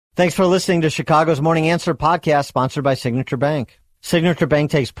Thanks for listening to Chicago's Morning Answer podcast, sponsored by Signature Bank. Signature Bank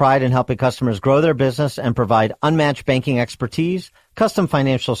takes pride in helping customers grow their business and provide unmatched banking expertise, custom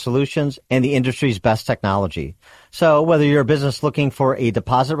financial solutions, and the industry's best technology. So whether you're a business looking for a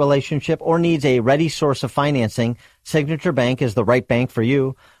deposit relationship or needs a ready source of financing, Signature Bank is the right bank for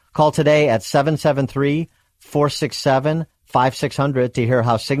you. Call today at 773-467-5600 to hear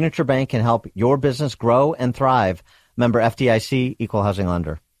how Signature Bank can help your business grow and thrive. Member FDIC, Equal Housing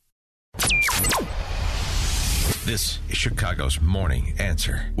Lender. This is Chicago's Morning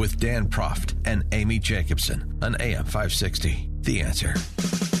Answer with Dan Proft and Amy Jacobson on AM 560. The Answer.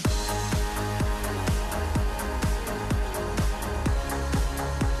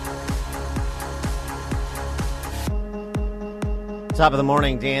 Top of the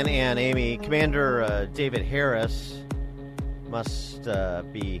morning, Dan and Amy. Commander David Harris must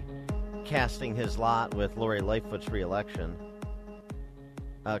be casting his lot with Lori Lightfoot's reelection.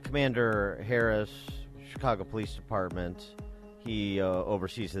 Commander Harris, Chicago Police Department, he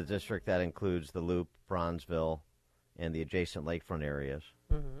oversees the district that includes the Loop, Bronzeville, and the adjacent lakefront areas.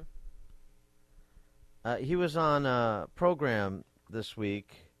 Mm-hmm. He was on a program this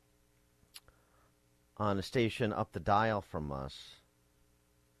week on a station up the dial from us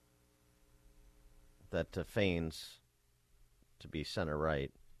that feigns to be center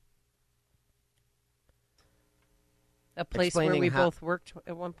right. A place where we both worked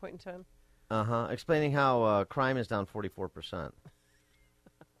at one point in time? Explaining how crime is down 44%.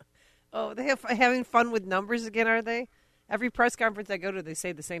 Oh, they have having fun with numbers again, are they? Every press conference I go to, they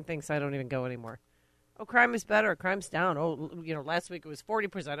say the same thing, so I don't even go anymore. Oh, crime is better. Crime's down. Oh, last week it was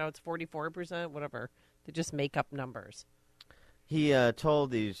 40%. Now it's 44%, whatever. They just make up numbers. He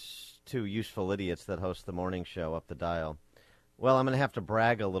told these two useful idiots that host the morning show up the dial, well, I'm going to have to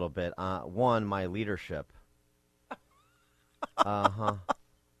brag a little bit. One, my leadership.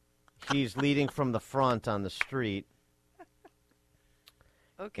 He's leading from the front on the street.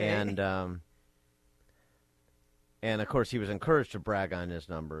 Okay. And of course, he was encouraged to brag on his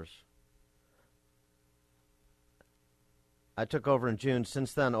numbers. I took over in June.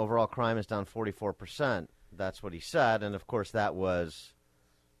 Since then, overall crime is down 44%. That's what he said. And, of course, that was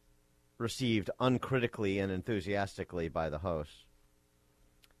received uncritically and enthusiastically by the host.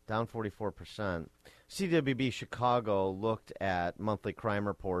 Down 44%. CWB Chicago looked at monthly crime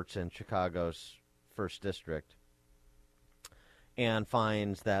reports in Chicago's 1st District and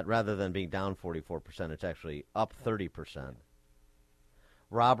finds that rather than being down 44%, it's actually up 30%.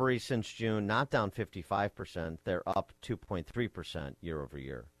 Robberies since June, not down 55%. They're up 2.3% year over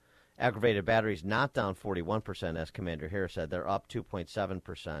year. Aggravated batteries, not down 41%, as Commander Harris said. They're up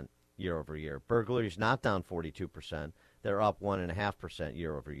 2.7% year over year. Burglaries, not down 42%. They're up 1.5%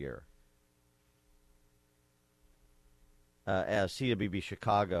 year over year. As CWB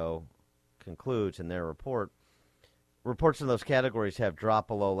Chicago concludes in their report, reports in those categories have dropped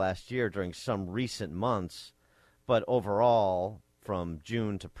below last year during some recent months, but overall, from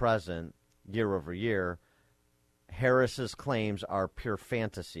June to present, year over year, Harris's claims are pure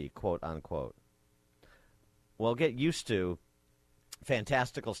fantasy, quote unquote. Well, get used to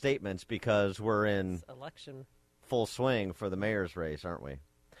fantastical statements because we're in election full swing for the mayor's race, aren't we?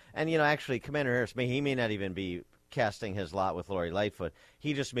 And, actually, Commander Harris, he may not even be casting his lot with Lori Lightfoot.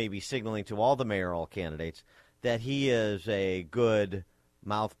 He just may be signaling to all the mayoral candidates that he is a good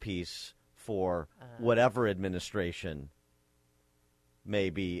mouthpiece for whatever administration may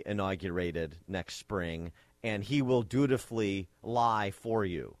be inaugurated next spring, and he will dutifully lie for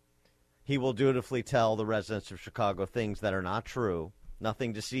you. He will dutifully tell the residents of Chicago things that are not true,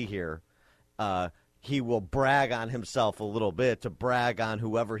 nothing to see here. He will brag on himself a little bit to brag on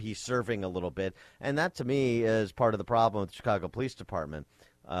whoever he's serving a little bit. And that, to me, is part of the problem with the Chicago Police Department.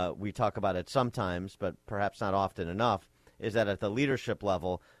 We talk about it sometimes, but perhaps not often enough, is that at the leadership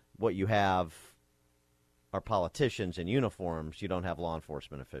level, what you have are politicians in uniforms. You don't have law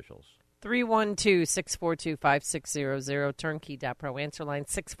enforcement officials. 312-642-5600, turnkey.pro, answer line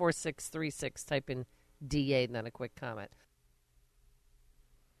 64636. Type in DA and then a quick comment.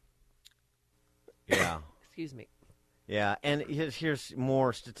 Yeah. Excuse me. Yeah, and here's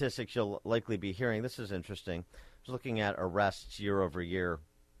more statistics you'll likely be hearing. This is interesting. I was looking at arrests year over year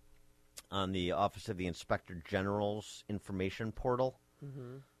on the Office of the Inspector General's information portal.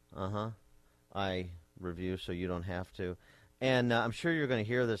 Mm-hmm. I review so you don't have to. And I'm sure you're going to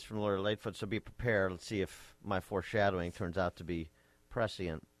hear this from Lori Lightfoot, so be prepared. Let's see if my foreshadowing turns out to be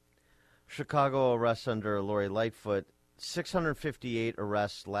prescient. Chicago arrests under Lori Lightfoot, 658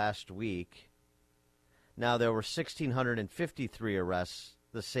 arrests last week. Now, there were 1,653 arrests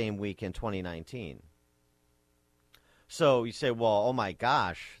the same week in 2019. So you say, well, oh my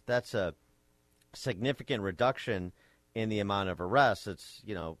gosh, that's a significant reduction in the amount of arrests. It's,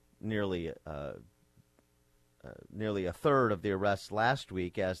 nearly a third of the arrests last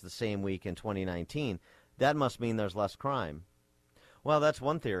week as the same week in 2019. That must mean there's less crime. Well, that's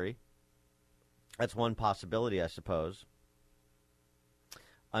one theory. That's one possibility, I suppose.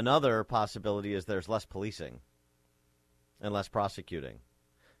 Another possibility is there's less policing and less prosecuting.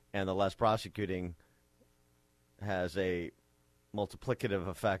 And the less prosecuting has a multiplicative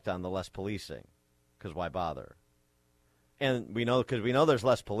effect on the less policing, because why bother? And we know there's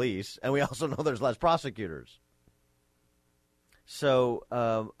less police, and we also know there's less prosecutors. So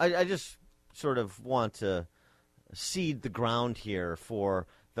I just sort of want to seed the ground here for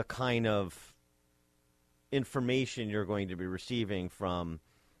the kind of information you're going to be receiving from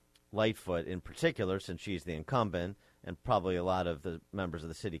Lightfoot in particular, since she's the incumbent, and probably a lot of the members of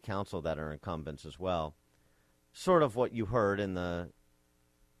the city council that are incumbents as well. Sort of what you heard in the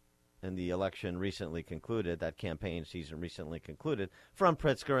election recently concluded, that campaign season recently concluded, from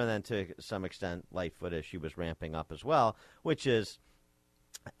Pritzker, and then to some extent Lightfoot as she was ramping up as well, which is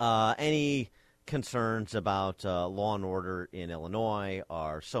any concerns about law and order in Illinois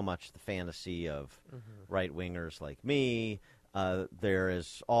are so much the fantasy of right-wingers like me. There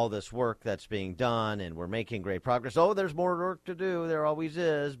is all this work that's being done, and we're making great progress. Oh, there's more work to do. There always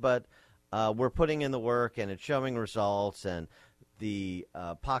is, but we're putting in the work, and it's showing results, and the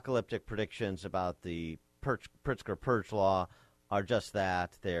apocalyptic predictions about the Pritzker Purge Law are just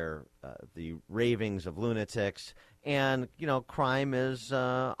that. They're the ravings of lunatics, and, crime is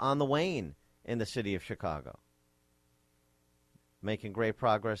on the wane in the city of Chicago. Making great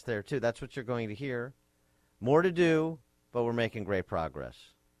progress there, too. That's what you're going to hear. More to do, but we're making great progress.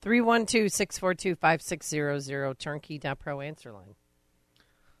 312-642-5600, turnkey.pro answer line.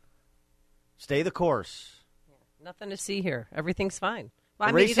 Stay the course. Nothing to see here. Everything's fine. Well,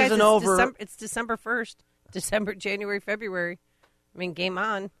 The race isn't over. It's December 1st. January, February. Game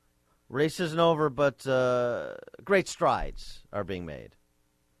on. Race isn't over, but great strides are being made.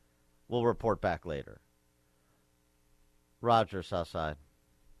 We'll report back later. Roger, Southside.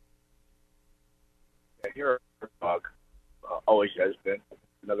 You're a dog. Always has been.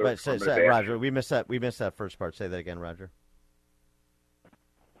 Another Roger, we missed that first part. Say that again, Roger.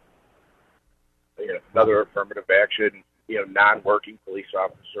 Another affirmative action, non-working police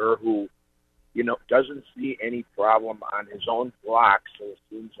officer who, doesn't see any problem on his own block, so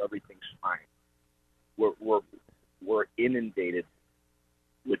assumes everything's fine. We're inundated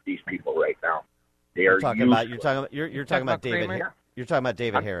with these people right now. They are talking about David. You're talking about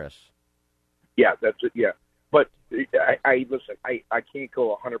David Harris. Yeah, that's it. Yeah, but I listen. I can't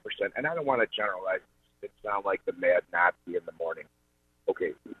go 100%, and I don't want to generalize. It sound like the mad Nazi in the morning.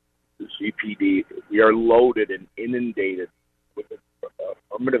 Okay. The CPD, we are loaded and inundated with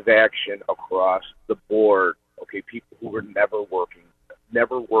affirmative action across the board. Okay, people who are never working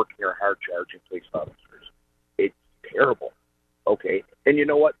or hard charging police officers. It's terrible. Okay, and you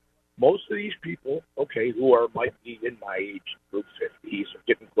know what? Most of these people, okay, who might be in my age group, 50s, or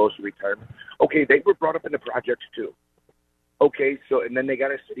getting close to retirement, okay, they were brought up in the projects too. Okay, so and then they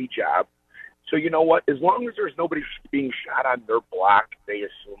got a city job. So you know what? As long as there's nobody being shot on their block, they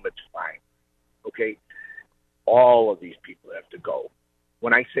assume it's fine. Okay? All of these people have to go.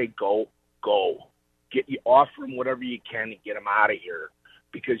 When I say go. Get you off from whatever you can and get them out of here.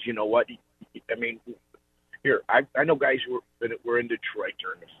 Because you know what? Here, I know guys who were in Detroit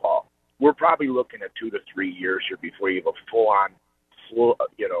during the fall. We're probably looking at 2 to 3 years here before you have a full-on,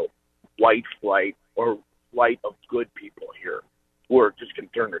 white flight or flight of good people here who are just going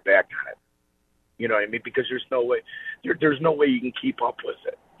to turn their back on it. You know what I mean? Because there's no way you can keep up with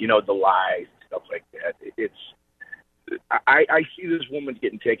it. The lies, stuff like that. I see this woman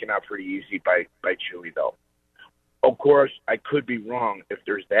getting taken out pretty easy by Chewy, though. Of course, I could be wrong if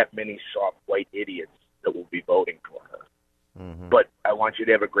there's that many soft white idiots that will be voting for her. Mm-hmm. But I want you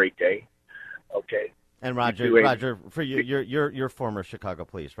to have a great day. Okay. And Roger, for you, you're former Chicago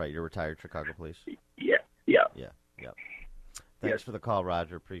police, right? You're retired Chicago police. Yeah. Thanks for the call,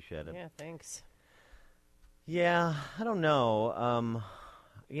 Roger. Appreciate it. Yeah, thanks. Yeah, I don't know.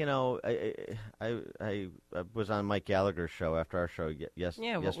 I was on Mike Gallagher's show after our show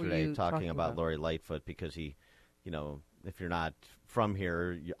yesterday talking about Lori Lightfoot because he, if you're not from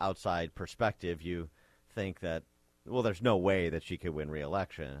here, outside perspective, you think that, well, there's no way that she could win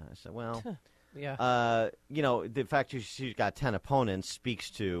re-election. I said, well, yeah. The fact she's got 10 opponents speaks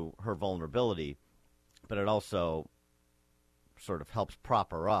to her vulnerability, but it also sort of helps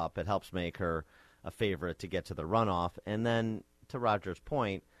prop her up. It helps make her a favorite to get to the runoff. And then, to Roger's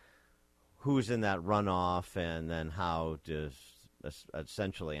point, who's in that runoff, and then how does,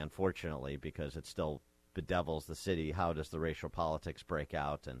 essentially, unfortunately, because it still bedevils the city, how does the racial politics break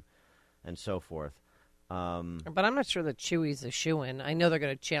out and so forth. But I'm not sure that Chewy's a shoo-in. I know they're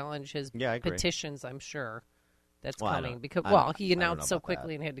going to challenge his Yeah, I agree. petitions, I'm sure. That's Well, I coming. don't- Because I don't- he I don't know announced so about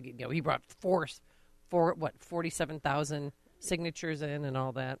quickly and had to get, he brought 47,000 signatures in and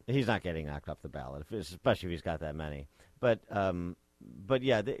all that. He's not getting knocked off the ballot, especially if he's got that many. But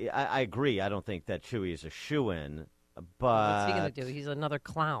yeah, I agree. I don't think that Chewy is a shoo-in. But What's he going to do? He's another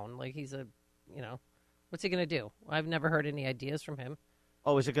clown. Like, he's a, what's he going to do? I've never heard any ideas from him.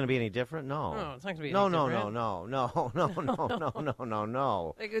 Oh, is it going to be any different? No. No, it's not going to be No, any no, different. no.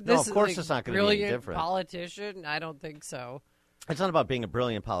 Like, No, this of course is it's not going to be any brilliant different. politician? I don't think so. It's not about being a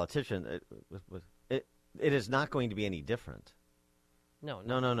brilliant politician. It is not going to be any different. No.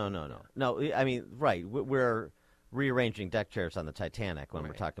 No, I mean, right. We're rearranging deck chairs on the Titanic when we're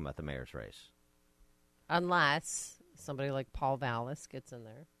Right. talking about the mayor's race. Unless somebody like Paul Vallis gets in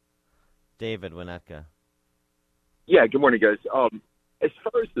there. David Winnetka. Yeah, good morning, guys. As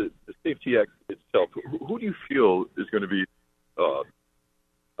far as the Safety Act itself, who do you feel is going to be, how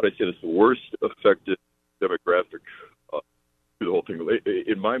do I say this, the worst affected demographic to the whole thing?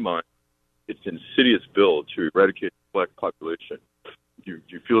 In my mind, it's an insidious bill to eradicate the black population. Do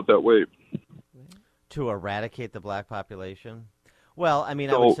you feel it that way? To eradicate the black population? Well, I mean,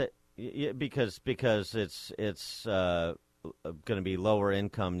 I So- would say because it's going to be lower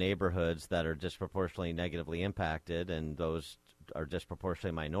income neighborhoods that are disproportionately negatively impacted, and those are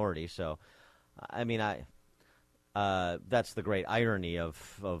disproportionately minority. So, I mean, that's the great irony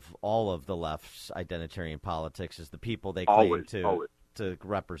of all of the left's identitarian politics is the people they claim to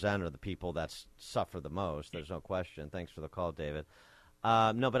represent are the people that suffer the most. There's no question. Thanks for the call, David.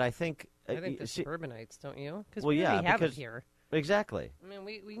 No, but I think the suburbanites, don't you? Because well, we yeah, already have because it here. Exactly. I mean,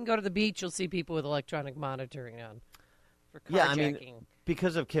 we can go to the beach. You'll see people with electronic monitoring on for carjacking. Yeah, I mean,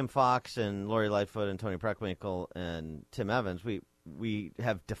 because of Kim Foxx and Lori Lightfoot and Tony Preckwinkle and Tim Evans, we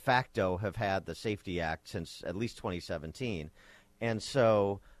have de facto have had the Safety Act since at least 2017, and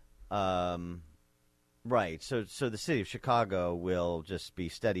so, right. So the city of Chicago will just be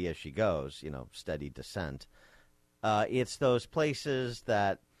steady as she goes. Steady descent. It's those places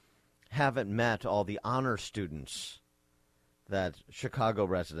that haven't met all the honor students that Chicago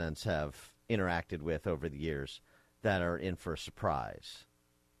residents have interacted with over the years that are in for a surprise.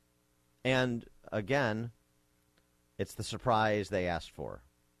 And again, it's the surprise they asked for.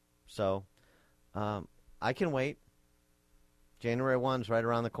 So I can wait. January 1's right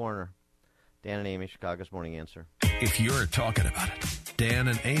around the corner. Dan and Amy, Chicago's Morning Answer. If you're talking about it, Dan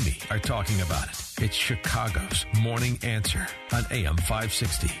and Amy are talking about it. It's Chicago's Morning Answer on AM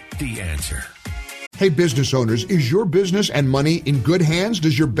 560. The Answer. Hey, business owners, is your business and money in good hands?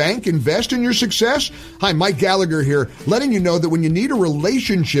 Does your bank invest in your success? Hi, Mike Gallagher here, letting you know that when you need a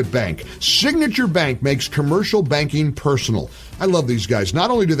relationship bank, Signature Bank makes commercial banking personal. I love these guys.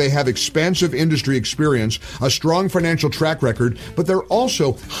 Not only do they have expansive industry experience, a strong financial track record, but they're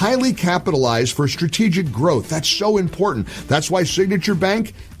also highly capitalized for strategic growth. That's so important. That's why Signature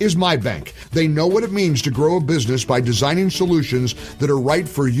Bank is my bank. They know what it means to grow a business by designing solutions that are right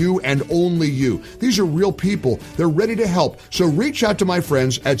for you and only you. These are real people. They're ready to help. So reach out to my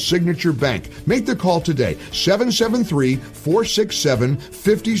friends at Signature Bank. Make the call today,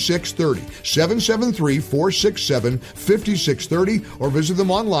 773-467-5630. 773-467-5630, or visit them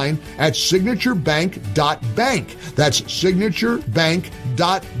online at signaturebank.bank. That's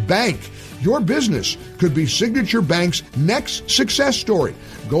signaturebank.bank. Your business could be Signature Bank's next success story.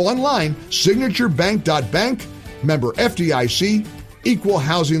 Go online, signaturebank.bank, member FDIC, equal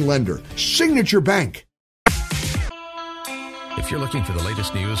housing lender. Signature Bank. If you're looking for the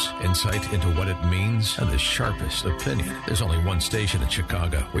latest news, insight into what it means, and the sharpest opinion, there's only one station in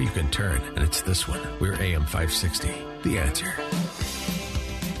Chicago where you can turn, and it's this one. We're AM 560. The Answer.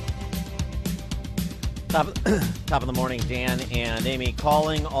 Top of the morning, Dan and Amy,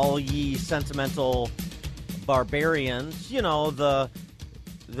 calling all ye sentimental barbarians. The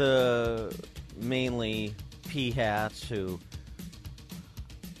mainly pea-hats who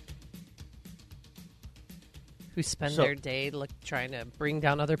spend their day trying to bring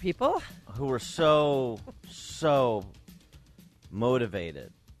down other people. Who were so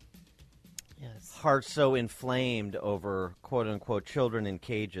motivated. Yes. Hearts so inflamed over quote-unquote children in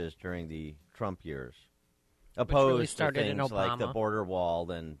cages during the Trump years. Opposed really started to in things like the Obama. border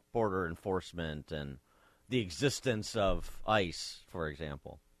wall and border enforcement and the existence of ICE, for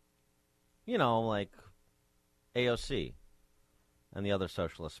example. Like AOC and the other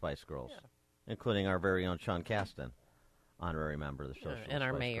socialist Spice Girls, including our very own Sean Casten, honorary member of the Socialist And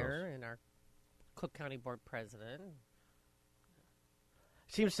our Spice mayor Girls. and our Cook County Board president.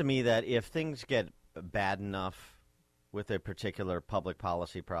 Seems to me that if things get bad enough with a particular public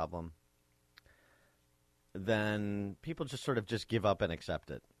policy problem, then people just sort of just give up and accept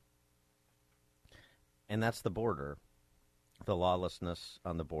it. And that's the border, the lawlessness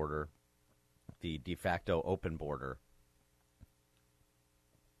on the border, the de facto open border.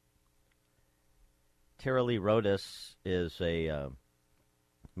 Tara Lee Rodas is a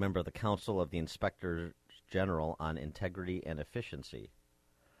member of the Council of the Inspector General on Integrity and Efficiency.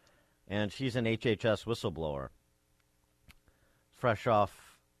 And she's an HHS whistleblower. Fresh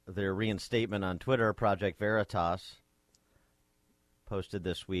off their reinstatement on Twitter, Project Veritas posted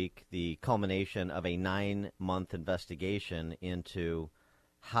this week the culmination of a 9-month investigation into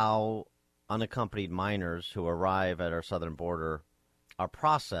how unaccompanied minors who arrive at our southern border are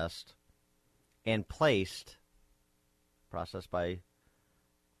processed and processed by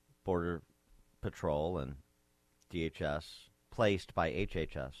Border Patrol and DHS, placed by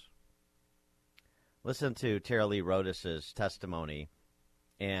HHS. Listen to Tara Lee Rodas' testimony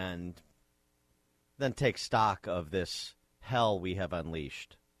and then take stock of this hell we have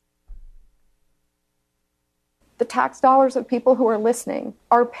unleashed. The tax dollars of people who are listening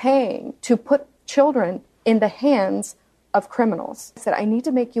are paying to put children in the hands of criminals. I said, I need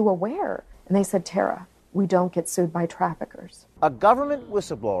to make you aware. And they said, Tara, we don't get sued by traffickers. A government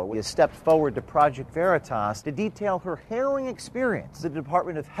whistleblower has stepped forward to Project Veritas to detail her harrowing experience at the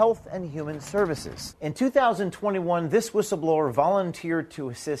Department of Health and Human Services. In 2021, this whistleblower volunteered to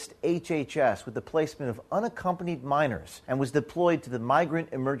assist HHS with the placement of unaccompanied minors and was deployed to the Migrant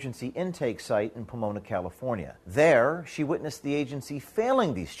Emergency Intake Site in Pomona, California. There, she witnessed the agency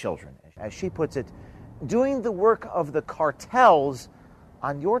failing these children, as she puts it, doing the work of the cartels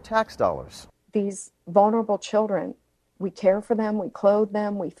on your tax dollars. These vulnerable children, we care for them, we clothe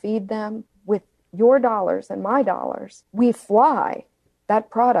them, we feed them. With your dollars and my dollars, we fly that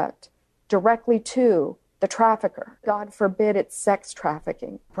product directly to the trafficker. God forbid it's sex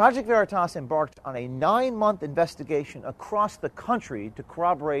trafficking. Project Veritas embarked on a 9-month investigation across the country to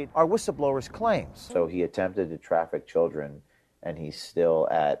corroborate our whistleblower's claims. So he attempted to traffic children, and he's still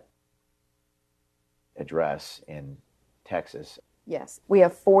at address in Texas. Yes. We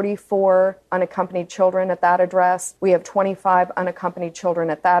have 44 unaccompanied children at that address. We have 25 unaccompanied children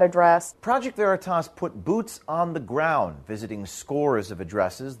at that address. Project Veritas put boots on the ground, visiting scores of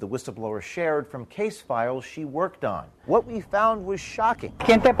addresses the whistleblower shared from case files she worked on. What we found was shocking.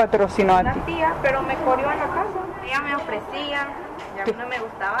 ¿Quién te patrocinó a ti? Una tía, pero me corrió en la casa. Ella me ofrecía, y a mí no me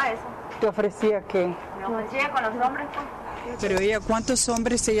gustaba eso. ¿Te ofrecía qué? Me ofrecía con los hombres, pues. Pero ella, ¿cuántos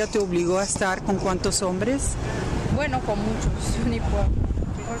hombres ella te obligó a estar con cuántos hombres? Bueno, con muchos, ni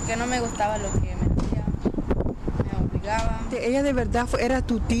porque no me gustaba lo que me hacía, me obligaba. ¿Ella de verdad era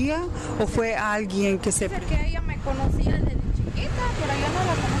tu tía o fue alguien que se... Porque ella me conocía desde chiquita, pero yo no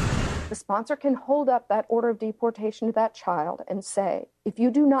la conocía. The sponsor can hold up that order of deportation to that child and say, if you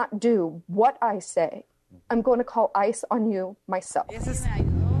do not do what I say, I'm going to call ICE on you myself. Me ayudó,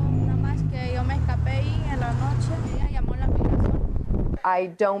 nada más que yo me escapé y en la noche ella llamó la migración. I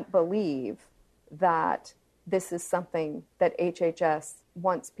don't believe that this is something that HHS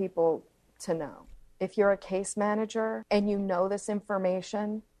wants people to know. If you're a case manager and you know this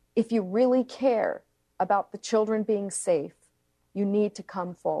information, if you really care about the children being safe, you need to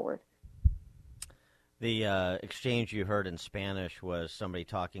come forward. The exchange you heard in Spanish was somebody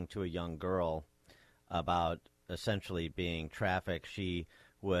talking to a young girl about essentially being trafficked. She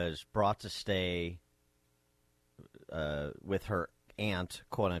was brought to stay with her aunt,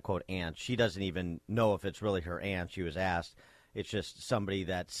 quote-unquote aunt. She doesn't even know if it's really her aunt. She was asked. It's just somebody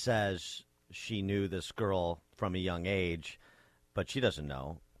that says she knew this girl from a young age, but she doesn't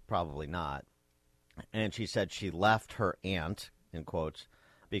know. Probably not. And she said she left her aunt, in quotes,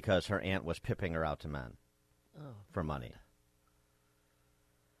 because her aunt was pipping her out to men for money.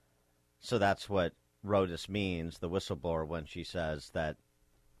 So that's what Rodas means, the whistleblower, when she says that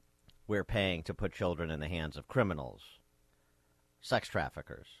we're paying to put children in the hands of criminals. Sex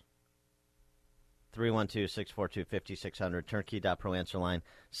traffickers. 312-642-5600, turnkey.pro answer line,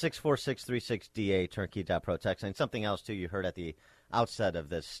 64636DA, turnkey.pro text line. Something else, too, you heard at the outset of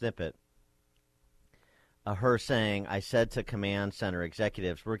this snippet. Her saying, I said to command center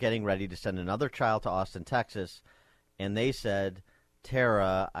executives, we're getting ready to send another child to Austin, Texas, and they said,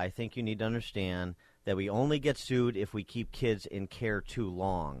 Tara, I think you need to understand that we only get sued if we keep kids in care too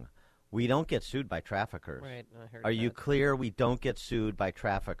long. We don't get sued by traffickers. Right, I heard Are that. you clear? We don't get sued by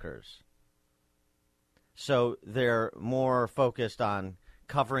traffickers. So they're more focused on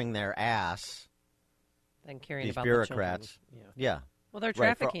covering their ass, Than caring these about bureaucrats. The children. Yeah, Well, they're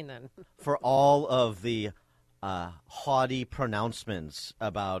Right, trafficking then. For all of the haughty pronouncements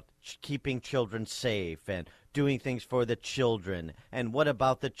about keeping children safe and doing things for the children, and what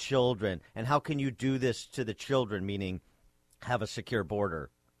about the children, and how can you do this to the children, meaning have a secure border.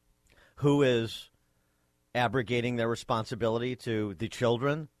 Who is abrogating their responsibility to the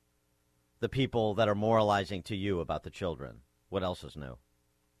children? The people that are moralizing to you about the children. What else is new?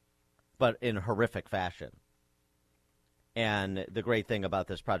 But in horrific fashion. And the great thing about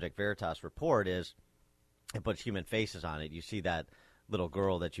this Project Veritas report is it puts human faces on it. You see that little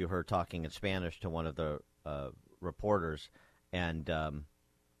girl that you heard talking in Spanish to one of the reporters, and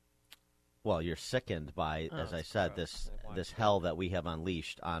well, you're sickened by, as I said, this hell that we have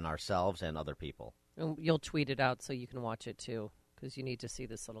unleashed on ourselves and other people. And you'll tweet it out so you can watch it too, because you need to see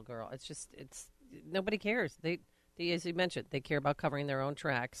this little girl. It's nobody cares. They, as you mentioned, they care about covering their own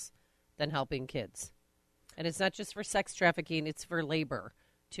tracks than helping kids. And it's not just for sex trafficking; it's for labor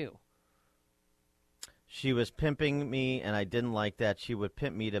too. She was pimping me, and I didn't like that. She would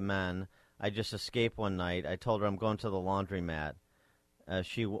pimp me to men. I just escaped one night. I told her I'm going to the laundromat. The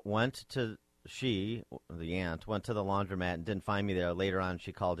aunt, went to the laundromat and didn't find me there. Later on,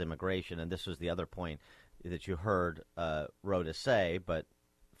 she called immigration, and this was the other point that you heard Rhoda say, but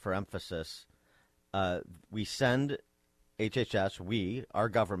for emphasis, we send HHS, our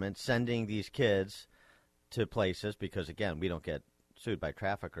government, sending these kids to places because, again, we don't get sued by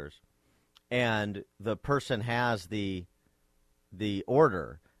traffickers, and the person has the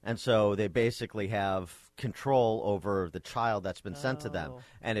order. And so they basically have control over the child that's been sent to them.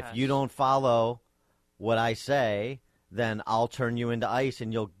 And if you don't follow what I say, then I'll turn you into ICE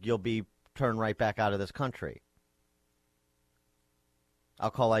and you'll be turned right back out of this country.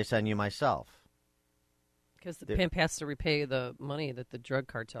 I'll call ICE on you myself. Because the pimp has to repay the money that the drug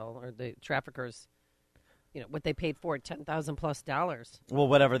cartel or the traffickers, what they paid for it, $10,000+. Well,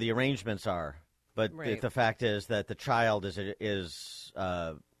 whatever the arrangements are. But right. The fact is that the child is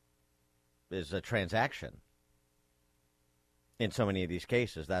a transaction in so many of these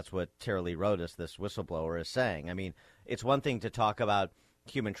cases. That's what Tara Lee Rodas, this whistleblower, is saying. I mean, it's one thing to talk about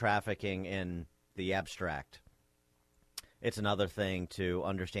human trafficking in the abstract. It's another thing to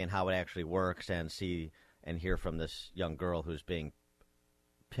understand how it actually works and see and hear from this young girl who's being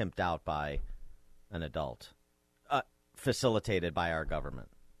pimped out by an adult, facilitated by our government.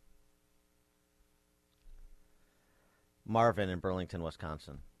 Marvin in Burlington,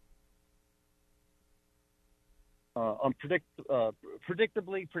 Wisconsin.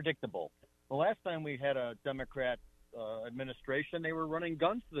 Predictably predictable. The last time we had a Democrat administration, they were running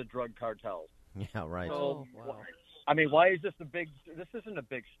guns to the drug cartels. Yeah, right. So, wow. I mean, why is this this isn't a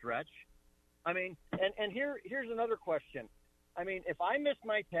big stretch. I mean, and here's another question. I mean, if I miss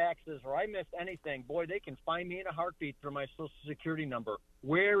my taxes or I miss anything, boy, they can find me in a heartbeat for my Social Security number.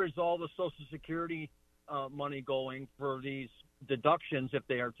 Where is all the Social Security money going for these deductions, if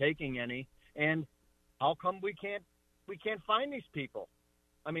they are taking any? And how come we can't find these people?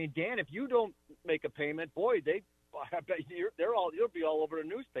 I mean, Dan, if you don't make a payment, boy, I bet you'll be all over the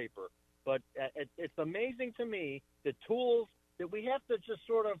newspaper. But it's amazing to me the tools that we have to just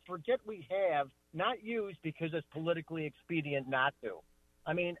sort of forget we have, not use because it's politically expedient not to.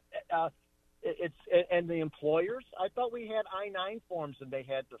 I mean, and the employers. I thought we had I-9 forms that they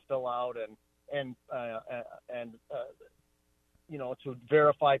had to fill out and to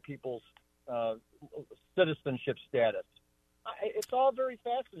verify people's citizenship status. It's all very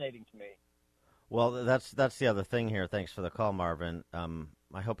fascinating to me. Well, that's the other thing here. Thanks for the call, Marvin.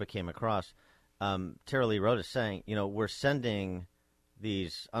 I hope it came across. Tara Lee Rodas is saying, we're sending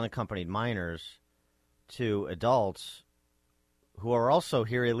these unaccompanied minors to adults who are also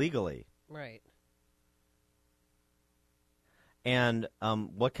here illegally. Right. And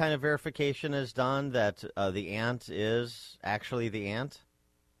what kind of verification is done that the aunt is actually the aunt?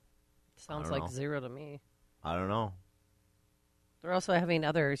 Sounds like zero to me. I don't know. They're also having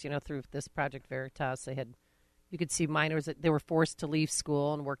others, through this Project Veritas. You could see minors that they were forced to leave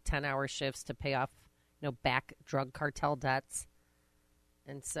school and work 10-hour shifts to pay off, back drug cartel debts.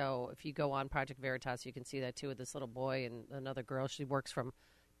 And so if you go on Project Veritas, you can see that too with this little boy and another girl. She works from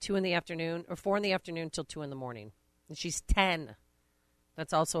 4 in the afternoon till 2 in the morning. And she's 10.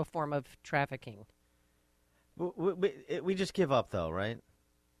 That's also a form of trafficking. We just give up, though, right?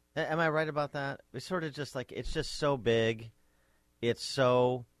 Am I right about that? It's sort of just like, it's just so big. It's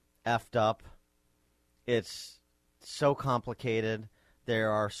so effed up. It's so complicated.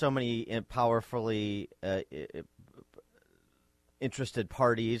 There are so many powerfully interested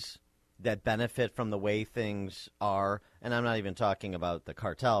parties that benefit from the way things are. And I'm not even talking about the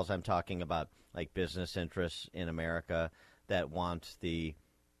cartels. I'm talking about like business interests in America that want the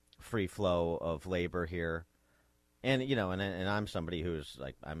free flow of labor here. And, and I'm somebody who's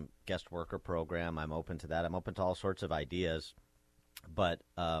like, I'm guest worker program. I'm open to that. I'm open to all sorts of ideas. But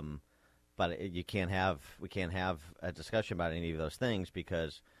we can't have a discussion about any of those things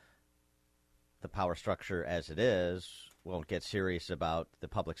because the power structure as it is won't get serious about the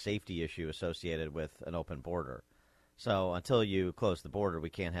public safety issue associated with an open border. So until you close the border, we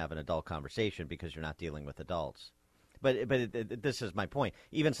can't have an adult conversation because you're not dealing with adults. But this is my point.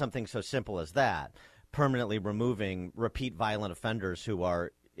 Even something so simple as that, permanently removing repeat violent offenders who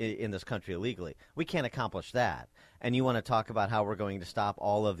are in this country illegally, we can't accomplish that. And you want to talk about how we're going to stop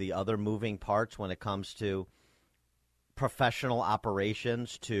all of the other moving parts when it comes to professional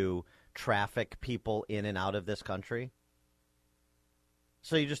operations to traffic people in and out of this country?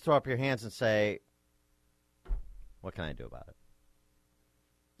 So you just throw up your hands and say, what can I do about it?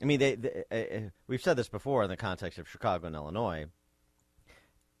 I mean, we've said this before in the context of Chicago and Illinois.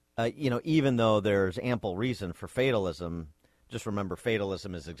 Even though there's ample reason for fatalism, just remember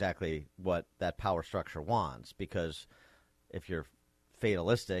fatalism is exactly what that power structure wants. Because if you're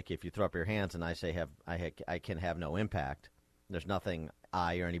fatalistic, if you throw up your hands and I say I can have no impact, there's nothing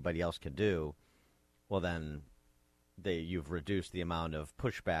I or anybody else can do, well then you've reduced the amount of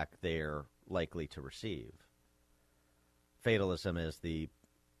pushback they're likely to receive. Fatalism is the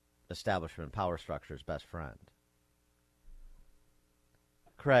establishment power structure's best friend.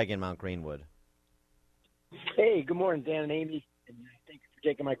 Craig in Mount Greenwood. Hey, good morning, Dan and Amy, and thank you for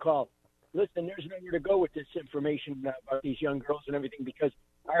taking my call. Listen, there's nowhere to go with this information about these young girls and everything because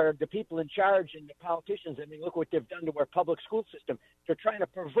the people in charge and the politicians, I mean, look what they've done to our public school system. They're trying to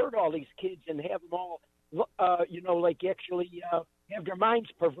pervert all these kids and have them all, actually have their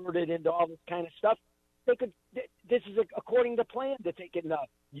minds perverted into all this kind of stuff. This is according to plan that they can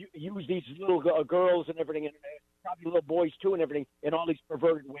use these little girls and everything, and probably little boys too and everything, in all these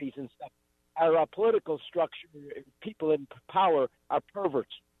perverted ways and stuff. Our political structure, people in power are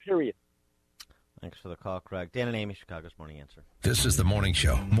perverts, period. Thanks for the call, Craig. Dan and Amy, Chicago's Morning Answer. This is the Morning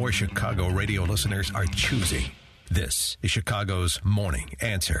Show. More Chicago radio listeners are choosing. This is Chicago's Morning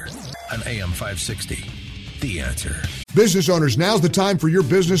Answer on AM 560. The Answer. Business owners, now's the time for your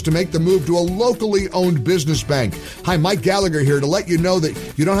business to make the move to a locally owned business bank. Hi, Mike Gallagher here to let you know that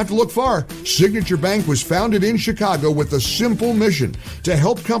you don't have to look far. Signature Bank was founded in Chicago with a simple mission to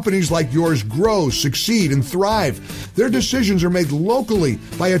help companies like yours grow, succeed, and thrive. Their decisions are made locally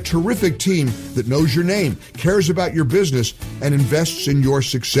by a terrific team that knows your name, cares about your business, and invests in your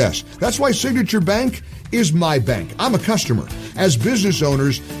success. That's why Signature Bank is my bank. I'm a customer. As business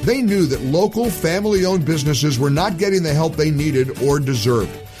owners, they knew that local family-owned businesses were not getting the help they needed or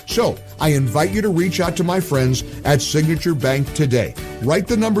deserved. So I invite you to reach out to my friends at Signature Bank today. Write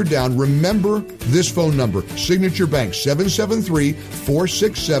the number down. Remember this phone number, Signature Bank,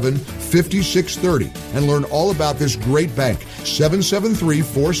 773-467-5630, and learn all about this great bank,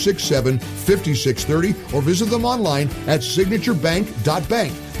 773-467-5630, or visit them online at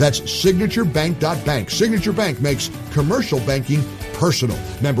signaturebank.bank. That's signaturebank.bank. Signature Bank makes commercial banking personal.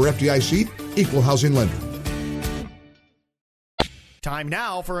 Member FDIC, equal housing lender. Time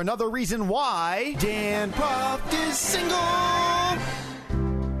now for another reason why Dan Proft is single.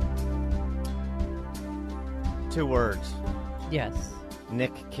 2 words. Yes.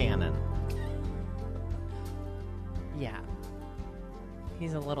 Nick Cannon. Yeah.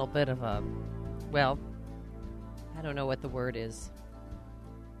 He's a little bit of a, well, I don't know what the word is.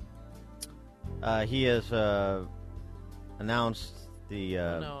 He has announced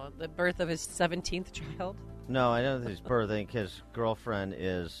the birth of his 17th child. No, I know that he's birthing. His girlfriend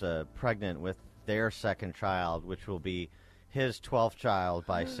is pregnant with their second child, which will be his 12th child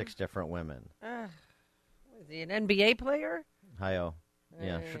by 6 different women. Is he an NBA player? Hi-oh.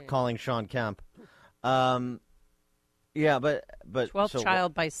 Yeah, calling Sean Kemp. Yeah, but 12th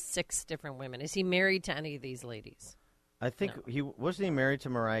child by 6 different women. Is he married to any of these ladies? I think wasn't he married to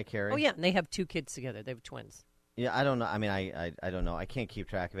Mariah Carey? Oh yeah, and they have 2 kids together. They have twins. Yeah, I don't know. I mean, I don't know. I can't keep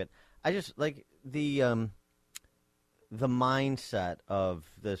track of it. I just like the mindset of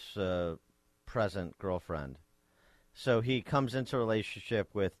this present girlfriend. So he comes into a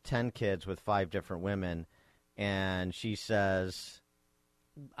relationship with 10 kids with 5 different women, and she says,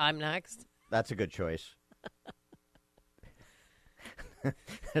 "I'm next." That's a good choice.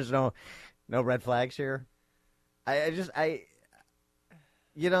 There's no red flags here. Do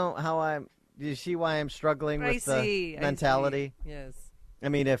you see why I'm struggling with the mentality? Yes. I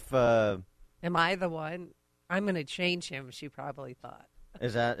mean, if am I the one? I'm going to change him, she probably thought.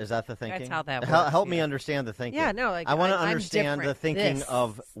 Is that the thinking? That's how that works. Help me understand the thinking. Yeah, no, like, I want to I'm understand the different. thinking This.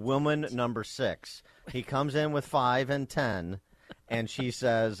 of woman number 6. He comes in with 5 and 10, and she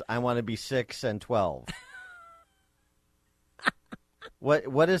says, "I want to be 6 and 12."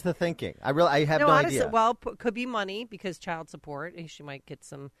 What is the thinking? I have no honestly, idea. Well, could be money because child support. She might get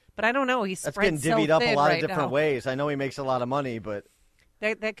some, but I don't know. He's That's spread getting divvied so up a thin lot right of different now. ways. I know he makes a lot of money, but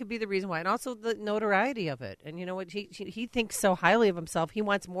That could be the reason why, and also the notoriety of it. And you know what? He thinks so highly of himself. He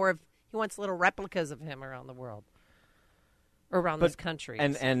wants more of. He wants little replicas of him around the world, or around this country.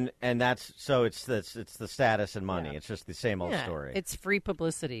 And that's so it's the status and money. Yeah. It's just the same old Yeah, story. It's free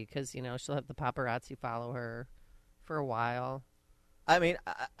publicity because she'll have the paparazzi follow her for a while. I mean,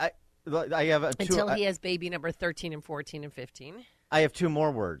 I have until he has baby number 13 and 14 and 15. I have 2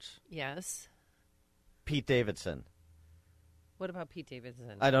 more words. Yes. Pete Davidson. What about Pete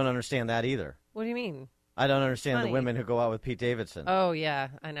Davidson? I don't understand that either. What do you mean? I don't understand Funny. the women who go out with Pete Davidson. Oh yeah,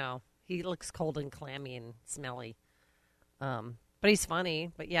 I know. He looks cold and clammy and smelly. But he's funny.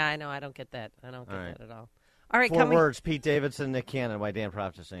 But yeah, I know. I don't get that. I don't get that at all. All right, 4 words: Pete Davidson, Nick Cannon. Why Dan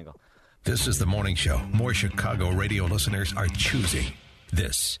Proft is single. This is the morning show more Chicago radio listeners are choosing.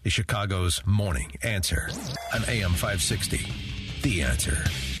 This is Chicago's Morning Answer on AM 560. The Answer.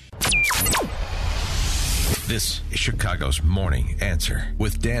 This is Chicago's Morning Answer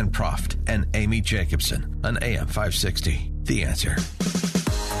with Dan Proft and Amy Jacobson on AM 560. The Answer.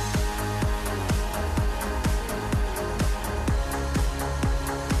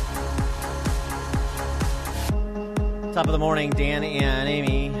 Top of the morning, Dan and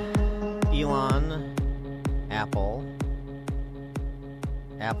Amy. Elon, Apple,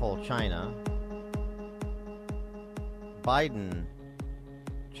 China, Biden,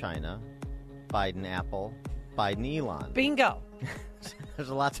 China, Biden, Apple, Biden, Elon. Bingo. There's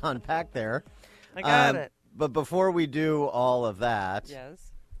a lot to unpack there. I got it. But before we do all of that,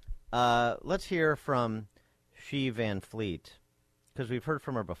 yes, let's hear from Xi Van Fleet, because we've heard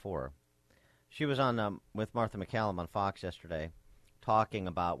from her before. She was on with Martha McCallum on Fox yesterday, talking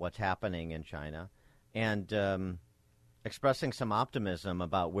about what's happening in China and expressing some optimism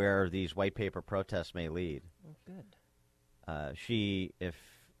about where these white paper protests may lead. Oh, good. She is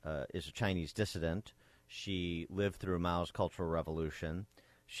a Chinese dissident. She lived through Mao's Cultural Revolution.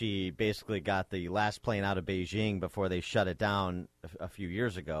 She basically got the last plane out of Beijing before they shut it down a few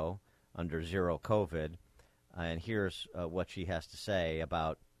years ago under zero COVID. And here's what she has to say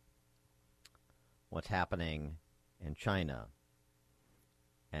about what's happening in China.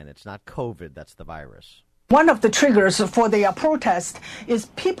 And it's not COVID, that's the virus. One of the triggers for the protest is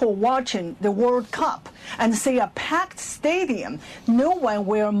people watching the World Cup and see a packed stadium, no one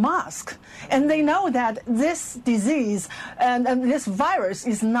wear mask. And they know that this disease and this virus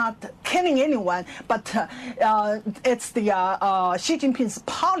is not killing anyone, but it's the Xi Jinping's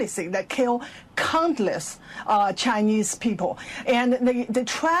policy that kill countless Chinese people. And the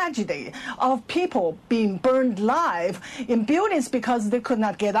tragedy of people being burned alive in buildings because they could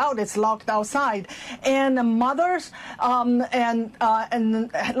not get out, it's locked outside, and mothers and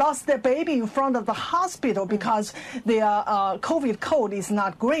lost their baby in front of the hospital because the COVID code is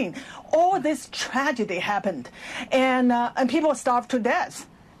not green. All this tragedy happened, and people starved to death.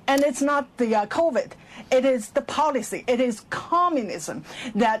 And it's not the COVID. It is the policy. It is communism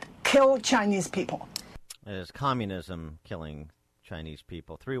that killed Chinese people. It is communism killing Chinese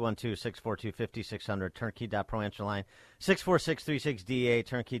people. 312-642-5600, turnkey.pro answer line. 64636DA,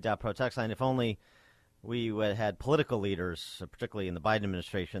 turnkey.pro text line. If only we had political leaders, particularly in the Biden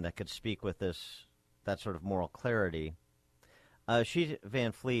administration, that could speak with that sort of moral clarity. Xi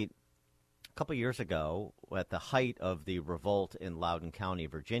Van Fleet, a couple years ago, at the height of the revolt in Loudoun County,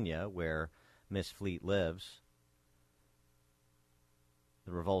 Virginia, where Miss Fleet lives,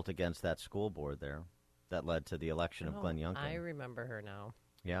 the revolt against that school board there that led to the election of Glenn Youngkin. I remember her now.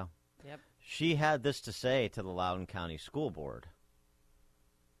 Yeah. Yep. She had this to say to the Loudoun County School Board.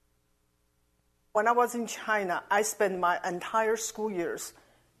 When I was in China, I spent my entire school years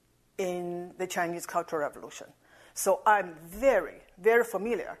in the Chinese Cultural Revolution. So I'm very, very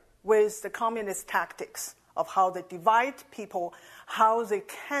familiar with the communist tactics of how they divide people, how they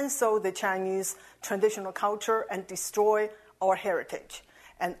cancel the Chinese traditional culture and destroy our heritage.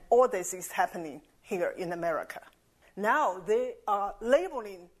 And all this is happening here in America. Now they are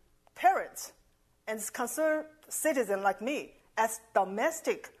labeling parents and concerned citizens like me as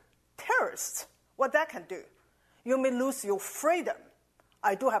domestic terrorists. What that can do? You may lose your freedom.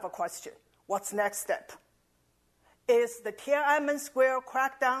 I do have a question. What's next step? Is the Tiananmen Square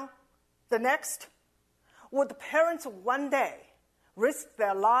crackdown the next? Would parents one day risk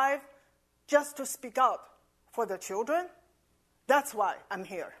their life just to speak out for their children? That's why I'm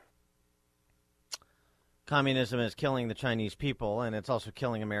here. Communism is killing the Chinese people, and it's also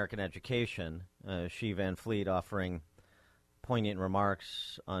killing American education. Xi Van Fleet offering poignant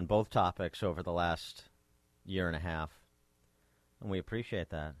remarks on both topics over the last year and a half, and we appreciate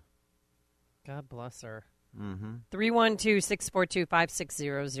that. God bless her. Mm-hmm.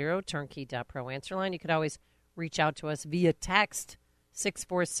 312-642-5600, turnkey.pro answer line. You could always reach out to us via text,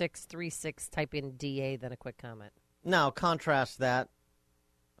 64636. Type in DA, then a quick comment. Now, contrast that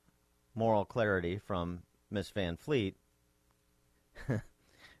moral clarity from Ms. Van Fleet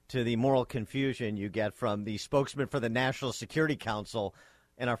to the moral confusion you get from the spokesman for the National Security Council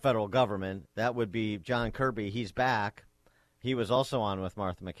in our federal government. That would be John Kirby. He's back. He was also on with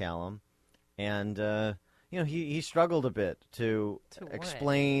Martha McCallum. And, he struggled a bit to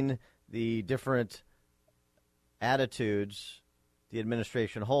explain the different attitudes the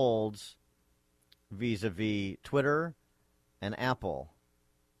administration holds vis-a-vis Twitter and Apple.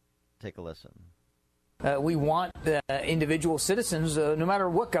 Take a listen. We want individual citizens, no matter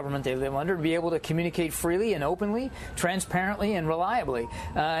what government they live under, to be able to communicate freely and openly, transparently and reliably.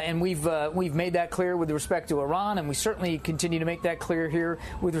 And we've made that clear with respect to Iran, and we certainly continue to make that clear here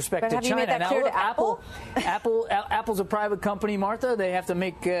with respect to China. Have you made that clear to Apple? Apple's a private company, Martha. They have to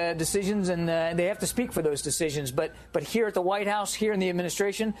make decisions, and they have to speak for those decisions. But here at the White House, here in the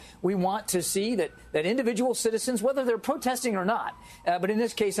administration, we want to see that individual citizens, whether they're protesting or not, but in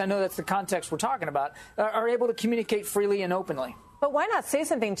this case, I know that's the context we're talking about, are able to communicate freely and openly. But why not say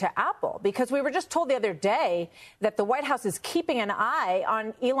something to Apple? Because we were just told the other day that the White House is keeping an eye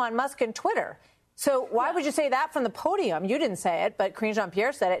on Elon Musk and Twitter. So why would you say that from the podium? You didn't say it, but Karine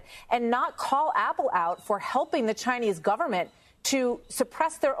Jean-Pierre said it, and not call Apple out for helping the Chinese government to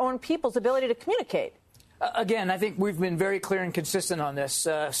suppress their own people's ability to communicate? Again, I think we've been very clear and consistent on this.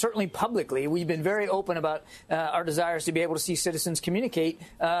 Certainly publicly, we've been very open about our desires to be able to see citizens communicate.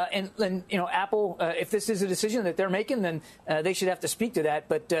 And Apple, if this is a decision that they're making, then they should have to speak to that.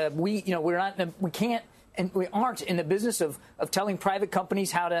 But we can't, and we aren't in the business of telling private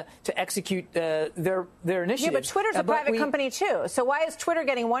companies how to execute their initiatives. Yeah, but Twitter's a private company too. So why is Twitter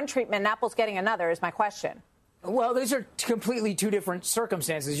getting one treatment and Apple's getting another? Is my question. Well, those are completely two different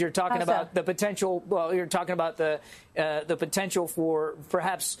circumstances. You're talking about the potential. Well, you're talking about the potential for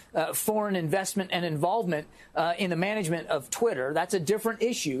perhaps foreign investment and involvement in the management of Twitter. That's a different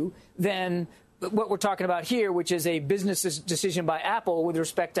issue than what we're talking about here, which is a business decision by Apple with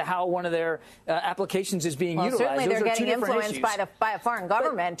respect to how one of their applications is being utilized. Certainly, those they're getting influenced by a foreign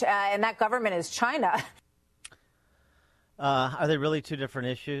government, and that government is China. Are they really two different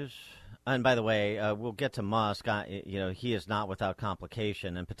issues? And by the way, we'll get to Musk. He is not without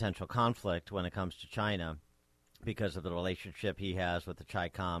complication and potential conflict when it comes to China because of the relationship he has with the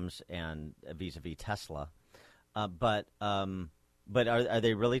Chi-Coms and vis-a-vis Tesla. But are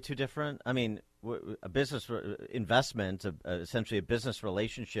they really two different? I mean, a business investment, essentially a business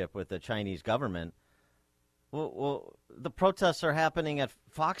relationship with the Chinese government. Well, the protests are happening at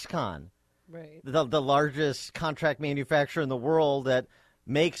Foxconn, right? The largest contract manufacturer in the world that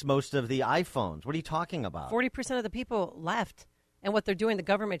makes most of the iPhones. What are you talking about? 40% of the people left. And what they're doing,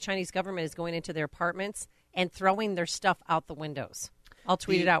 Chinese government is going into their apartments and throwing their stuff out the windows. I'll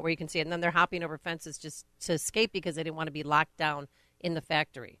tweet it out where you can see it. And then they're hopping over fences just to escape because they didn't want to be locked down in the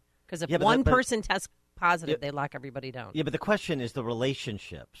factory. Because if one person tests positive, they lock everybody down. Yeah, but the question is the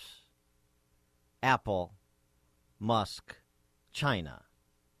relationships. Apple, Musk, China,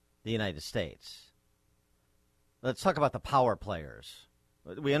 the United States. Let's talk about the power players.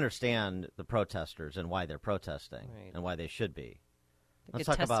 We understand the protesters and why they're protesting and why they should be. Let's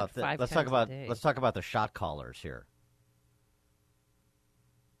talk about the shot callers here.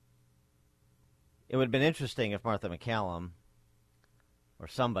 It would have been interesting if Martha McCallum or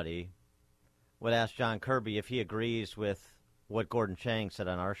somebody would ask John Kirby if he agrees with what Gordon Chang said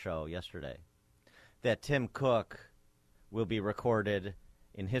on our show yesterday, that Tim Cook will be recorded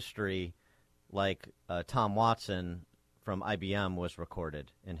in history like Tom Watson from IBM was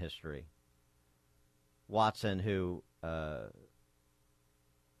recorded in history. Watson, who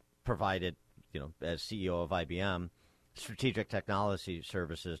provided, as CEO of IBM, strategic technology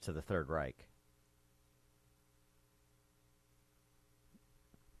services to the Third Reich.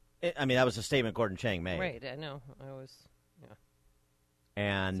 That was a statement Gordon Chang made. Right, I know.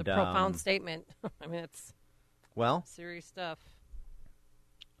 And it's a profound statement. It's serious stuff.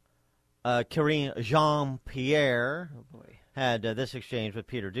 Karine Jean-Pierre had this exchange with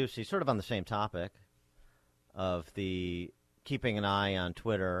Peter Doocy, sort of on the same topic of the keeping an eye on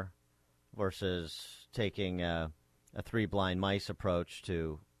Twitter versus taking a three blind mice approach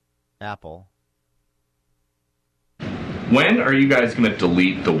to Apple. When are you guys going to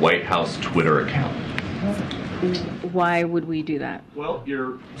delete the White House Twitter account? Why would we do that? Well,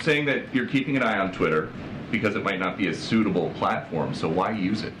 you're saying that you're keeping an eye on Twitter because it might not be a suitable platform, so why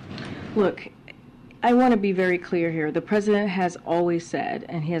use it? Look, I want to be very clear here. The president has always said,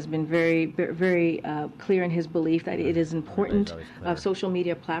 and he has been very clear in his belief that it is important of social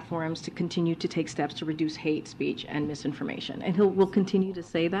media platforms to continue to take steps to reduce hate speech and misinformation. And will continue to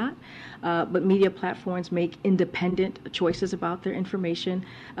say that. But media platforms make independent choices about their information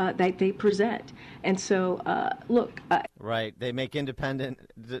that they present. And so, look. Right. They make independent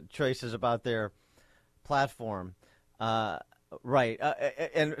choices about their platform. Right,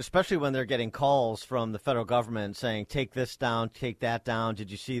 and especially when they're getting calls from the federal government saying, take this down, take that down,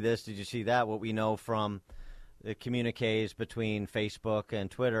 did you see this, did you see that? What we know from the communiques between Facebook and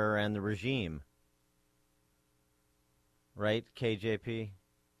Twitter and the regime. Right, KJP?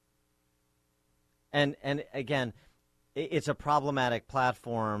 And again, it's a problematic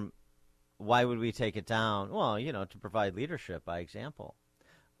platform. Why would we take it down? Well, to provide leadership by example.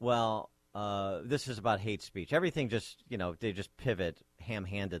 Well, this is about hate speech. Everything just, they just pivot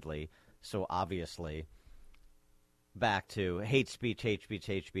ham-handedly, so obviously, back to hate speech, hate speech,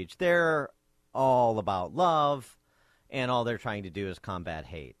 hate speech. They're all about love, and all they're trying to do is combat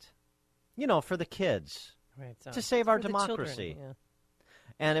hate. For the kids, right, so to save our for the democracy. children,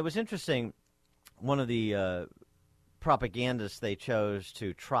 yeah. And it was interesting, one of the propagandists they chose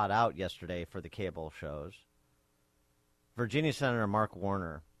to trot out yesterday for the cable shows, Virginia Senator Mark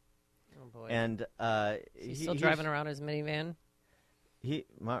Warner. Oh boy! And he's still driving around his minivan.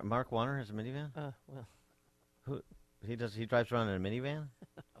 Mark Warner has a minivan. Well, he drives around in a minivan.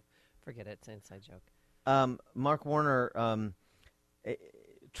 Forget it. It's an inside joke. Mark Warner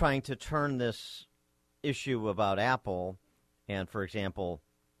trying to turn this issue about Apple and, for example,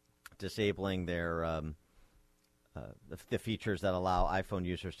 disabling their the features that allow iPhone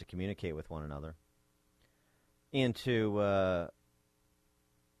users to communicate with one another into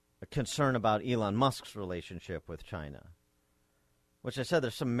a concern about Elon Musk's relationship with China, which I said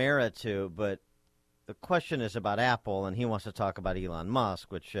there's some merit to, but the question is about Apple, and he wants to talk about Elon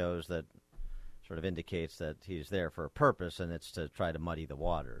Musk, which shows that, sort of indicates that he's there for a purpose, and it's to try to muddy the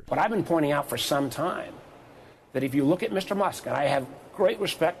waters. But I've been pointing out for some time that if you look at Mr. Musk, and I have great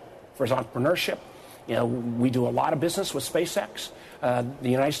respect for his entrepreneurship, we do a lot of business with SpaceX, the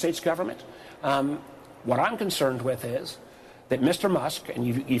United States government. What I'm concerned with is that Mr. Musk,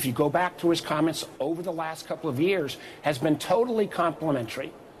 and if you go back to his comments over the last couple of years, has been totally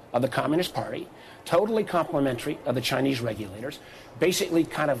complimentary of the Communist Party, totally complimentary of the Chinese regulators, basically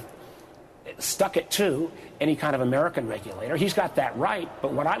kind of stuck it to any kind of American regulator. He's got that right,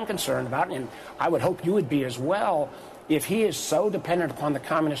 but what I'm concerned about, and I would hope you would be as well, if he is so dependent upon the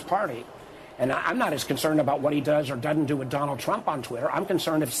Communist Party, and I'm not as concerned about what he does or doesn't do with Donald Trump on Twitter. I'm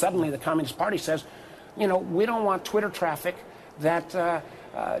concerned if suddenly the Communist Party says, we don't want Twitter traffic that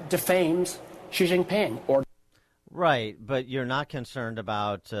defames Xi Jinping. Right, but you're not concerned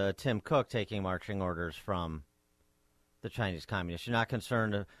about Tim Cook taking marching orders from the Chinese Communists. You're not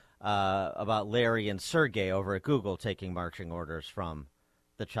concerned about Larry and Sergey over at Google taking marching orders from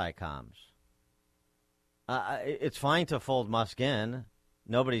the Chi-Coms. It's fine to fold Musk in.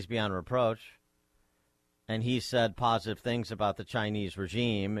 Nobody's beyond reproach. And he said positive things about the Chinese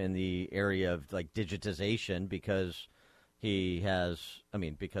regime in the area of digitization because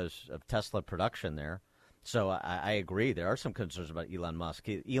because of Tesla production there. So I agree. There are some concerns about Elon Musk.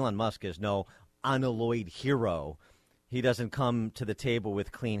 Elon Musk is no unalloyed hero. He doesn't come to the table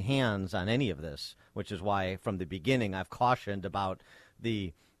with clean hands on any of this, which is why from the beginning I've cautioned about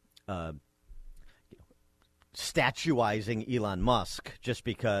the statuizing Elon Musk just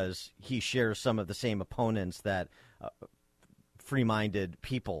because he shares some of the same opponents that free-minded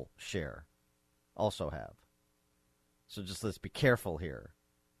people also have. So just let's be careful here.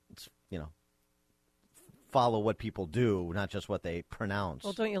 It's, follow what people do, not just what they pronounce.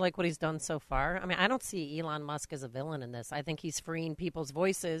 Well, don't you like what he's done so far? I mean, I don't see Elon Musk as a villain in this. I think he's freeing people's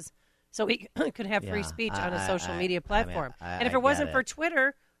voices so he could have free speech on a social media platform. And if it wasn't for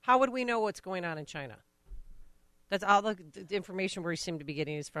Twitter, how would we know what's going on in China? That's all the information we seem to be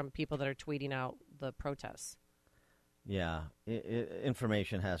getting is from people that are tweeting out the protests. Yeah,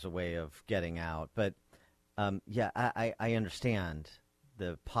 information has a way of getting out. But, I understand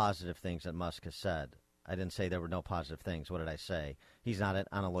the positive things that Musk has said. I didn't say there were no positive things. What did I say? He's not an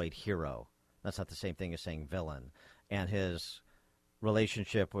unalloyed hero. That's not the same thing as saying villain. And his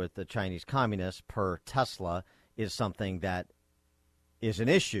relationship with the Chinese communists, per Tesla, is something that is an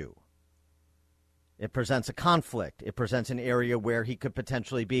issue. It presents a conflict. It presents an area where he could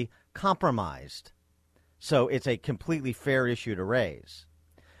potentially be compromised. So it's a completely fair issue to raise.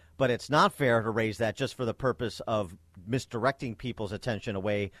 But it's not fair to raise that just for the purpose of misdirecting people's attention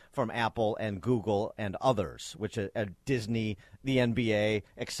away from Apple and Google and others, which are Disney, the NBA,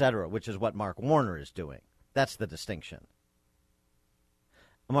 etc., which is what Mark Warner is doing. That's the distinction.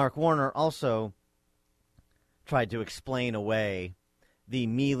 Mark Warner also tried to explain away the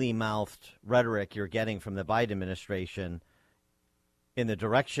mealy-mouthed rhetoric you're getting from the Biden administration in the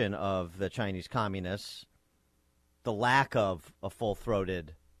direction of the Chinese communists, the lack of a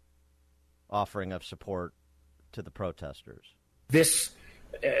full-throated offering of support to the protesters. The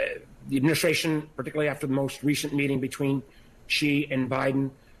administration, particularly after the most recent meeting between Xi and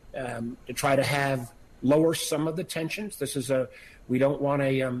Biden, to try to lower some of the tensions. We don't want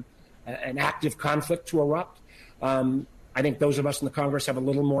an active conflict to erupt. I think those of us in the Congress have a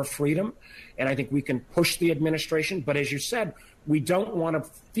little more freedom, and I think we can push the administration. But as you said, we don't want to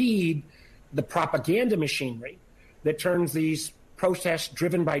feed the propaganda machinery that turns these protests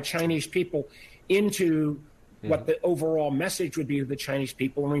driven by Chinese people into what the overall message would be to the Chinese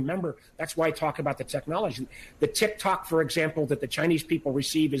people. And remember, that's why I talk about the technology. The TikTok, for example, that the Chinese people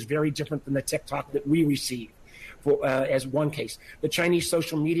receive is very different than the TikTok that we receive, as one case. The Chinese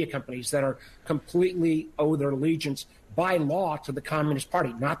social media companies that are completely owe their allegiance by law to the Communist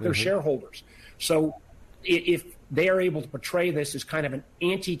Party, not their shareholders. So if they are able to portray this as kind of an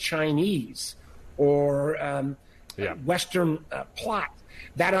anti-Chinese or Western plot,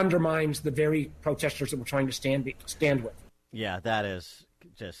 that undermines the very protesters that we're trying to stand with. Yeah, that is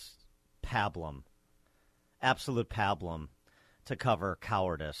just pablum, absolute pablum to cover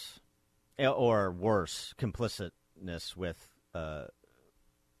cowardice or worse, complicitness with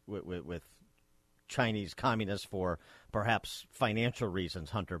Chinese communists for perhaps financial reasons,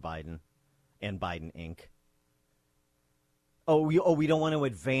 Hunter Biden and Biden Inc. We don't want to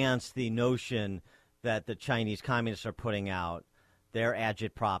advance the notion that the Chinese communists are putting out their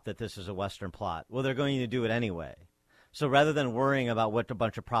agitprop that this is a Western plot. Well, they're going to do it anyway. So rather than worrying about what a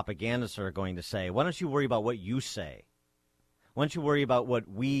bunch of propagandists are going to say, why don't you worry about what you say? Why don't you worry about what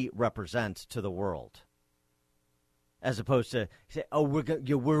we represent to the world? As opposed to say, we're going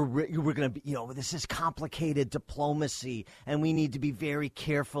to be, this is complicated diplomacy, and we need to be very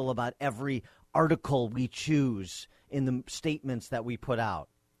careful about every article we choose in the statements that we put out.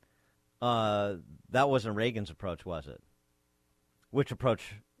 That wasn't Reagan's approach, was it? Which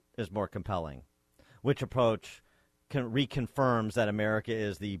approach is more compelling? Which approach reconfirms that America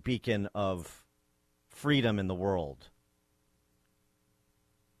is the beacon of freedom in the world?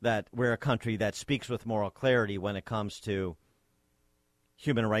 That we're a country that speaks with moral clarity when it comes to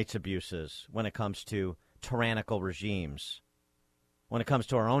human rights abuses, when it comes to tyrannical regimes, when it comes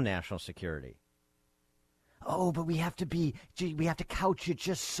to our own national security. Oh, but we have to couch it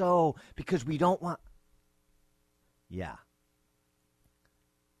just so because we don't want. Yeah.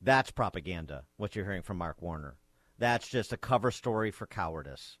 That's propaganda, what you're hearing from Mark Warner. That's just a cover story for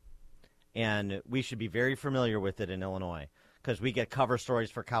cowardice. And we should be very familiar with it in Illinois because we get cover stories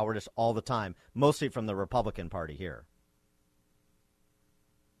for cowardice all the time, mostly from the Republican Party here.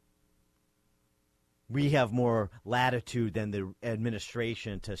 We have more latitude than the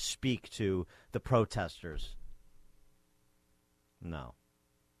administration to speak to the protesters. No.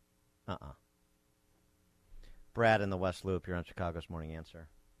 Brad in the West Loop, you're on Chicago's Morning Answer.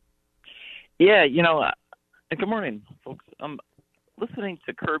 Yeah, good morning, folks. Listening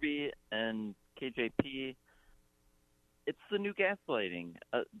to Kirby and KJP, it's the new gaslighting.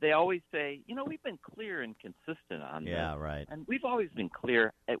 They always say, we've been clear and consistent on this. Yeah, right. And we've always been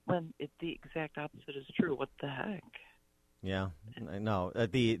clear when the exact opposite is true. What the heck? Yeah, no.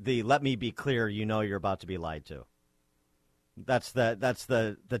 The let me be clear, you're about to be lied to. That's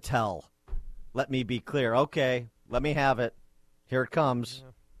the tell. Let me be clear. Okay, let me have it. Here it comes.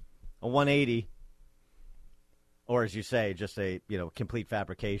 Yeah. A 180. Or as you say, just a complete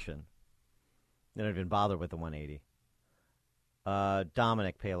fabrication. They don't even bother with the 180.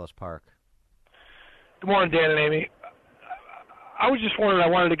 Dominic, Palos Park. Good morning, Dan and Amy. I was just wondering, I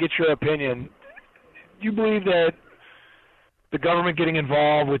wanted to get your opinion. Do you believe that the government getting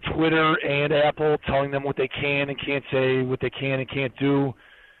involved with Twitter and Apple, telling them what they can and can't say, what they can and can't do,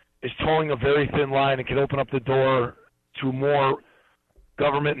 is towing a very thin line and can open up the door to more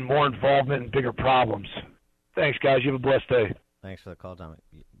government and more involvement and bigger problems? Thanks, guys. You have a blessed day. Thanks for the call, Dominic.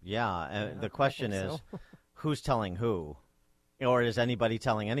 Yeah, and the question is, who's telling who? Or is anybody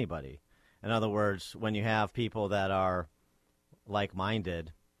telling anybody? In other words, when you have people that are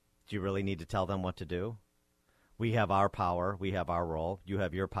like-minded, do you really need to tell them what to do? We have our power. We have our role. You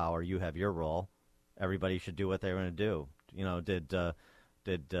have your power. You have your role. Everybody should do what they're going to do.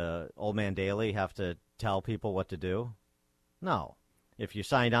 Did Old Man Daly have to tell people what to do? No. If you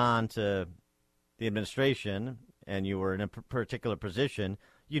signed on to the administration and you were in a particular position,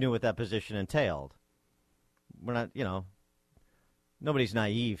 you knew what that position entailed. We're not, nobody's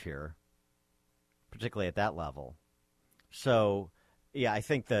naive here, particularly at that level. So, yeah, I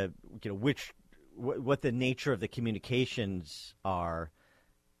think what the nature of the communications are,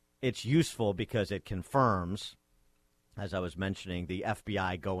 it's useful because it confirms, as I was mentioning, the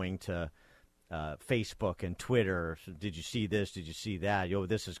FBI going to Facebook and Twitter. So did you see this? Did you see that?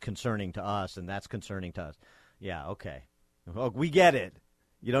 This is concerning to us, and that's concerning to us. Yeah, okay. Oh, we get it.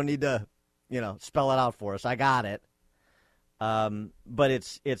 You don't need to, spell it out for us. I got it. But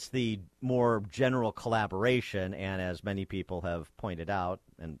it's the more general collaboration, and as many people have pointed out,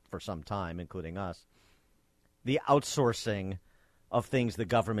 and for some time, including us, the outsourcing of things the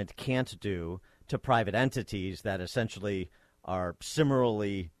government can't do to private entities that essentially are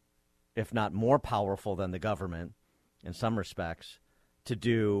similarly, if not more powerful than the government in some respects, to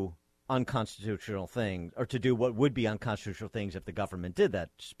do unconstitutional things, or to do what would be unconstitutional things if the government did that,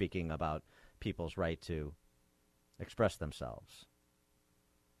 speaking about people's right to express themselves.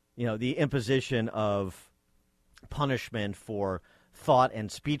 The imposition of punishment for thought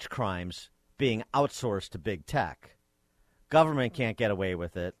and speech crimes being outsourced to big tech. Government can't get away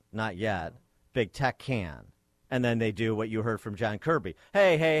with it, not yet. Big tech can. And then they do what you heard from John Kirby.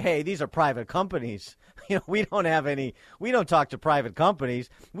 Hey, these are private companies. We don't talk to private companies.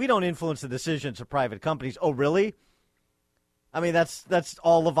 We don't influence the decisions of private companies. Oh, really? I mean, that's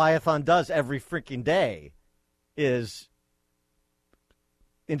all Leviathan does every freaking day, is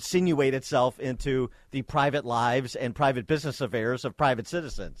insinuate itself into the private lives and private business affairs of private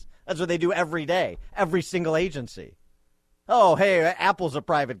citizens. That's what they do every day, every single agency. Oh, hey, Apple's a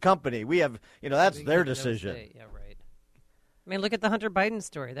private company. We have, that's their decision. Yeah, right. I mean, look at the Hunter Biden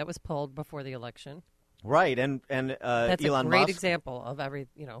story. That was pulled before the election. Right, and that's Elon a great Musk, example of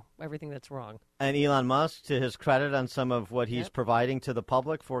everything that's wrong. And Elon Musk, to his credit, on some of what he's providing to the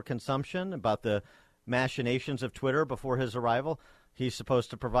public for consumption about the machinations of Twitter before his arrival, he's supposed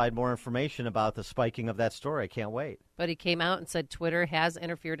to provide more information about the spiking of that story. I can't wait. But he came out and said Twitter has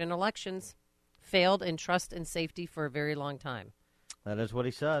interfered in elections, failed in trust and safety for a very long time. That is what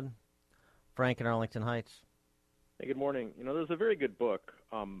he said. Frank in Arlington Heights. Hey, good morning. There's a very good book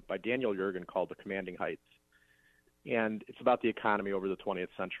by Daniel Yergin called The Commanding Heights. And it's about the economy over the 20th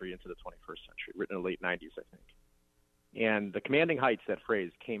century into the 21st century, written in the late 90s, I think. And The Commanding Heights, that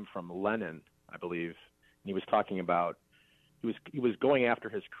phrase came from Lenin, I believe. And he was talking about, he was going after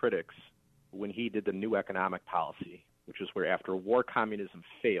his critics when he did the new economic policy, which is where after war communism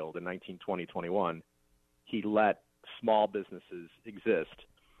failed in 1920-21, he let small businesses exist.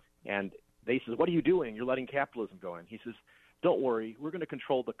 And they says, what are you doing? You're letting capitalism go in. He says, don't worry, we're going to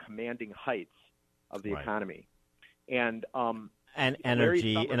control the commanding heights of the economy. And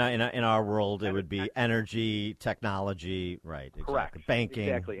energy, in our world, it would be energy, technology, right, exactly. Correct. Banking,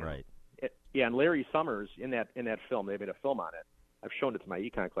 exactly. right. Yeah, and Larry Summers, in that film, they made a film on it. I've shown it to my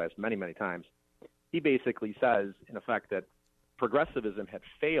econ class many, many times. He basically says, in effect, that progressivism had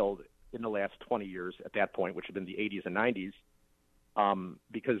failed in the last 20 years at that point, which had been the 80s and 90s,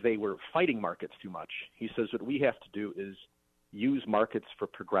 because they were fighting markets too much. He says what we have to do is use markets for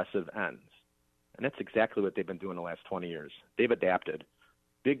progressive ends. And that's exactly what they've been doing the last 20 years. They've adapted.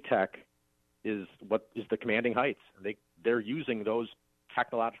 Big tech is what is the commanding heights. They're using those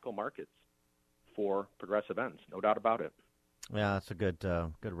technological markets for progressive ends, no doubt about it. Yeah, that's a good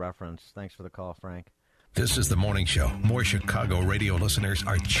reference. Thanks for the call, Frank. This is the morning show more Chicago radio listeners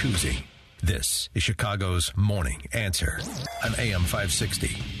are choosing. This is Chicago's Morning Answer on AM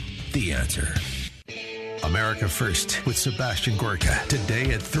 560. The Answer. America First with Sebastian Gorka.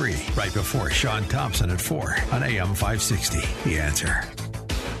 Today at 3, right before Sean Thompson at 4 on AM 560. The Answer.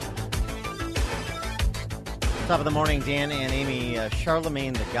 Top of the morning, Dan and Amy.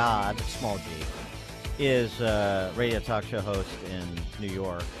 Charlemagne the God, small g, is a radio talk show host in New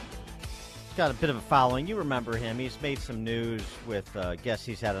York. He's got a bit of a following. You remember him. He's made some news with guests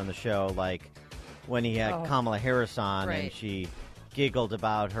he's had on the show, like when he had Kamala Harris on, right, and she giggled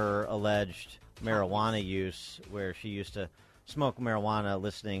about her alleged marijuana use, where she used to smoke marijuana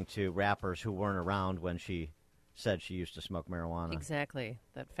listening to rappers who weren't around when she said she used to smoke marijuana. Exactly.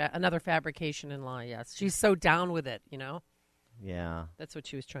 Another fabrication in law, yes. She's so down with it, Yeah. That's what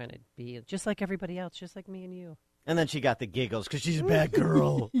she was trying to be, just like everybody else, just like me and you. And then she got the giggles because she's a bad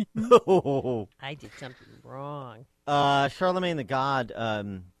girl. I did something wrong. Charlemagne the God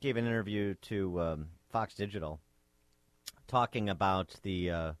gave an interview to Fox Digital talking about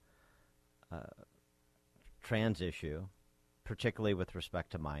the trans issue, particularly with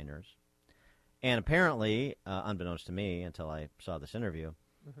respect to minors. And apparently, unbeknownst to me until I saw this interview,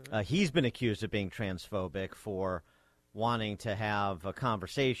 he's been accused of being transphobic for wanting to have a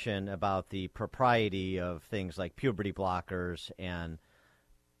conversation about the propriety of things like puberty blockers and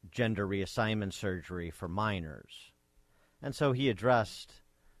gender reassignment surgery for minors. And so he addressed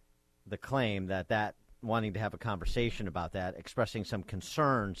the claim that wanting to have a conversation about that, expressing some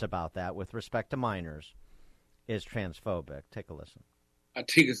concerns about that with respect to minors, is transphobic. Take a listen. I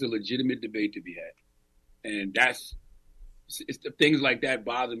think it's a legitimate debate to be had. And it's things like that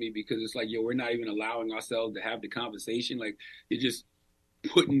bother me because it's like, we're not even allowing ourselves to have the conversation. Like, you're just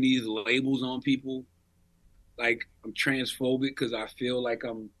putting these labels on people. Like, I'm transphobic because I feel like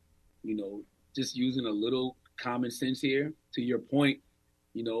I'm, just using a little common sense here. To your point,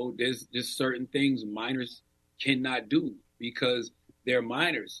 there's just certain things minors cannot do because they're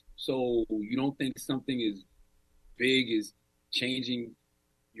minors. So you don't think something as big as changing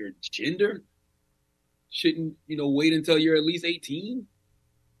your gender shouldn't, wait until you're at least 18?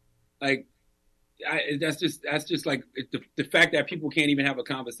 Like, that's just like the fact that people can't even have a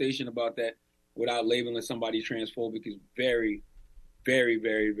conversation about that without labeling somebody transphobic is very, very,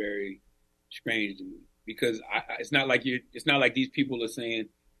 very, very strange to me. Because it's not like these people are saying,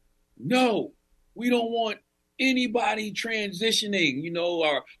 no, we don't want anybody transitioning,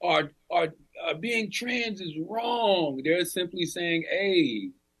 or being trans is wrong. They're simply saying,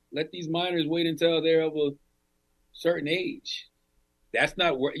 hey, let these minors wait until they're of a certain age. That's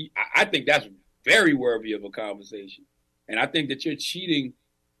not where I think that's very worthy of a conversation. And I think that you're cheating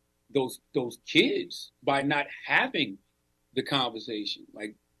those kids by not having the conversation.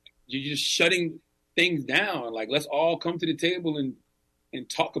 Like, you're just shutting things down. Like, let's all come to the table and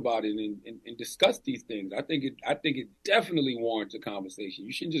talk about it and discuss these things. I think it definitely warrants a conversation.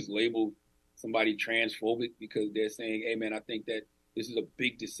 You shouldn't just label somebody transphobic because they're saying, hey man, I think that this is a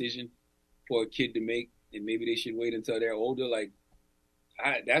big decision for a kid to make and maybe they should wait until they're older. Like,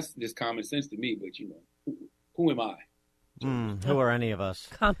 that's just common sense to me, but who am I? Who are any of us?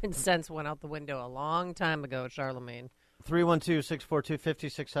 Common sense went out the window a long time ago, Charlemagne.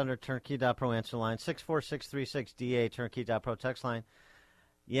 312-642-5600, Turnkey.pro answer line, 64636-DA, Turnkey.pro text line.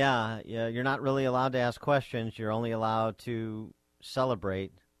 Yeah, you're not really allowed to ask questions. You're only allowed to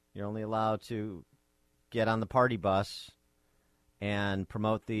celebrate. You're only allowed to get on the party bus and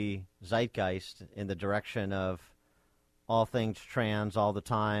promote the zeitgeist in the direction of all things trans all the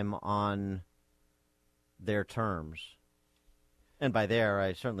time on their terms. And by there,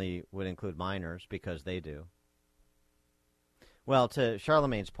 I certainly would include minors because they do. Well, to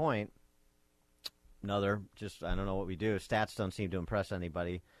Charlemagne's point, I don't know what we do. Stats don't seem to impress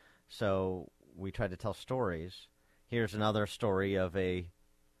anybody, so we try to tell stories. Here's another story of a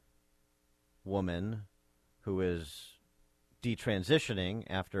woman who is detransitioning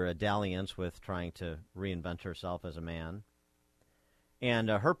after a dalliance with trying to reinvent herself as a man. And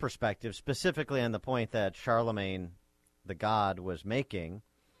her perspective, specifically on the point that Charlemagne the God was making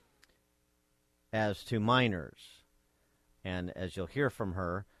as to minors. And as you'll hear from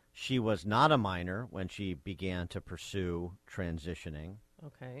her, she was not a minor when she began to pursue transitioning.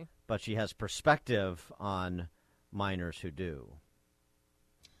 Okay. But she has perspective on minors who do.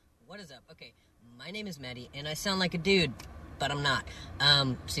 What is up? Okay, my name is Maddie, and I sound like a dude, but I'm not.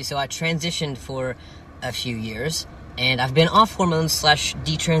 So I transitioned for a few years, and I've been off hormones /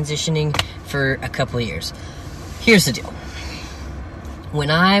 detransitioning for a couple of years. Here's the deal.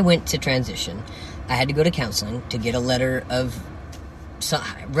 When I went to transition, I had to go to counseling to get a letter of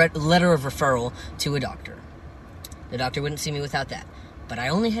referral to a doctor. The doctor wouldn't see me without that. But I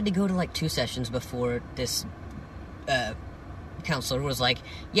only had to go to 2 sessions before this counselor was like,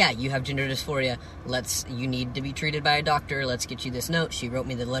 yeah, you have gender dysphoria. You need to be treated by a doctor. Let's get you this note. She wrote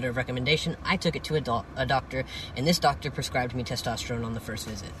me the letter of recommendation. I took it to a doctor, and this doctor prescribed me testosterone on the first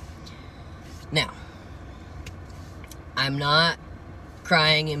visit. Now, I'm not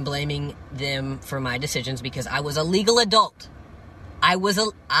crying and blaming them for my decisions because I was a legal adult. I was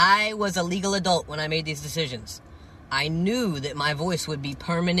a legal adult when I made these decisions. I knew that my voice would be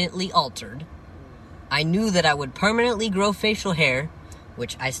permanently altered. I knew that I would permanently grow facial hair,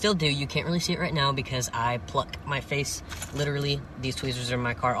 which I still do. You can't really see it right now because I pluck my face. Literally, these tweezers are in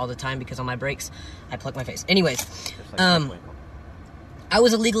my car all the time because on my brakes, I pluck my face. Anyways, I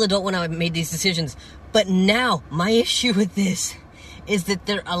was a legal adult when I made these decisions. But now, my issue with this is that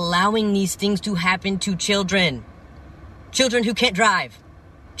they're allowing these things to happen to children. Children who can't drive.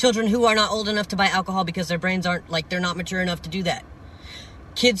 Children who are not old enough to buy alcohol because their brains they're not mature enough to do that.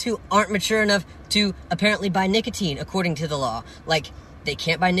 Kids who aren't mature enough to apparently buy nicotine according to the law. They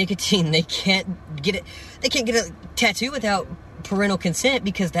can't buy nicotine. They can't get a tattoo without parental consent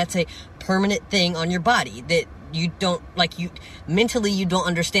because that's a permanent thing on your body that you don't, like, you mentally you don't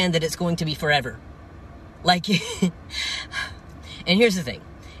understand that it's going to be forever. Like, and here's the thing.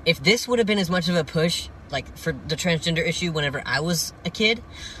 If this would have been as much of a push, like, for the transgender issue whenever I was a kid,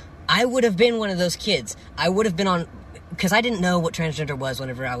 I would have been one of those kids. I would have been on, because I didn't know what transgender was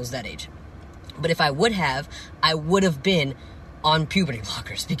whenever I was that age. But if I would have been on puberty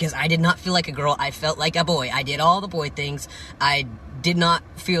blockers because I did not feel like a girl. I felt like a boy. I did all the boy things. I did not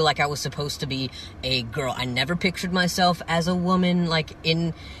feel like I was supposed to be a girl. I never pictured myself as a woman, like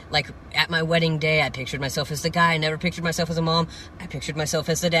at my wedding day. I pictured myself as the guy. I never pictured myself as a mom. I pictured myself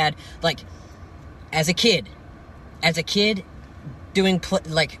as the dad. Like, as a kid doing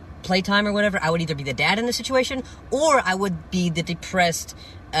playtime or whatever, I would either be the dad in the situation or I would be the depressed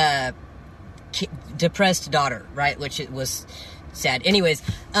daughter, right? Which it was sad. Anyways,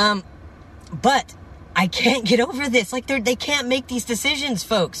 but I can't get over this. Like, they can't make these decisions,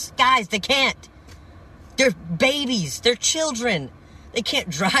 folks. Guys, they can't. They're babies. They're children. They can't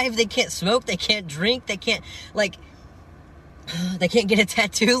drive. They can't smoke. They can't drink. They can't, they can't get a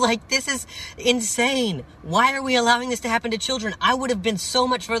tattoo. Like, this is insane. Why are we allowing this to happen to children? I would have been so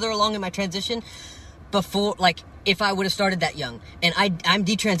much further along in my transition before, if I would have started that young. And I'm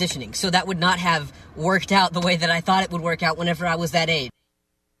detransitioning, so that would not have worked out the way that I thought it would work out whenever I was that age.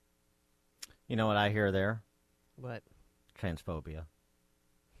 You know what I hear there? What? Transphobia.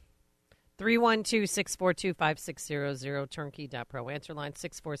 312-642-5600, turnkey.pro. Answer line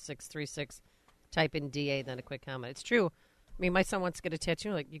 64636. Type in DA, then a quick comment. It's true. I mean, my son wants to get a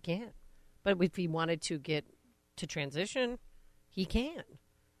tattoo. Like, you can't. But if he wanted to get to transition, he can.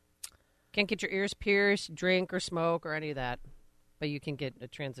 Can't get your ears pierced, drink, or smoke, or any of that. But you can get a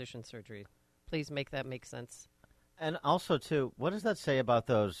transition surgery. Please make that make sense. And also, too, what does that say about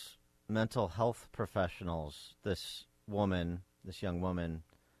those mental health professionals this young woman,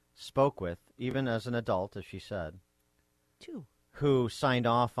 spoke with, even as an adult, as she said? Two. Who signed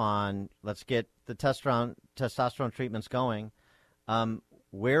off on, let's get the testosterone treatments going.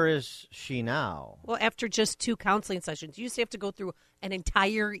 Where is she now? Well, after just 2 counseling sessions. You used to have to go through an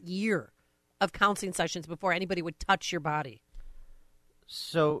entire year of counseling sessions before anybody would touch your body.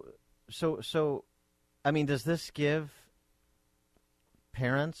 So, I mean, does this give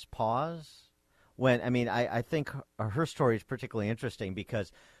parents pause? I think her story is particularly interesting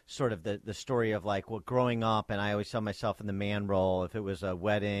because sort of the story of growing up, and I always saw myself in the man role. If it was a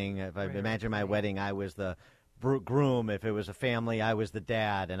wedding, if I imagine my wedding, I was the groom. If it was a family, I was the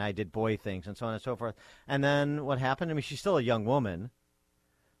dad, and I did boy things, and so on and so forth. And then what happened? I mean, she's still a young woman,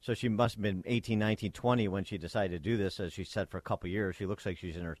 so she must have been 18, 19, 20 when she decided to do this, as she said, for a couple of years. She looks like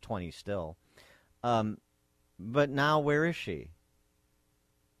she's in her 20s still. But now, where is she?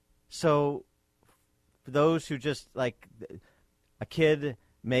 So, for those who just, a kid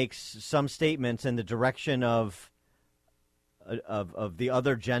makes some statements in the direction of the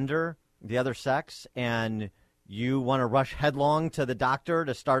other gender, the other sex, and you want to rush headlong to the doctor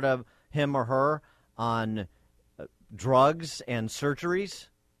to start him or her on drugs and surgeries.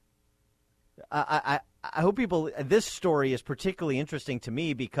 I hope this story is particularly interesting to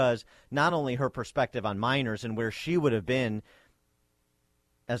me because not only her perspective on minors and where she would have been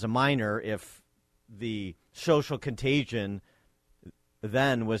as a minor if the social contagion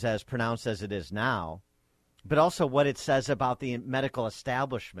then was as pronounced as it is now, but also what it says about the medical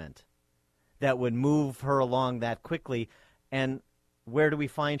establishment that would move her along that quickly. And where do we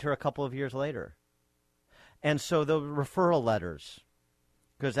find her a couple of years later? And so the referral letters,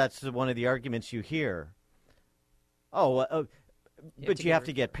 because that's one of the arguments you hear. But you have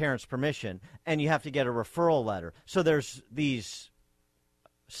to get parents' permission, and you have to get a referral letter. So there's these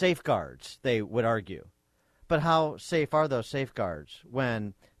safeguards, they would argue. But how safe are those safeguards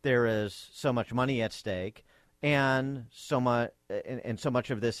when there is so much money at stake and so much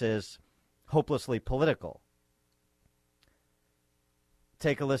of this is hopelessly political?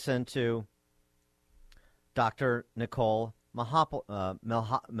 Take a listen to Dr. Nicole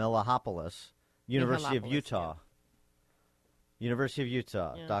Millahopoulos, University of Utah. Yeah. University of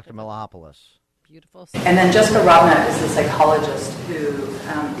Utah, yeah, Dr. Millahopoulos. Beautiful. And then Jessica Robnett is a psychologist who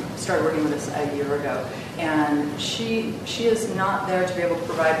started working with us a year ago. And she is not there to be able to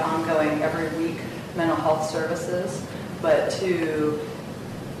provide ongoing every week mental health services, but to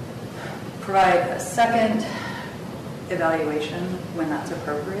provide a second evaluation when that's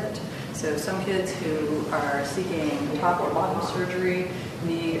appropriate. So some kids who are seeking top or bottom surgery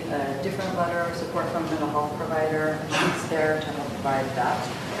need a different letter of support from a mental health provider. She's there to help provide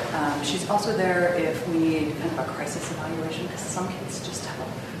that. She's also there if we need kind of a crisis evaluation, because some kids just have a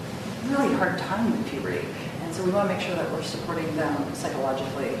really hard time with puberty. And And so we want to make sure that we're supporting them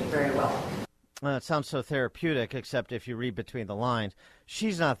psychologically very well. Well, it sounds so therapeutic, except if you read between the lines,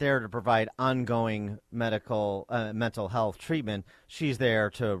 she's not there to provide ongoing mental health treatment. She's there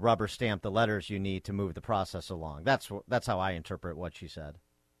to rubber stamp the letters you need to move the process along. That's how I interpret what she said.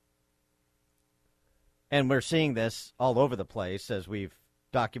 And we're seeing this all over the place, as we've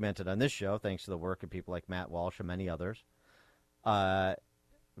documented on this show, thanks to the work of people like Matt Walsh and many others.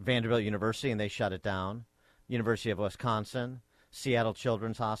 Vanderbilt University, and they shut it down. University of Wisconsin, Seattle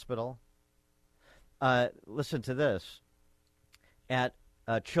Children's Hospital. Listen to this. At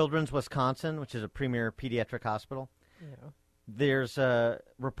Children's Wisconsin, which is a premier pediatric hospital, there's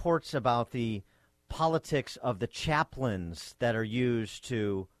reports about the politics of the chaplains that are used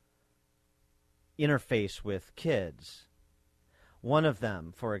to interface with kids. One of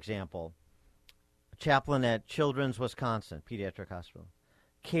them, for example, a chaplain at Children's Wisconsin Pediatric Hospital,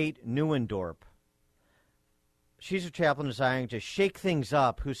 Kate Neuendorp. She's a chaplain desiring to shake things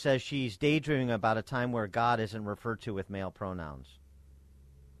up who says she's daydreaming about a time where God isn't referred to with male pronouns.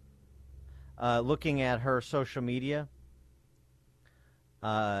 Looking at her social media,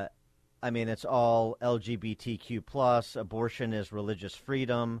 it's all LGBTQ+. Abortion is religious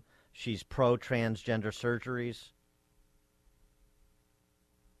freedom. She's pro-transgender surgeries.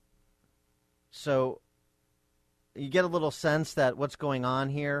 So you get a little sense that what's going on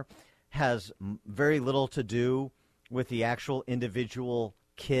here has very little to do with the actual individual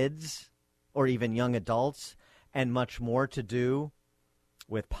kids or even young adults, and much more to do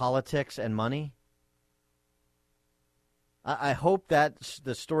with politics and money. I hope that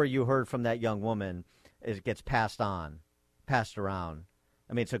the story you heard from that young woman gets passed around.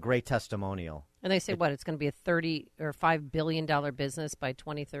 I mean, it's a great testimonial. And they say, it's going to be a $30 or $5 billion business by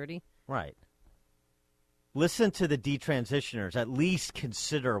 2030? Right. Listen to the detransitioners. At least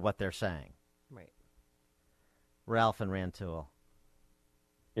consider what they're saying. Right. Ralph and Rantoul.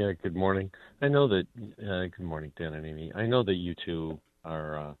 Yeah, good morning. I know that, good morning, Dan and Amy. I know that you two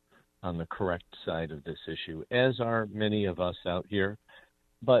are on the correct side of this issue, as are many of us out here.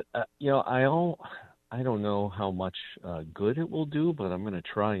 But, I don't know how much good it will do, but I'm going to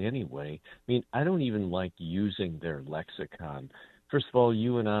try anyway. I mean, I don't even like using their lexicon. First of all,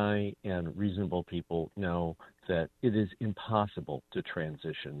 you and I and reasonable people know that it is impossible to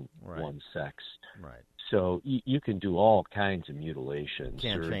transition one's sex. Right. So you can do all kinds of mutilations.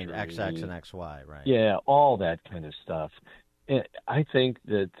 Can't change XX and XY, right? Yeah, all that kind of stuff. And I think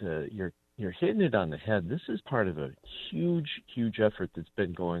that you're hitting it on the head. This is part of a huge, huge effort that's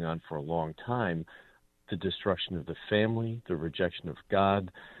been going on for a long time. The destruction of the family, the rejection of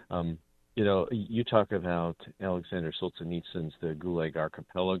God. You talk about Alexander Solzhenitsyn's The Gulag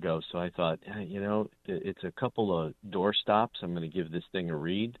Archipelago, so I thought, it's a couple of doorstops. I'm going to give this thing a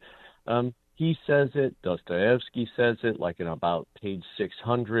read. He says it, Dostoevsky says it, like in about page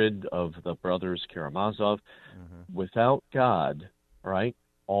 600 of the Brothers Karamazov. Mm-hmm. Without God, right,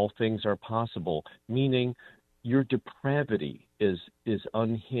 all things are possible, meaning your depravity is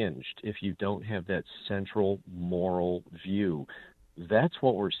unhinged if you don't have that central moral view. That's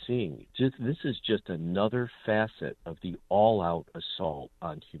what we're seeing. This is just another facet of the all-out assault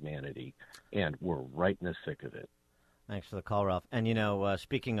on humanity, and we're right in the thick of it. Thanks for the call, Ralph. And,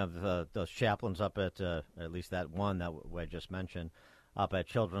 speaking of those chaplains up at least that one that I just mentioned, up at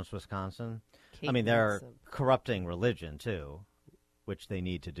Children's Wisconsin, they're corrupting religion, too, which they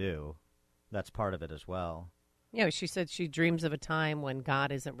need to do. That's part of it as well. Yeah, she said she dreams of a time when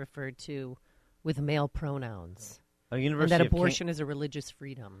God isn't referred to with male pronouns. And that abortion is a religious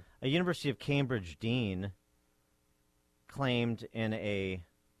freedom. A University of Cambridge dean claimed in a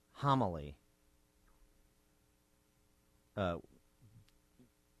homily in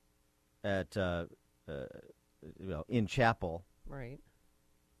chapel, right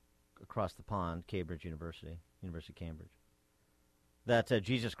across the pond, Cambridge University of Cambridge, that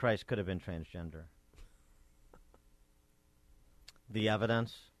Jesus Christ could have been transgender. The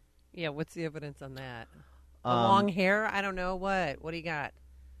evidence? Yeah, what's the evidence on that? Long hair? I don't know. What do you got?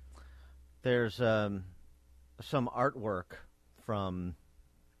 There's some artwork from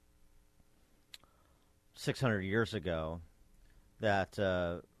 600 years ago that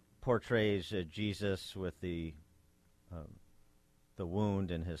portrays Jesus with the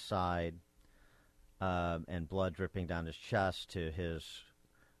wound in his side and blood dripping down his chest to his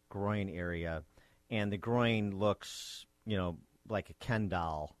groin area. And the groin looks, like a Ken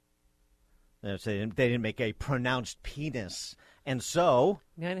doll. So they didn't make a pronounced penis. And so...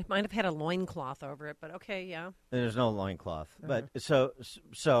 It might have had a loincloth over it, but okay, yeah. There's no loincloth. Uh-huh. But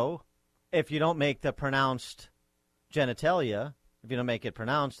so if you don't make the pronounced genitalia, if you don't make it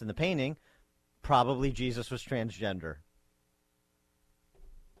pronounced in the painting, probably Jesus was transgender.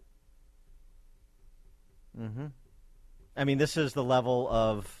 Mm-hmm. I mean, this is the level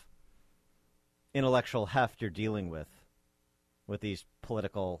of intellectual heft you're dealing with these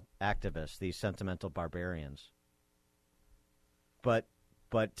political activists, these sentimental barbarians. But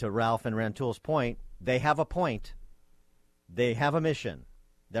to Ralph and Rantoul's point, they have a point. They have a mission.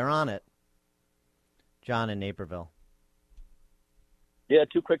 They're on it. John in Naperville. Yeah,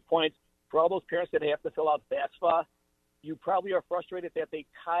 2 quick points. For all those parents that have to fill out FAFSA, you probably are frustrated that they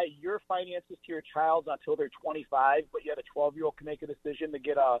tie your finances to your child's until they're 25, but yet a 12-year-old can make a decision to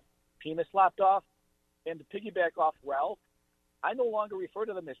get a penis lopped off. And to piggyback off Ralph, I no longer refer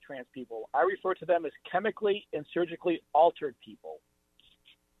to them as trans people. I refer to them as chemically and surgically altered people.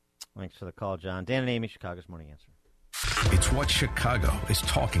 Thanks for the call, John. Dan and Amy, Chicago's Morning Answer. It's what Chicago is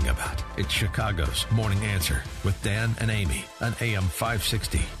talking about. It's Chicago's Morning Answer with Dan and Amy on AM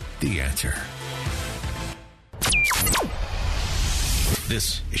 560. The Answer.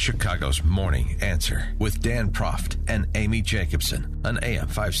 This is Chicago's Morning Answer with Dan Proft and Amy Jacobson on AM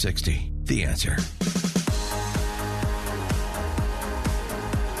 560. The Answer.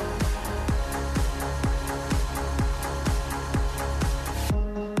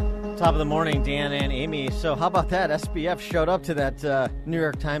 Top of the morning, Dan and Amy. So how about that? SBF showed up to that New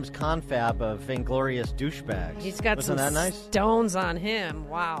York Times confab of inglorious douchebags. He's got Wasn't some that nice? stones on him.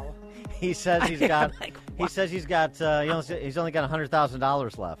 Wow. He says he's got. He's only got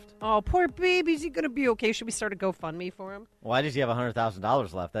 $100,000 left. Oh, poor baby. Is he going to be okay? Should we start a GoFundMe for him? Why does he have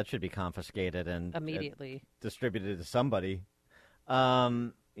 $100,000 left? That should be confiscated and immediately distributed to somebody.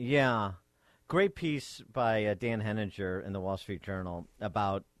 Yeah, great piece by Dan Henninger in the Wall Street Journal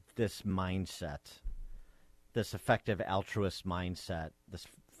about this mindset, this effective altruist mindset. This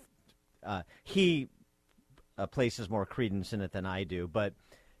he places more credence in it than I do, but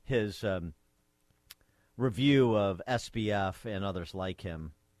his review of SBF and others like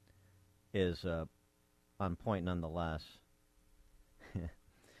him is on point nonetheless.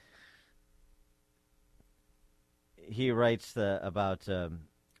 He writes about Sam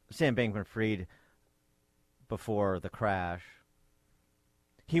Bankman-Fried before the crash.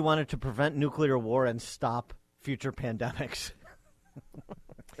 He wanted to prevent nuclear war and stop future pandemics.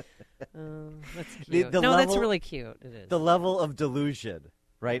 That's cute. That's really cute. It is. The level of delusion,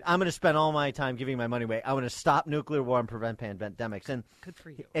 right? I'm going to spend all my time giving my money away. I want to stop nuclear war and prevent pandemics. And good for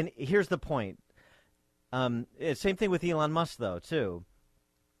you. And here's the point. Same thing with Elon Musk, though, too.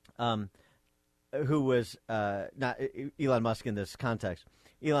 Who was not Elon Musk in this context.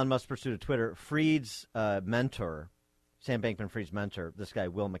 Elon Musk pursued a Twitter. Fried's mentor, Sam Bankman-Fried's mentor, this guy,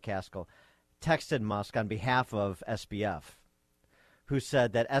 Will McCaskill, texted Musk on behalf of SBF, who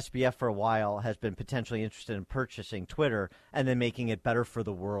said that SBF for a while has been potentially interested in purchasing Twitter and then making it better for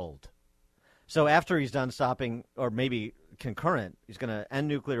the world. So after he's done stopping, or maybe concurrent, he's going to end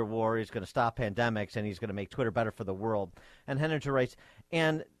nuclear war, he's going to stop pandemics, and he's going to make Twitter better for the world. And Henninger writes,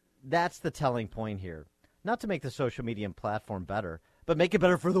 and that's the telling point here. Not to make the social media platform better, but make it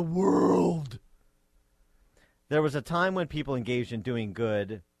better for the world. There was a time when people engaged in doing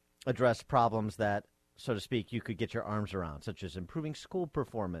good addressed problems that, so to speak, you could get your arms around, such as improving school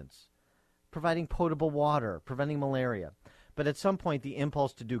performance, providing potable water, preventing malaria. But at some point, the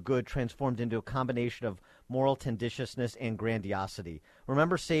impulse to do good transformed into a combination of moral tendaciousness and grandiosity.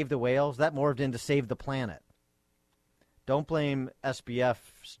 Remember Save the Whales? That morphed into Save the Planet. Don't blame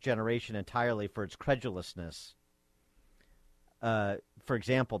SBF's generation entirely for its credulousness. For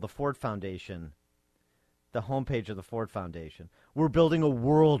example, the Ford Foundation, the homepage of the Ford Foundation. We're building a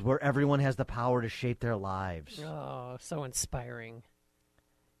world where everyone has the power to shape their lives. Oh, so inspiring.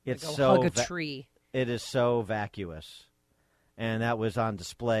 It's like so hug a tree. It is so vacuous. And that was on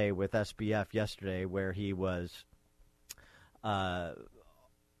display with SBF yesterday, where he was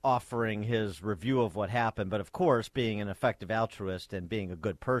offering his review of what happened. But, of course, being an effective altruist and being a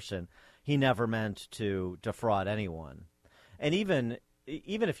good person, he never meant to defraud anyone. And even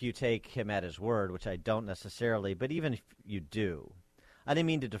if you take him at his word, which I don't necessarily, but even if you do, I didn't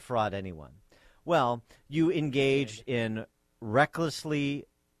mean to defraud anyone. Well, you engaged in recklessly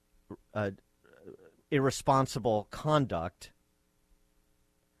irresponsible conduct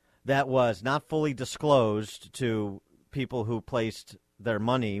that was not fully disclosed to people who placed their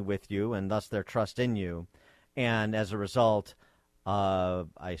money with you and thus their trust in you. And as a result,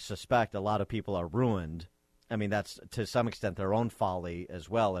 I suspect a lot of people are ruined. I mean, that's to some extent their own folly as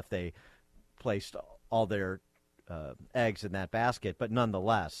well if they placed all their eggs in that basket. But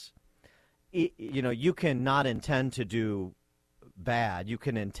nonetheless, you can not intend to do bad. You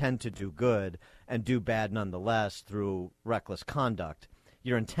can intend to do good and do bad nonetheless through reckless conduct.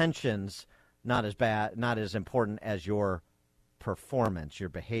 Your intentions not as bad, not as important as your performance, your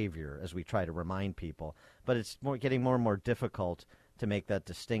behavior, as we try to remind people. But it's getting more and more difficult to make that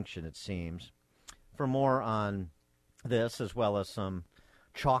distinction, it seems. For more on this, as well as some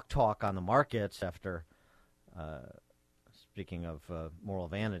chalk talk on the markets after, speaking of moral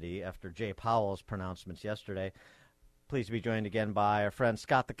vanity, after Jay Powell's pronouncements yesterday, pleased to be joined again by our friend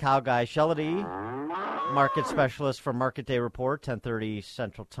Scott the Cow Guy Shellady, market specialist for Market Day Report, 10:30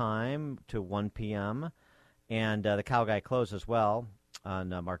 Central Time to 1 p.m., and the Cow Guy Close as well on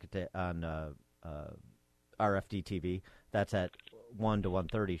Market Day on RFD TV. That's at 1 to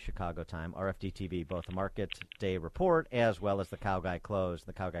 1:30 Chicago time. RFD TV, both the Market Day Report as well as the Cow Guy Close.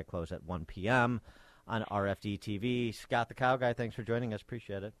 The Cow Guy Close at 1 p.m. on RFD TV. Scott the Cow Guy, thanks for joining us.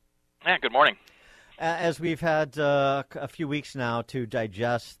 Appreciate it. Yeah, good morning. As we've had a few weeks now to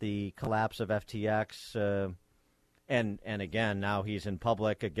digest the collapse of FTX, and again, now he's in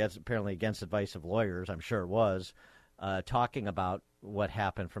public, apparently against advice of lawyers, I'm sure it was, talking about what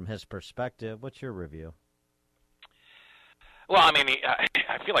happened from his perspective. What's your review? Well, I mean,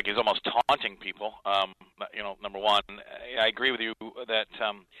 I feel like he's almost taunting people. Number one, I agree with you that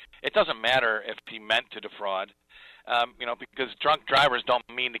it doesn't matter if he meant to defraud, because drunk drivers don't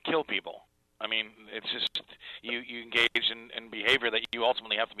mean to kill people. I mean, it's just you engage in behavior that you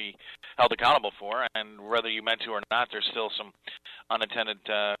ultimately have to be held accountable for, and whether you meant to or not, there's still some unintended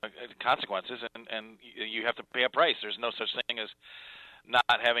consequences, and you have to pay a price. There's no such thing as not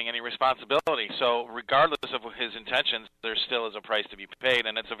having any responsibility. So regardless of his intentions, there still is a price to be paid,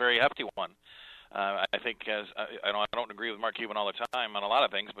 and it's a very hefty one. I think, I don't agree with Mark Cuban all the time on a lot of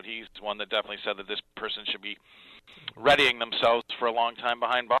things, but he's one that definitely said that this person should be readying themselves for a long time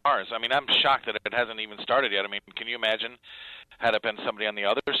behind bars. I mean, I'm shocked that it hasn't even started yet. I mean, can you imagine had it been somebody on the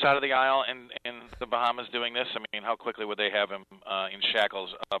other side of the aisle in the Bahamas doing this? I mean, how quickly would they have him in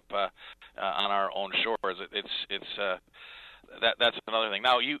shackles up on our own shores? That's another thing.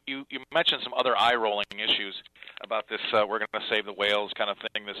 Now, you mentioned some other eye-rolling issues about this. We're going to save the whales kind of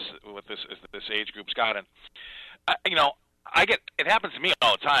thing. This age group, Scott, and it happens to me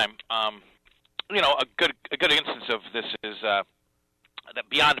all the time. A good instance of this is that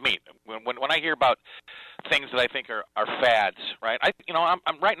beyond meat. When I hear about things that I think are fads, right?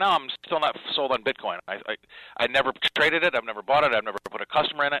 I'm right now. I'm still not sold on Bitcoin. I never traded it. I've never bought it. I've never put a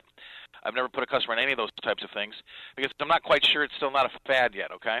customer in it. I've never put a customer in any of those types of things because I'm not quite sure it's still not a fad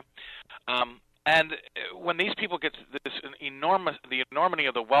yet. Okay. And when these people get the enormity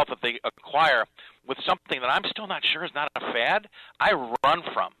of the wealth that they acquire with something that I'm still not sure is not a fad, I run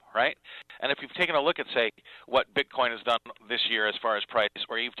from, right? And if you've taken a look at, say, what Bitcoin has done this year as far as price,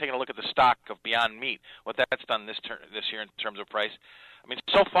 or you've taken a look at the stock of Beyond Meat, what that's done this year in terms of price, I mean,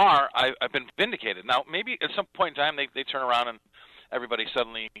 so far I've been vindicated. Now, maybe at some point in time they turn around and everybody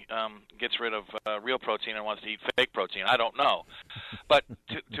suddenly gets rid of real protein and wants to eat fake protein. I don't know. But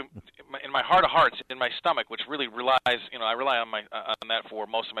in my heart of hearts, in my stomach, which really relies, I rely on that for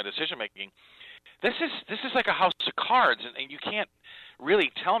most of my decision making. This is like a house of cards, and you can't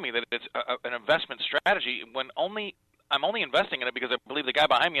really tell me that it's an investment strategy when I'm only investing in it because I believe the guy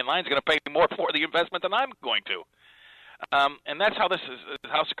behind me in line is going to pay more for the investment than I'm going to. And that's how this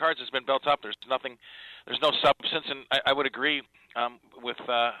House of Cards has been built up. There's no substance, and I would agree with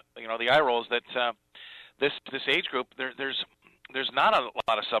the eye rolls that this age group there's not a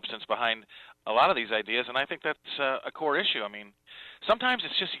lot of substance behind a lot of these ideas, and I think that's a core issue. I mean, sometimes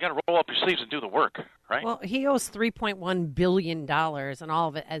it's just you got to roll up your sleeves and do the work, right? Well, he owes $3.1 billion, and all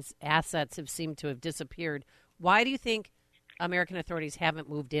of it as assets have seemed to have disappeared. Why do you think American authorities haven't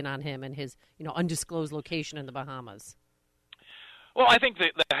moved in on him and his undisclosed location in the Bahamas? Well, I think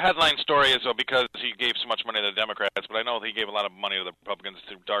the headline story is because he gave so much money to the Democrats, but I know he gave a lot of money to the Republicans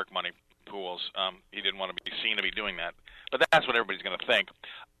through dark money pools. He didn't want to be seen to be doing that, but that's what everybody's going to think.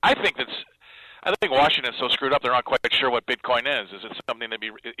 I think Washington's so screwed up they're not quite sure what Bitcoin is. Is it something to be,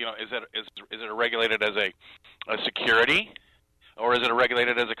 is it regulated as a security, or is it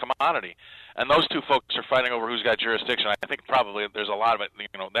regulated as a commodity? And those two folks are fighting over who's got jurisdiction. I think probably there's a lot of it,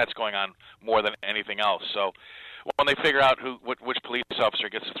 that's going on more than anything else. So when they figure out which police officer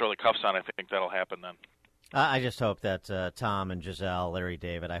gets to throw the cuffs on, I think that'll happen then. I just hope that Tom and Giselle, Larry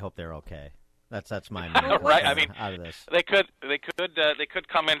David, I hope they're okay. That's my right. I mean, out of this, they could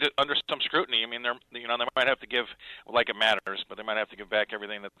come under some scrutiny. I mean, they might have to give, like it matters, but they might have to give back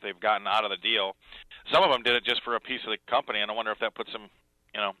everything that they've gotten out of the deal. Some of them did it just for a piece of the company, and I wonder if that puts them,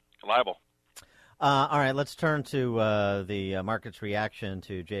 liable. All right, let's turn to the market's reaction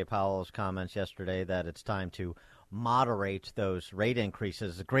to Jay Powell's comments yesterday that it's time to moderate those rate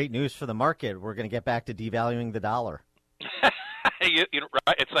increases. Great news for the market. We're going to get back to devaluing the dollar.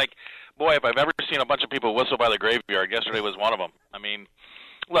 right? It's like, boy, if I've ever seen a bunch of people whistle by the graveyard, yesterday was one of them. I mean,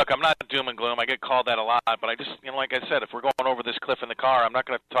 look, I'm not doom and gloom. I get called that a lot, but I just, like I said, if we're going over this cliff in the car, I'm not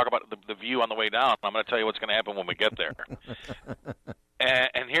going to talk about the view on the way down. I'm going to tell you what's going to happen when we get there.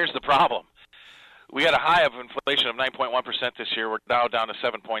 and here's the problem. We had a high of inflation of 9.1% this year. We're now down to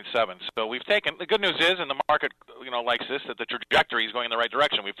 7.7. So we've taken, the good news is, and the market, likes this, that the trajectory is going in the right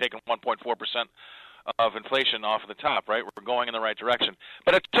direction. We've taken 1.4% of inflation off of the top, right? We're going in the right direction.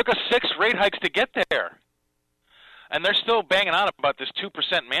 But it took us 6 rate hikes to get there. And they're still banging on about this 2%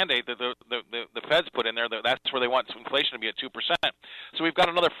 mandate that the Fed's put in there. That's where they want inflation to be at 2%. So we've got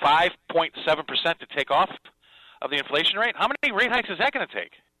another 5.7% to take off of the inflation rate. How many rate hikes is that going to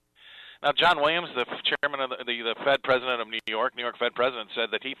take? Now, John Williams, the chairman of the Fed president of New York Fed president, said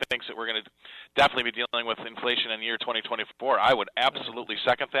that he thinks that we're going to definitely be dealing with inflation in the year 2024. I would absolutely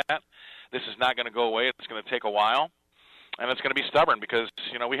second that. This is not going to go away. It's going to take a while, and it's going to be stubborn because,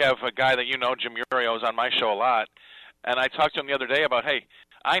 we have a guy that Jim Urio, is on my show a lot, and I talked to him the other day about, hey,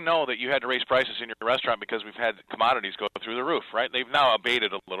 I know that you had to raise prices in your restaurant because we've had commodities go through the roof, right? They've now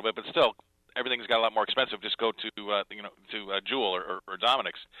abated a little bit, but still, everything's got a lot more expensive. Just go to Jewel or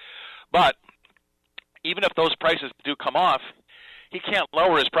Dominic's. But even if those prices do come off, he can't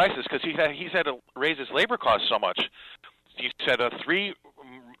lower his prices because he's had to raise his labor costs so much. He's had 3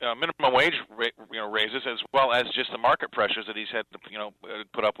 minimum wage raises, as well as just the market pressures that he's had to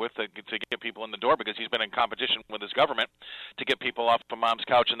put up with to get people in the door, because he's been in competition with his government to get people off of mom's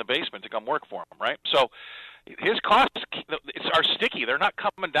couch in the basement to come work for him, right? So his costs are sticky. They're not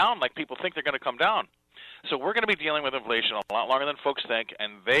coming down like people think they're going to come down. So we're going to be dealing with inflation a lot longer than folks think,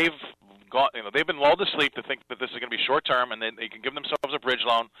 and they've been lulled to sleep to think that this is going to be short term, and then they can give themselves a bridge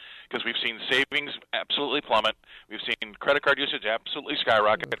loan, because we've seen savings absolutely plummet, we've seen credit card usage absolutely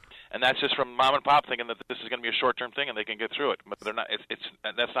skyrocket, and that's just from mom and pop thinking that this is going to be a short term thing and they can get through it, but they're not.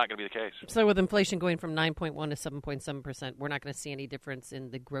 That's not going to be the case. So with inflation going from 9.1 to 7.7%, we're not going to see any difference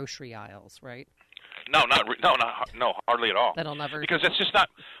in the grocery aisles, right? No, hardly at all. That'll never, because it's just not.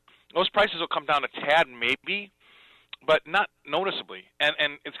 Those prices will come down a tad, maybe, but not noticeably. And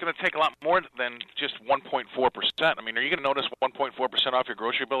it's going to take a lot more than just 1.4%. I mean, are you going to notice 1.4% off your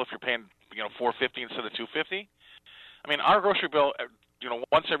grocery bill if you're paying $4.50 instead of $2.50? I mean, our grocery bill,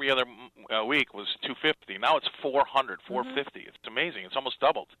 once every other week was $2.50. Now it's $400, $4.50. It's amazing. It's almost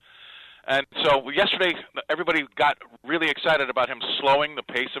doubled. And so yesterday, everybody got really excited about him slowing the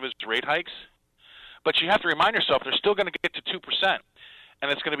pace of his rate hikes. But you have to remind yourself they're still going to get to 2%.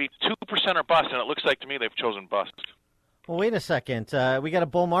 And it's going to be 2% or bust, and it looks like to me they've chosen bust. Well, wait a second. We got a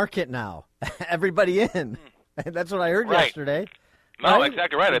bull market now. Everybody in. That's what I heard yesterday. No, right?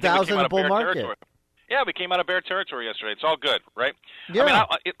 Exactly right. I think we came out of bear territory. Yeah, we came out of bear territory yesterday. It's all good, right? Yeah.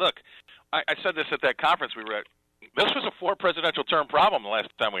 I mean, look, I said this at that conference we were at. This was a 4-presidential term problem the last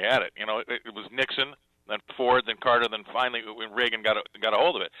time we had it. It was Nixon, then Ford, then Carter, then finally when Reagan got a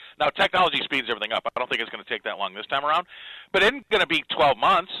hold of it. Now, technology speeds everything up. I don't think it's going to take that long this time around. But it isn't going to be 12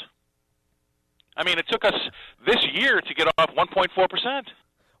 months. I mean, it took us this year to get off 1.4%.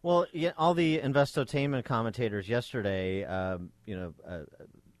 Well, yeah, all the Investotainment commentators yesterday,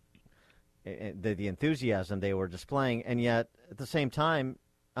 the enthusiasm they were displaying, and yet at the same time,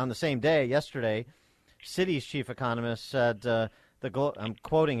 on the same day yesterday, Citi's chief economist said, I'm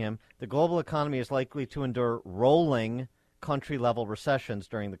quoting him, the global economy is likely to endure rolling country-level recessions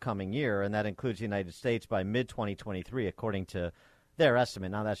during the coming year, and that includes the United States by mid-2023, according to their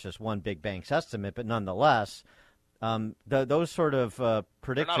estimate. Now, that's just one big bank's estimate, but nonetheless, those sort of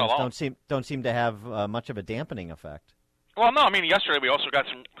predictions don't seem to have much of a dampening effect. Well, no, I mean, yesterday we also got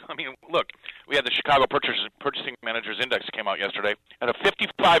some, look, we had the Chicago Purchasing Managers Index came out yesterday at a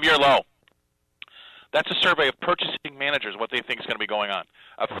 55-year low. That's a survey of purchasing managers, what they think is going to be going on.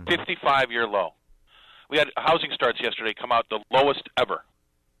 A 55-year low. We had housing starts yesterday come out the lowest ever.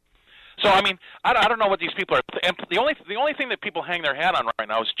 So, I mean, I don't know what these people are. And the only thing that people hang their hat on right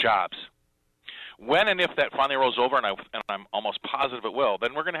now is jobs. When and if that finally rolls over, and I'm almost positive it will,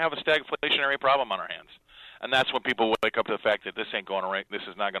 then we're going to have a stagflationary problem on our hands. And that's when people wake up to the fact that this ain't going right. This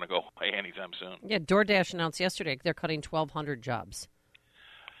is not going to go away anytime soon. Yeah, DoorDash announced yesterday they're cutting 1,200 jobs.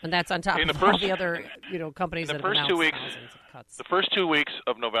 And that's on top of all the other companies that have announced thousands of cuts. The first 2 weeks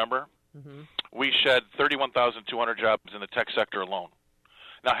of November, we shed 31,200 jobs in the tech sector alone.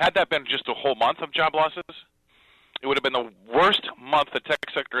 Now, had that been just a whole month of job losses, it would have been the worst month the tech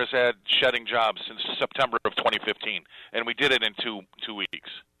sector has had shedding jobs since September of 2015, and we did it in two weeks.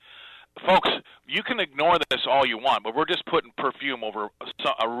 Folks, you can ignore this all you want, but we're just putting perfume over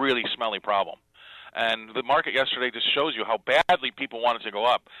a really smelly problem. And the market yesterday just shows you how badly people wanted to go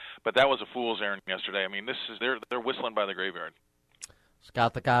up, but that was a fool's errand yesterday. I mean, they're whistling by the graveyard.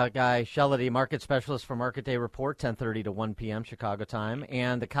 Scott the Cow Guy, Shellady, market specialist for Market Day Report, 10:30 to 1 p.m. Chicago time,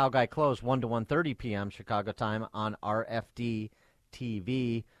 and the Cow Guy Close, 1 to 1:30 p.m. Chicago time on RFD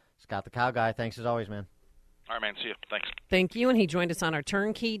TV. Scott the Cow Guy, thanks as always, man. All right, man. See you. Thanks. Thank you, and he joined us on our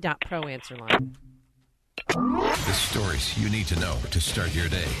turnkey.pro answer line. The stories you need to know to start your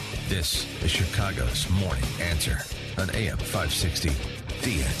day. This is Chicago's Morning Answer on AM 560.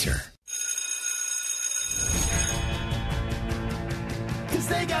 The Answer. Cause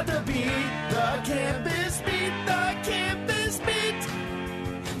they got the beat, the campus beat, the campus beat.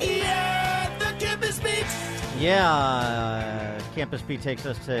 Yeah, the campus beat. Yeah, Campus Beat takes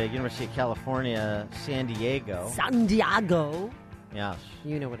us to University of California, San Diego. San Diego. Yes.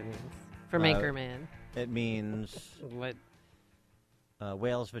 You know what it means. From Anchorman. It means what?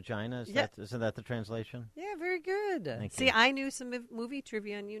 Whale's vagina. Isn't that the translation? Yeah, very good. Thank See, you. I knew some movie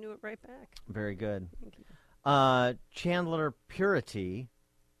trivia, and you knew it right back. Very good. Thank you. Chandler Purity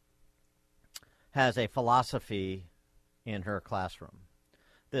has a philosophy in her classroom.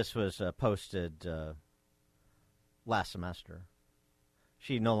 This was posted last semester.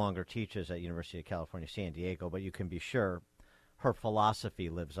 She no longer teaches at University of California, San Diego, but you can be sure her philosophy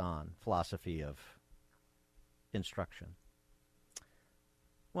lives on, philosophy of instruction.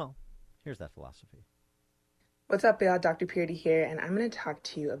 Well, here's that philosophy. What's up, y'all? Dr. Purity here, and I'm going to talk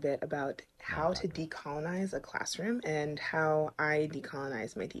to you a bit about how to decolonize a classroom and how I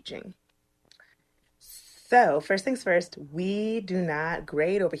decolonize my teaching. So, first things first, we do not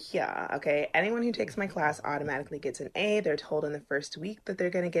grade over here, okay? Anyone who takes my class automatically gets an A. They're told in the first week that they're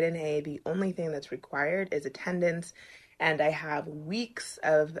going to get an A. The only thing that's required is attendance, and I have weeks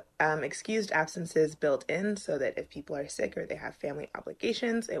of excused absences built in so that if people are sick or they have family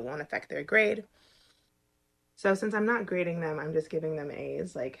obligations, it won't affect their grade. So since I'm not grading them, I'm just giving them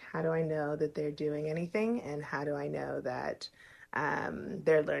A's. Like, how do I know that they're doing anything? And how do I know that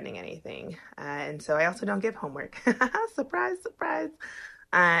they're learning anything? And so I also don't give homework. Surprise, surprise.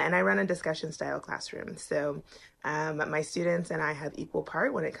 And I run a discussion-style classroom. So my students and I have equal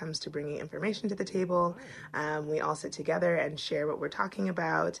part when it comes to bringing information to the table. We all sit together and share what we're talking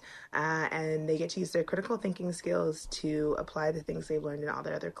about, and they get to use their critical thinking skills to apply the things they've learned in all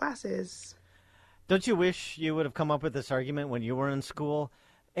their other classes. Don't you wish you would have come up with this argument when you were in school?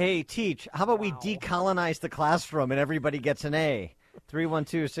 Hey, teach, how about we decolonize the classroom and everybody gets an A?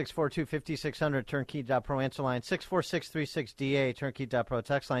 312-642-5600, turnkey.pro answer line, 64636DA, turnkey.pro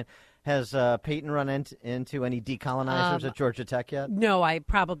text line. Has Peyton run into any decolonizers at Georgia Tech yet? No, I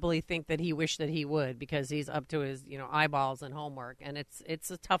probably think that he wished that he would because he's up to his eyeballs in homework, and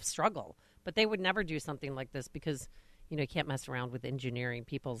it's a tough struggle. But they would never do something like this because, you can't mess around with engineering.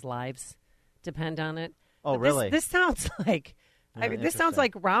 People's lives depend on it. Oh, but really? This sounds like this sounds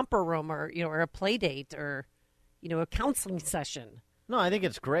like romper room or a play date or a counseling session. No, I think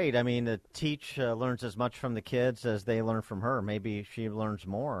it's great. I mean, the teach learns as much from the kids as they learn from her. Maybe she learns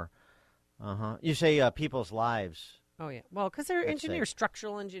more. You say people's lives. Oh yeah, well, because they're engineers,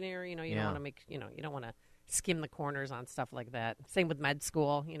 structural engineer. You don't want to make you don't want to skim the corners on stuff like that. Same with med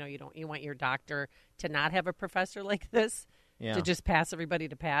school. You want your doctor to not have a professor like this to just pass everybody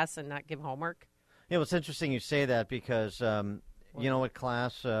to pass and not give homework. Yeah, well, it's interesting you say that because you know what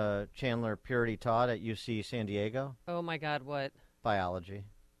class Chandler Purity taught at UC San Diego? Oh my God, what? Biology.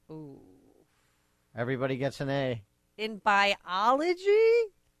 Ooh. Everybody gets an A. In biology?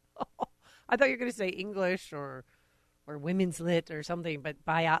 I thought you were going to say English or women's lit or something, but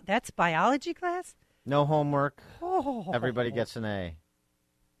that's biology class? No homework. Oh. Everybody gets an A.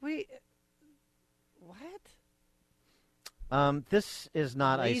 Wait, what? This is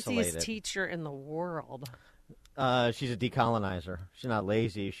not isolated. Laziest teacher in the world. She's a decolonizer. She's not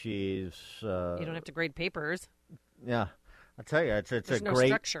lazy. She's. You don't have to grade papers. Yeah. I tell you, it's There's a no great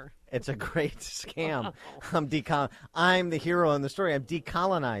structure. It's a great scam. I'm the hero in the story. I'm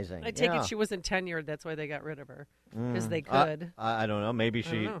decolonizing. I take it she wasn't tenured. That's why they got rid of her because they I could. I don't know. Maybe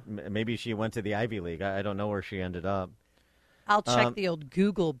she went to the Ivy League. I don't know where she ended up. I'll check the old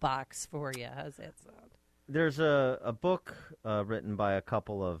Google box for you. How's that sound? There's a book written by a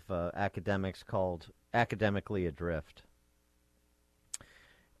couple of academics called Academically Adrift.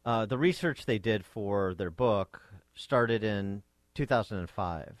 The research they did for their book started in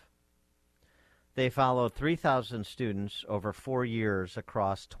 2005. They followed 3,000 students over 4 years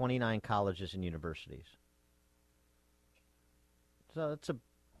across 29 colleges and universities. So it's a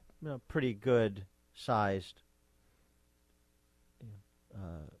pretty good sized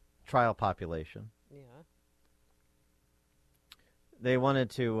trial population. Yeah. They wanted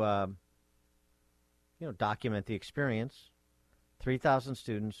to document the experience. 3,000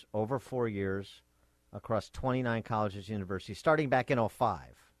 students over 4 years across 29 colleges and universities, starting back in 2005.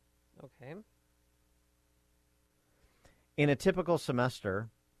 Okay. In a typical semester,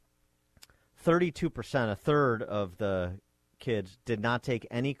 32%, a third of the kids, did not take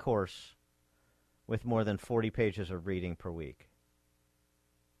any course with more than 40 pages of reading per week.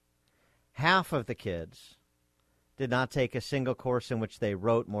 Half of the kids did not take a single course in which they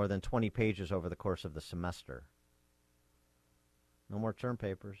wrote more than 20 pages over the course of the semester. No more term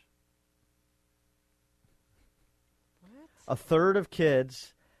papers. What? A third of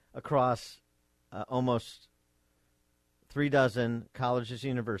kids across almost 36 colleges and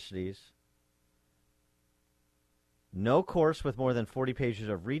universities, no course with more than 40 pages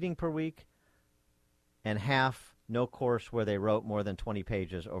of reading per week, and half no course where they wrote more than 20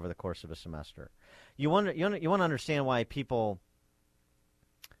 pages over the course of a semester. You want to understand why people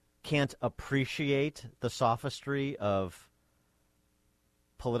can't appreciate the sophistry of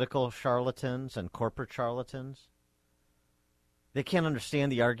political charlatans and corporate charlatans? They can't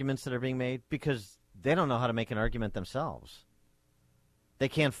understand the arguments that are being made because they don't know how to make an argument themselves. They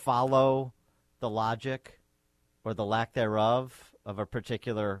can't follow the logic or the lack thereof of a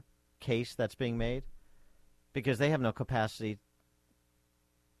particular case that's being made because they have no capacity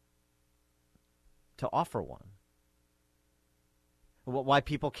to offer one. Why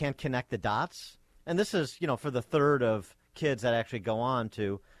people can't connect the dots? And this is, for the third of kids that actually go on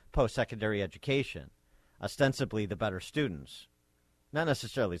to post-secondary education, ostensibly the better students. Not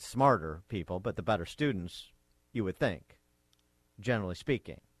necessarily smarter people, but the better students, you would think, generally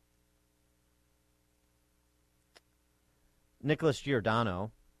speaking. Nicholas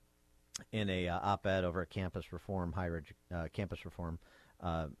Giordano, in a op-ed over at Campus Reform,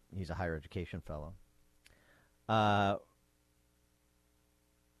 he's a higher education fellow,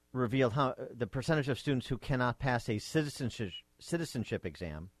 revealed how the percentage of students who cannot pass a citizenship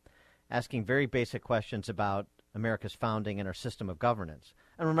exam, asking very basic questions about America's founding and our system of governance.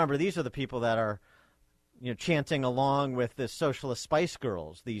 And remember, these are the people that are, chanting along with the socialist Spice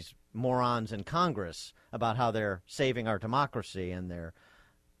Girls, these morons in Congress, about how they're saving our democracy and they're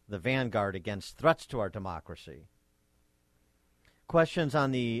the vanguard against threats to our democracy. Questions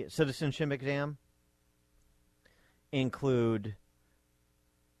on the citizenship exam include: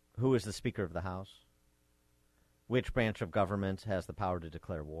 who is the Speaker of the House? Which branch of government has the power to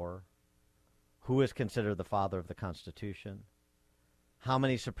declare war? Who is considered the father of the Constitution? How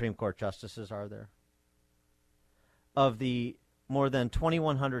many Supreme Court justices are there? Of the more than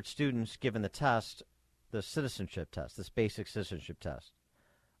 2,100 students given the test, the citizenship test, this basic citizenship test,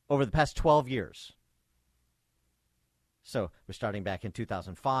 over the past 12 years. So we're starting back in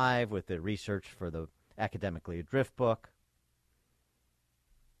 2005 with the research for the Academically Adrift book.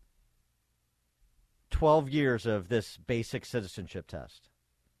 12 years of this basic citizenship test.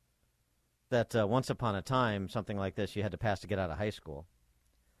 That once upon a time, something like this you had to pass to get out of high school.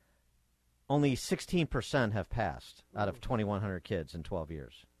 Only 16% have passed out of 2,100 kids in 12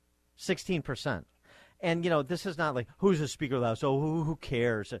 years. 16%. And, this is not like, who's the Speaker of the House? Oh, who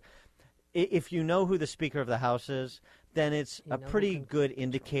cares? If you know who the Speaker of the House is, then it's a pretty good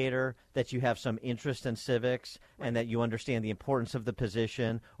indicator that you have some interest in civics and that you understand the importance of the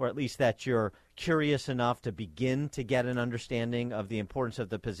position, or at least that you're curious enough to begin to get an understanding of the importance of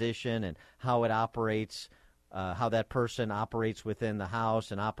the position and how it operates, how that person operates within the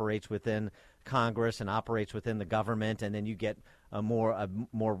House and operates within Congress and operates within the government, and then you get a more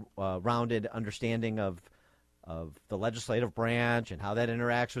rounded understanding of the legislative branch and how that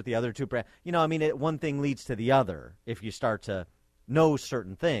interacts with the other two branches. One thing leads to the other if you start to know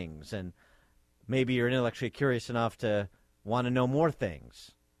certain things, and maybe you're intellectually curious enough to want to know more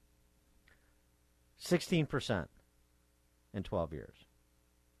things. 16% in 12 years.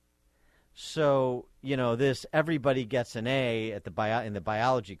 So, this everybody gets an A at in the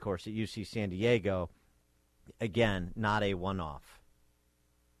biology course at UC San Diego, again, not a one-off.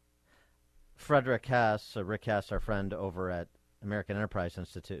 Frederick Hess, Rick Hess, our friend over at American Enterprise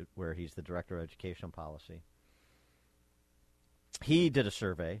Institute, where he's the director of educational policy, he did a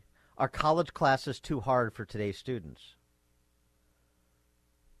survey. Are college classes too hard for today's students?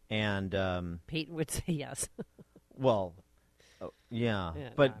 And Peyton would say yes. Well, yeah.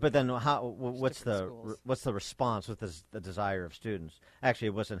 But then what's the response with the desire of students? Actually,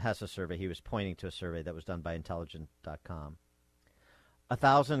 it wasn't Hess's survey. He was pointing to a survey that was done by Intelligent.com.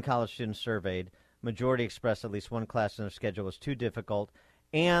 1,000 college students surveyed, majority expressed at least one class in their schedule was too difficult,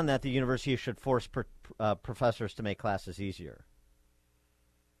 and that the university should force professors to make classes easier.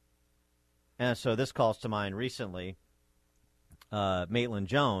 And so this calls to mind recently Maitland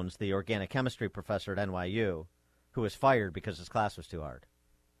Jones, the organic chemistry professor at NYU, who was fired because his class was too hard.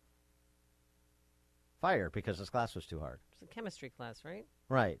 fired because his class was too hard. It's a chemistry class, right?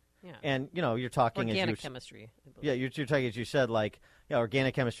 Right. Yeah. And, you're talking organic as chemistry. Yeah, you're talking, as you said, like,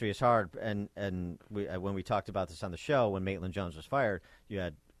 organic chemistry is hard. And when we talked about this on the show, when Maitland Jones was fired, you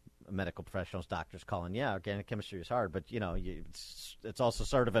had medical professionals, doctors calling, organic chemistry is hard. But, it's also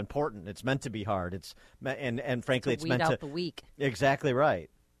sort of important. It's meant to be hard. And frankly, it's meant to. Weed out the weak. Exactly right.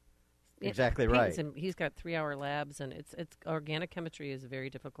 Exactly right. He's got 3-hour labs, and it's organic chemistry is a very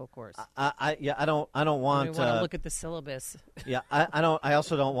difficult course. I don't want. We want to look at the syllabus. Yeah, I don't. I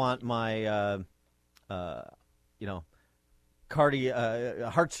also don't want my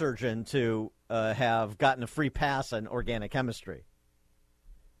heart surgeon to have gotten a free pass on organic chemistry.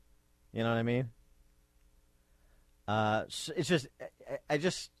 You know what I mean? It's just I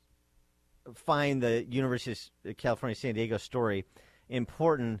just find the University of California, San Diego story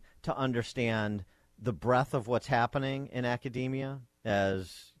important to understand the breadth of what's happening in academia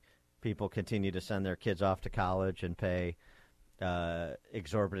as people continue to send their kids off to college and pay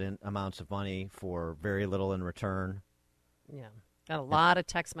exorbitant amounts of money for very little in return. Yeah. Got a lot of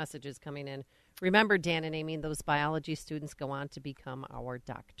text messages coming in. Remember, Dan and Amy, those biology students go on to become our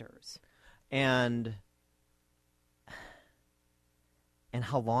doctors. And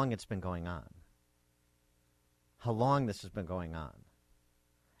how long it's been going on. How long this has been going on.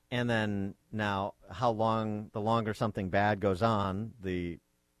 And then now, the longer something bad goes on, the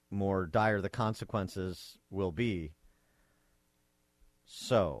more dire the consequences will be.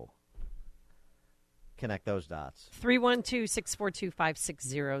 So, connect those dots.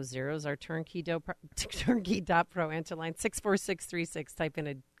 312-642-5600 is our turnkey.pro answer line. 64636. Type in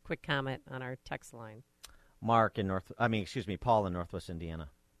a quick comment on our text line. Paul in Northwest Indiana.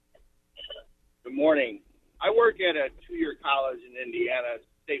 Good morning. I work at a 2-year college in Indiana,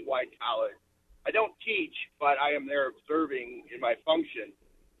 statewide college. I don't teach, but I am there observing in my function.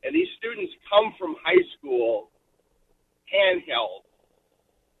 And these students come from high school handheld.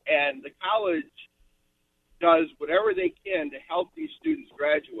 And the college does whatever they can to help these students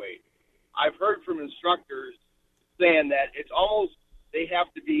graduate. I've heard from instructors saying that it's almost they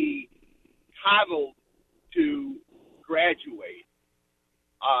have to be coddled to graduate.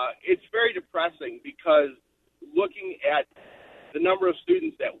 It's very depressing because looking at the number of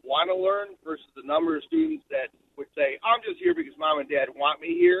students that want to learn versus the number of students that would say, I'm just here because mom and dad want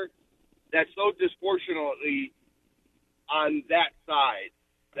me here, that's so disproportionately on that side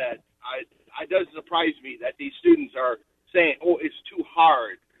that it does surprise me that these students are saying, oh, it's too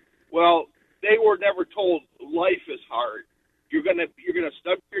hard. Well, they were never told life is hard. You're gonna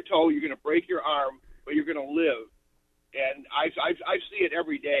stub your toe, you're gonna break your arm, but you're gonna live. And I see it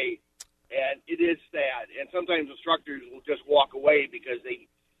every day, and it is sad. And sometimes instructors will just walk away because the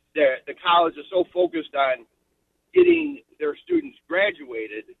college is so focused on getting their students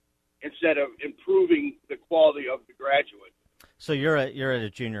graduated instead of improving the quality of the graduate. So you're at a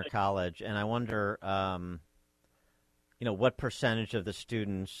junior college, and I wonder, what percentage of the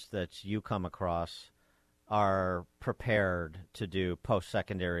students that you come across are prepared to do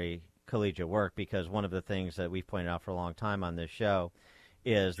post-secondary collegiate work, because one of the things that we've pointed out for a long time on this show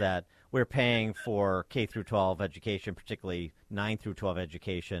is that we're paying for K through 12 education, particularly 9 through 12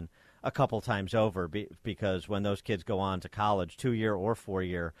 education, a couple times over, because when those kids go on to college, 2-year or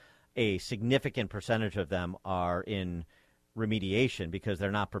 4-year, a significant percentage of them are in remediation because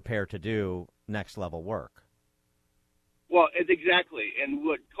they're not prepared to do next level work. Well, it's exactly. And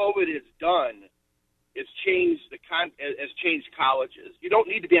what COVID has done is changed colleges. You don't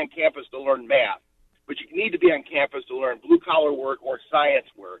need to be on campus to learn math, but you need to be on campus to learn blue-collar work or science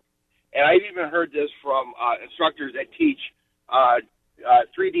work. And I've even heard this from instructors that teach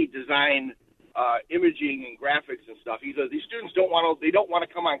 3D design, imaging and graphics and stuff. He says these students don't want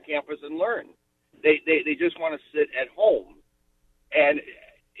to come on campus and learn. They just want to sit at home. And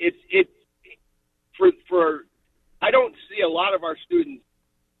I don't see a lot of our students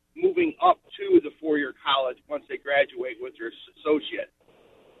moving up to the 4-year college once they graduate with their associate.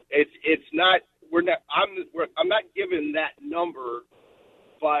 I'm not given that number,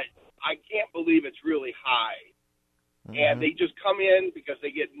 but I can't believe it's really high. Mm-hmm. And they just come in because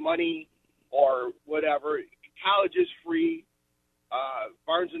they get money or whatever. College is free.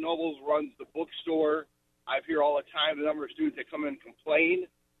 Barnes & Noble runs the bookstore. I hear all the time the number of students that come in and complain.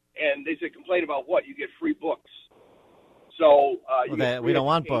 And they say, complain about what? You get free books. So we don't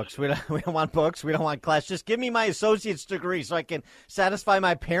want books. We don't want books. We don't want class. Just give me my associate's degree so I can satisfy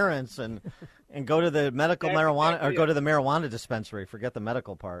my parents and go to the medical marijuana or go to the marijuana dispensary. Forget the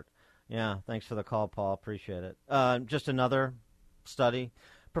medical part. Yeah, thanks for the call, Paul. Appreciate it. Just another study.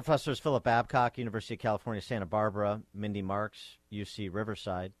 Professors Philip Babcock, University of California, Santa Barbara, Mindy Marks, UC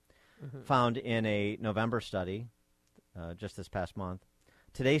Riverside, found in a November study just this past month,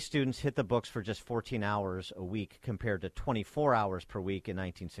 today's students hit the books for just 14 hours a week compared to 24 hours per week in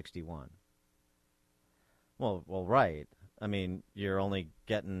 1961. Well, right. I mean, you're only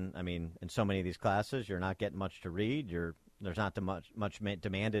getting, in so many of these classes, you're not getting much to read. There's not much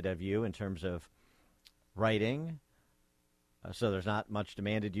demanded of you in terms of writing. So there's not much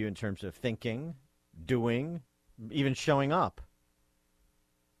demanded of you in terms of thinking, doing, even showing up.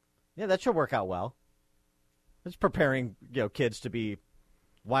 Yeah, that should work out well. It's preparing, kids to be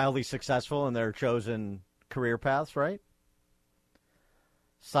wildly successful in their chosen career paths, right?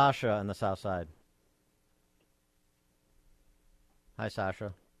 Sasha on the South Side. Hi,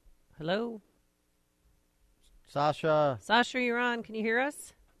 Sasha. Hello. Sasha. Sasha, you're on. Can you hear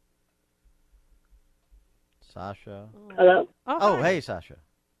us? Sasha. Hello? Oh, hey, Sasha.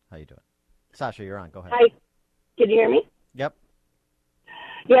 How you doing? Sasha, you're on. Go ahead. Hi. Can you hear me? Yep.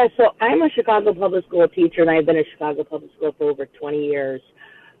 Yeah, so I'm a Chicago public school teacher, and I've been at Chicago public school for over 20 years.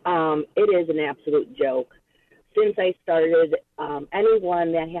 It is an absolute joke. Since I started,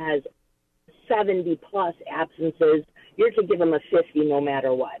 anyone that has 70-plus absences, you're to give them a 50 no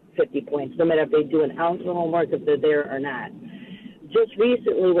matter what, 50 points, no matter if they do an ounce of homework, if they're there or not. Just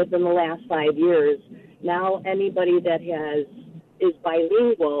recently, within the last 5 years, now anybody that is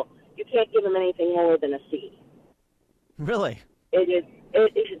bilingual, you can't give them anything lower than a C. Really? It's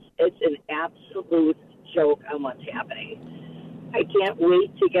an absolute joke on what's happening. I can't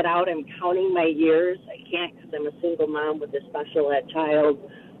wait to get out. I'm counting my years. I can't because I'm a single mom with a special ed child,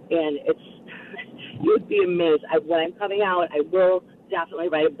 and you'd be amazed. When I'm coming out, I will definitely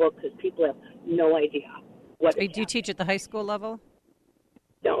write a book because people have no idea what. Do you teach at the high school level?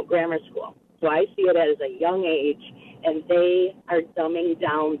 No, grammar school. So I see it as a young age, and they are dumbing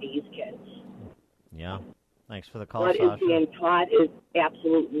down these kids. Yeah. Thanks for the call, What Sasha. is being taught is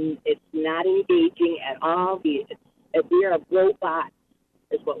absolute. It's not engaging at all. We are robots,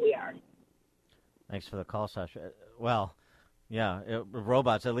 is what we are. Thanks for the call, Sasha. Well, yeah,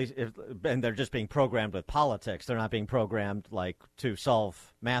 robots, at least, and they're just being programmed with politics. They're not being programmed, to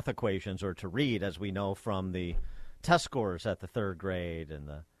solve math equations or to read, as we know from the test scores at the third grade and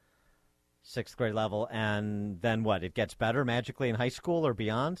the sixth grade level. And then what? It gets better magically in high school or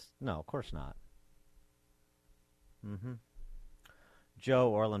beyond? No, of course not. Mm-hmm.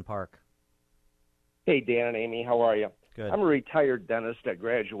 Joe, Orland Park. Hey, Dan and Amy, how are you? Good. I'm a retired dentist that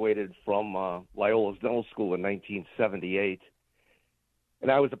graduated from Loyola's Dental School in 1978.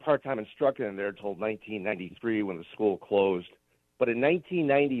 And I was a part-time instructor in there until 1993 when the school closed. But in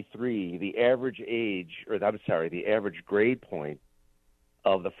 1993, the average grade point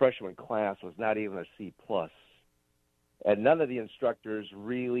of the freshman class was not even a C+. And none of the instructors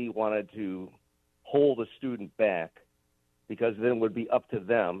really wanted to hold a student back because then it would be up to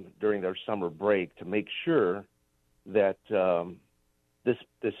them during their summer break to make sure that this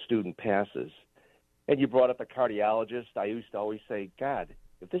student passes. And you brought up a cardiologist. I used to always say, God,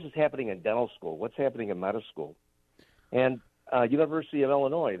 if this is happening in dental school, what's happening in medical school? And University of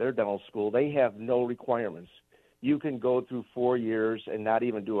Illinois, their dental school, they have no requirements. You can go through 4 years and not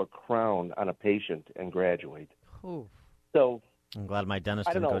even do a crown on a patient and graduate. Ooh. So I'm glad my dentist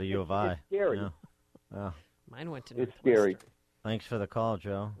didn't go to U of I. It's scary. Yeah. Yeah. Mine went to It's scary. Thanks for the call,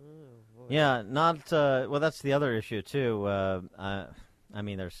 Joe. Yeah, well, that's the other issue, too.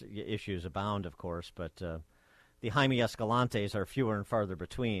 There's issues abound, of course, but the Jaime Escalantes are fewer and farther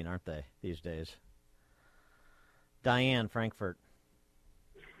between, aren't they, these days? Diane, Frankfurt.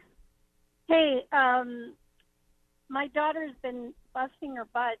 Hey, my daughter's been busting her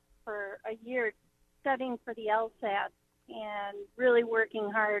butt for a year studying for the LSAT and really working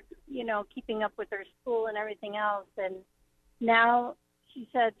hard, keeping up with her school and everything else. And now she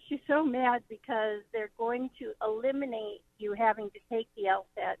said she's so mad because they're going to eliminate you having to take the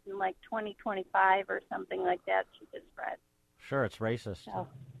LSAT in 2025 or something like that, she just read. Sure, it's racist. So,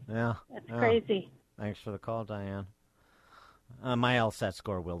 yeah. It's crazy. Thanks for the call, Diane. My LSAT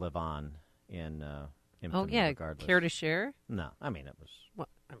score will live on in infamy regardless. Care to share? No, it was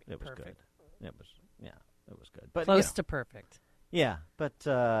it was perfect. good. It was good. But close to perfect. Yeah, but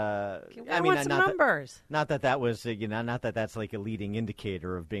I want some numbers. Not that was not that that's like a leading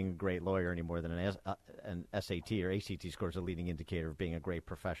indicator of being a great lawyer any more than an SAT or ACT score is a leading indicator of being a great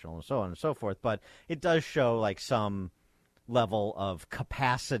professional and so on and so forth. But it does show some level of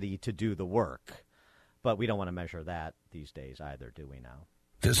capacity to do the work. But we don't want to measure that these days either, do we now?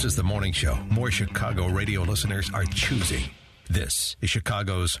 This is the morning show more Chicago radio listeners are choosing. This is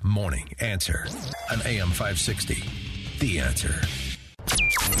Chicago's Morning Answer on AM 560. The Answer.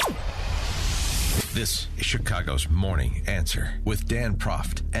 This is Chicago's Morning Answer with Dan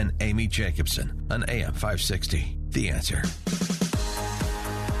Proft and Amy Jacobson on AM 560. The Answer.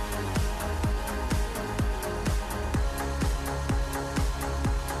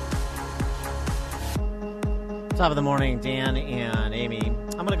 Top of the morning, Dan and Amy.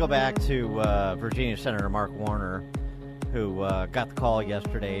 I'm going to go back to Virginia Senator Mark Warner, who got the call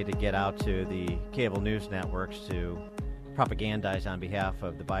yesterday to get out to the cable news networks to propagandize on behalf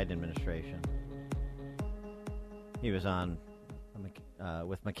of the Biden administration. He was on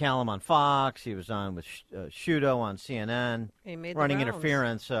with McCallum on Fox. He was on with Shudo on CNN, He made the running rounds.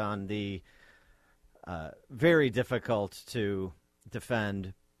 interference on the very difficult to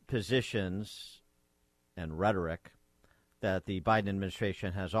defend positions and rhetoric that the Biden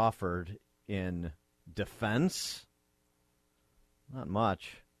administration has offered in defense, not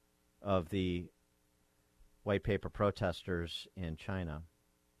much, of the white paper protesters in China.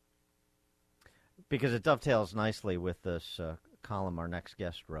 Because it dovetails nicely with this column our next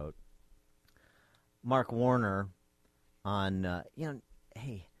guest wrote. Mark Warner on,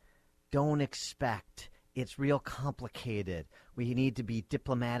 hey, don't expect. It's real complicated. We need to be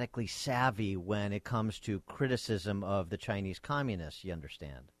diplomatically savvy when it comes to criticism of the Chinese communists, you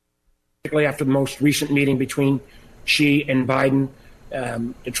understand? Particularly after the most recent meeting between Xi and Biden,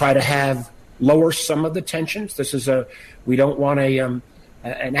 to try to lower some of the tensions. We don't want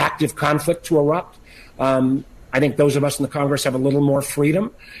an active conflict to erupt. I think those of us in the Congress have a little more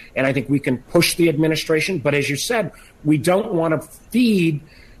freedom, and I think we can push the administration. But as you said, we don't want to feed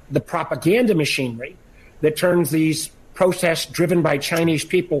the propaganda machinery that turns these protests driven by Chinese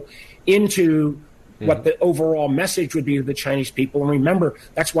people into what the overall message would be to the Chinese people. And remember,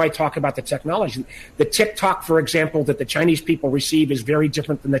 that's why I talk about the technology. The TikTok, for example, that the Chinese people receive is very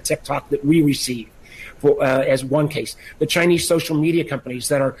different than the TikTok that we receive, as one case. The Chinese social media companies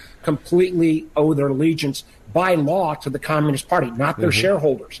that are completely owe their allegiance by law to the Communist Party, not their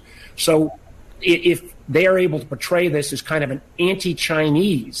shareholders. So if they are able to portray this as kind of an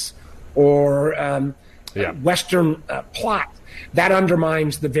anti-Chinese or Western plot, that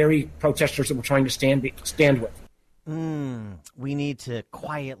undermines the very protesters that we're trying to stand with. We need to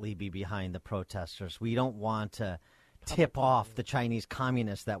quietly be behind the protesters. We don't want to tip off the Chinese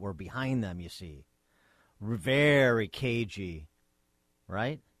communists that we're behind them, you see. Very cagey,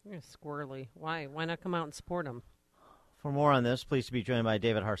 right? You're squirrely. Why? Why not come out and support them? For more on this, pleased to be joined by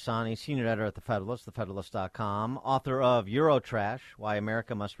David Harsanyi, senior editor at The Federalist, thefederalist.com, author of Eurotrash, Why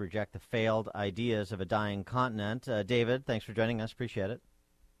America Must Reject the Failed Ideas of a Dying Continent. David, thanks for joining us. Appreciate it.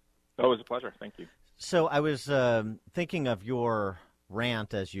 Oh, it was a pleasure. Thank you. So I was thinking of your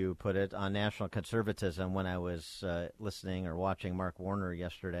rant, as you put it, on national conservatism when I was listening or watching Mark Warner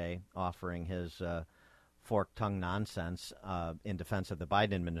yesterday offering his fork-tongued nonsense in defense of the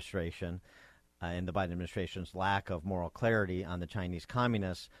Biden administration. And the Biden administration's lack of moral clarity on the Chinese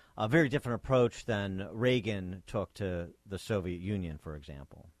communists, a very different approach than Reagan took to the Soviet Union, for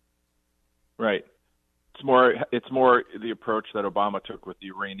example. Right. It's more the approach that Obama took with the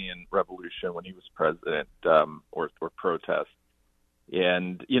Iranian Revolution when he was president, or protest.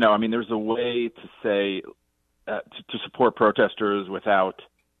 And there's a way to say to support protesters without,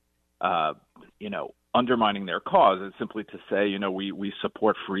 undermining their cause. Is simply to say, we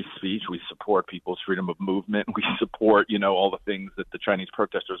support free speech, we support people's freedom of movement, we support, all the things that the Chinese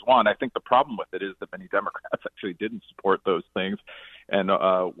protesters want. I think the problem with it is that many Democrats actually didn't support those things, and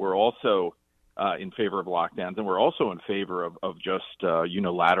we're also in favor of lockdowns, and we're also in favor of just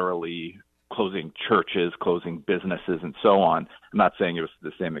unilaterally closing churches, closing businesses, and so on. I'm not saying it was to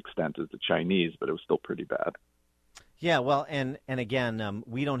the same extent as the Chinese, but it was still pretty bad. Yeah, well, and again,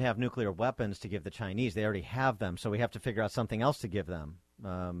 we don't have nuclear weapons to give the Chinese. They already have them, so we have to figure out something else to give them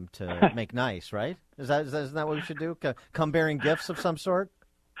to make nice, right? Isn't that what we should do? Come bearing gifts of some sort?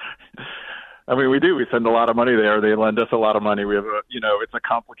 I mean, we do. We send a lot of money there. They lend us a lot of money. We have it's a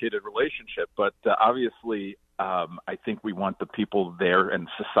complicated relationship, but obviously I think we want the people there and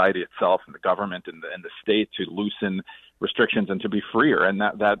society itself and the government and the state to loosen restrictions and to be freer, and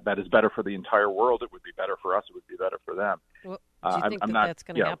that is better for the entire world. It would be better for us. It would be better for them. Well, do you think that's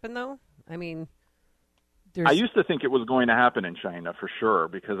going to happen, though? I mean, I used to think it was going to happen in China for sure,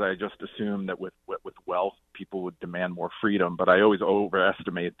 because I just assumed that with wealth, people would demand more freedom. But I always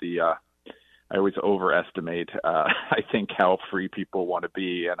overestimate I think how free people want to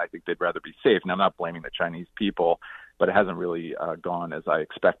be, and I think they'd rather be safe. Now, I'm not blaming the Chinese people, but it hasn't really gone as I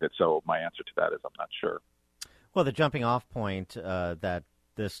expected. So my answer to that is I'm not sure. Well, the jumping off point that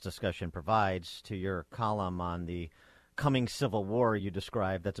this discussion provides to your column on the coming civil war you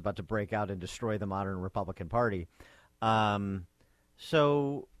described that's about to break out and destroy the modern Republican Party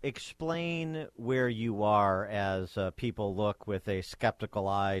So explain where you are as people look with a skeptical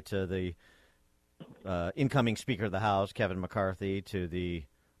eye to the incoming Speaker of the House, Kevin McCarthy, to the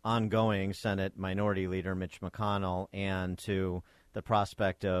ongoing Senate Minority Leader, Mitch McConnell, and to the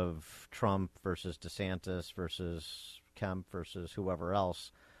prospect of Trump versus DeSantis versus Kemp versus whoever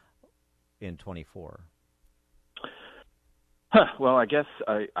else in 24. Well, I guess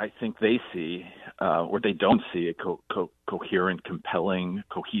I think they see, or they don't see, a coherent, compelling,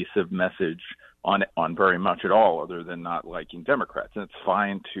 cohesive message on very much at all, other than not liking Democrats. And it's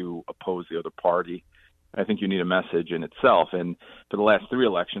fine to oppose the other party. I think you need a message in itself. And for the last 3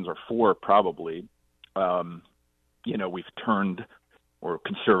 elections, or 4 probably, we've turned, or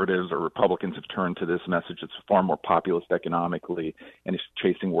conservatives or Republicans have turned to this message that's far more populist economically and is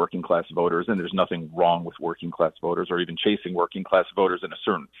chasing working class voters. And there's nothing wrong with working class voters or even chasing working class voters in a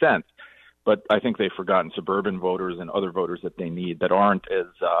certain sense. But I think they've forgotten suburban voters and other voters that they need that aren't as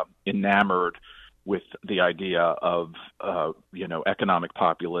enamored with the idea of, economic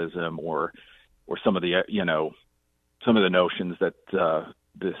populism or some of the, some of the notions that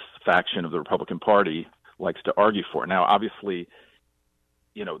this faction of the Republican Party likes to argue for. Now, obviously,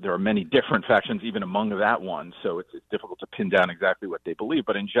 there are many different factions even among that one, so it's difficult to pin down exactly what they believe.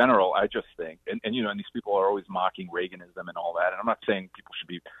 But in general, I just think, and these people are always mocking Reaganism and all that, and I'm not saying people should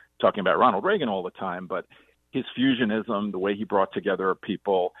be talking about Ronald Reagan all the time, but his fusionism, the way he brought together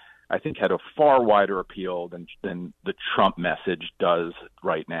people, I think had a far wider appeal than the Trump message does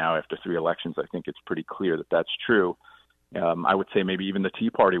right now after 3 elections. I think it's pretty clear that that's true. I would say maybe even the Tea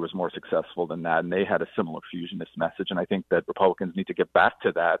Party was more successful than that, and they had a similar fusionist message. And I think that Republicans need to get back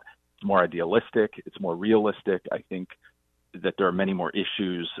to that. It's more idealistic. It's more realistic. I think that there are many more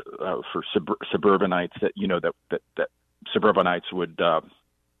issues for suburbanites that suburbanites would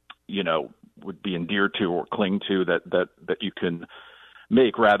be endeared to or cling to that you can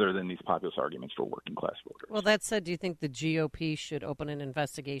make rather than these populist arguments for working class voters. Well, that said, do you think the GOP should open an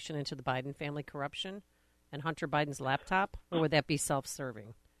investigation into the Biden family corruption and Hunter Biden's laptop, or would that be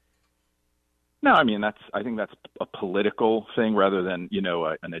self-serving? No, I think that's a political thing rather than,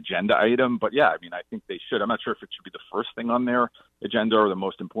 an agenda item. But yeah, I think they should. I'm not sure if it should be the first thing on their agenda or the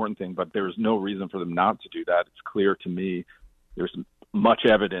most important thing, but there's no reason for them not to do that. It's clear to me there's much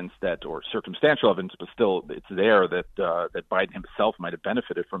evidence or circumstantial evidence, but still it's there that Biden himself might have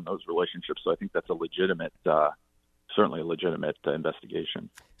benefited from those relationships. So I think that's certainly a legitimate investigation.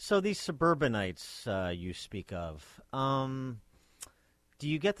 So these suburbanites you speak of, do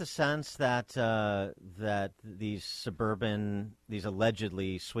you get the sense that that these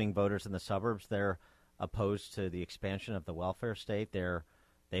allegedly swing voters in the suburbs, they're opposed to the expansion of the welfare state?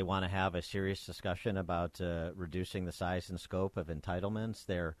 They want to have a serious discussion about reducing the size and scope of entitlements.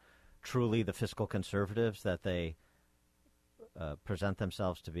 They're truly the fiscal conservatives that they present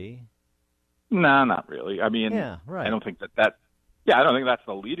themselves to be? No, not really. Yeah, right. I don't think I don't think that's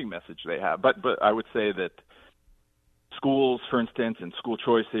the leading message they have. But I would say that schools, for instance, and school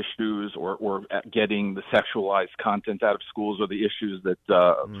choice issues or getting the sexualized content out of schools are the issues that,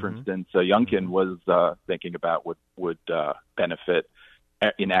 for instance, Youngkin was thinking about would benefit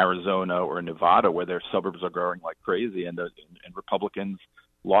in Arizona or Nevada, where their suburbs are growing like crazy, and Republicans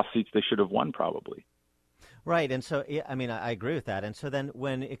lost seats they should have won probably. Right, and so, I agree with that. And so then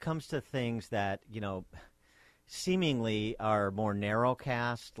when it comes to things that, seemingly are more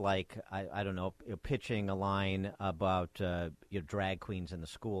narrow-cast, like, I don't know, pitching a line about drag queens in the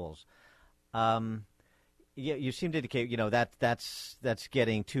schools, you seem to indicate, that's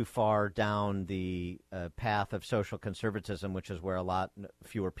getting too far down the path of social conservatism, which is where a lot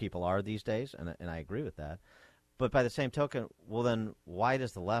fewer people are these days, and I agree with that. But by the same token, well, then why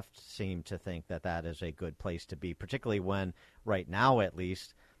does the left seem to think that that is a good place to be, particularly when right now, at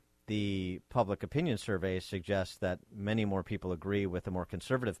least, the public opinion surveys suggest that many more people agree with a more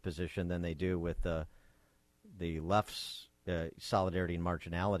conservative position than they do with the left's solidarity and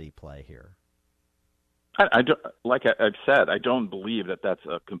marginality play here? I don't, like I've said, I don't believe that that's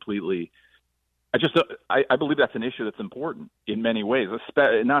a completely I believe that's an issue that's important in many ways,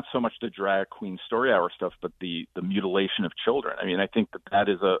 not so much the drag queen story hour stuff, but the mutilation of children. I think that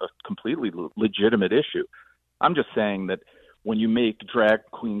is a completely legitimate issue. I'm just saying that when you make drag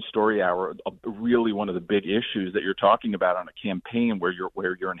queen story hour really one of the big issues that you're talking about on a campaign where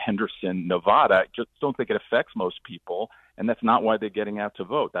you're in Henderson, Nevada, I just don't think it affects most people, and that's not why they're getting out to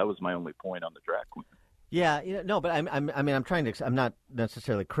vote. That was my only point on the drag queen. Yeah, no, but I'm not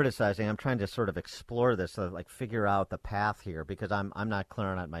necessarily criticizing. I'm trying to sort of explore this, figure out the path here, because I'm not clear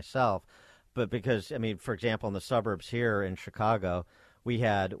on it myself. But because, for example, in the suburbs here in Chicago, we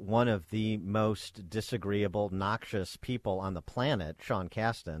had one of the most disagreeable, noxious people on the planet, Sean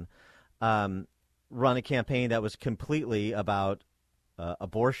Casten, run a campaign that was completely about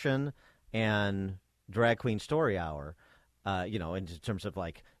abortion and Drag Queen Story Hour, in terms of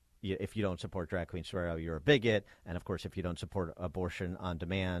like, if you don't support Drag Queen Story Hour, you're a bigot. And, of course, if you don't support abortion on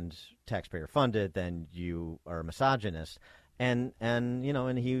demand, taxpayer funded, then you are a misogynist. And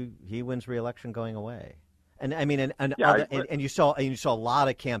he wins re-election going away. And I mean, and you saw a lot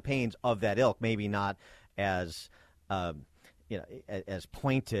of campaigns of that ilk, maybe not as as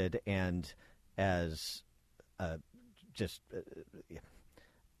pointed and as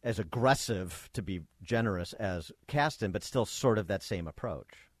as aggressive, to be generous, as Casten, but still sort of that same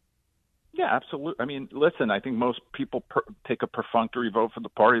approach. Yeah, absolutely. I mean, listen, I think most people take a perfunctory vote for the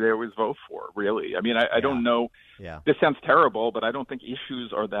party they always vote for, really. I mean, I don't know. Yeah. This sounds terrible, but I don't think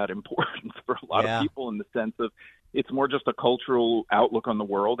issues are that important for a lot of people, in the sense of it's more just a cultural outlook on the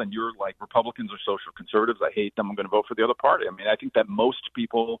world, and you're like, Republicans are social conservatives. I hate them. I'm going to vote for the other party. I mean, I think that most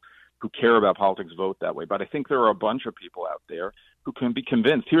people who care about politics vote that way, but I think there are a bunch of people out there who can be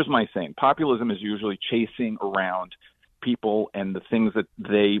convinced. Here's my saying. Populism is usually chasing around people and the things that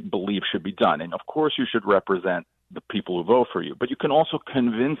they believe should be done. And of course you should represent the people who vote for you, but you can also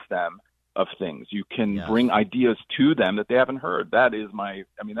convince them of things. You can bring ideas to them that they haven't heard. That's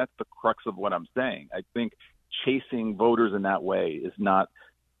the crux of what I'm saying. I think chasing voters in that way is not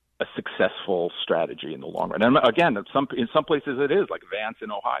a successful strategy in the long run. And again, in some places it is, like Vance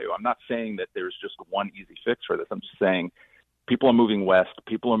in Ohio. I'm not saying that there's just one easy fix for this. I'm just saying people are moving west.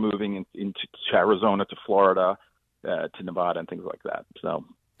 People are moving into Arizona, to Florida, to Nevada, and things like that. So,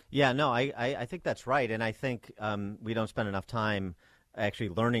 yeah, no, I think that's right, and I think we don't spend enough time actually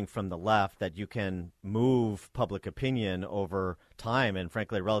learning from the left that you can move public opinion over time, and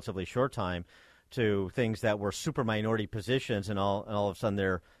frankly, a relatively short time, to things that were super minority positions, and all of a sudden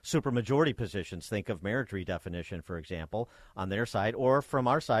they're super majority positions. Think of marriage redefinition, for example, on their side, or from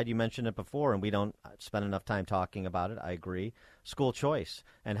our side. You mentioned it before, and we don't spend enough time talking about it. I agree. School choice,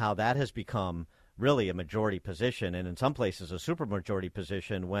 and how that has become really a majority position, and in some places a super majority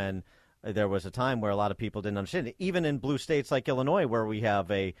position, when there was a time where a lot of people didn't understand it, even in blue states like Illinois, where we have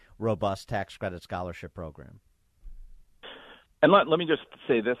a robust tax credit scholarship program. And let me just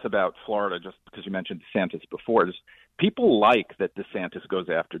say this about Florida, just because you mentioned DeSantis before. People like that DeSantis goes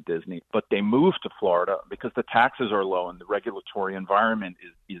after Disney, but they move to Florida because the taxes are low and the regulatory environment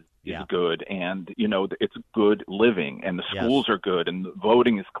is good, and it's good living, and the schools are good, and the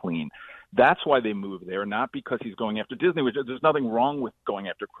voting is clean. That's why they move there, not because he's going after Disney. There's nothing wrong with going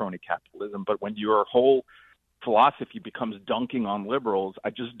after crony capitalism, but when your whole philosophy becomes dunking on liberals,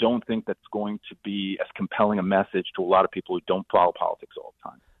 I just don't think that's going to be as compelling a message to a lot of people who don't follow politics all the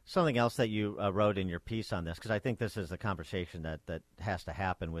time. Something else that you wrote in your piece on this, because I think this is the conversation that has to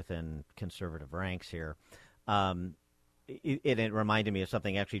happen within conservative ranks here. It reminded me of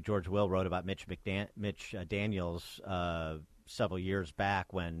something actually George Will wrote about Mitch Daniels several years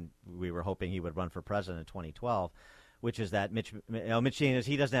back, when we were hoping he would run for president in 2012. Which is that Mitch Daniels,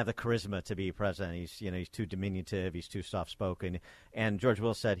 he doesn't have the charisma to be president. He's too diminutive. He's too soft-spoken. And George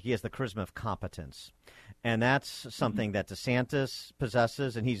Will said he has the charisma of competence, and that's something that DeSantis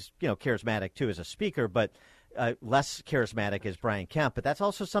possesses. And he's charismatic too as a speaker, but less charismatic is Brian Kemp. But that's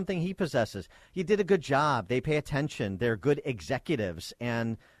also something he possesses. He did a good job. They pay attention. They're good executives,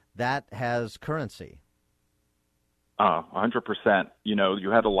 and that has currency. 100%. You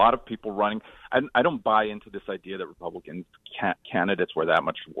had a lot of people running. I don't buy into this idea that Republican candidates were that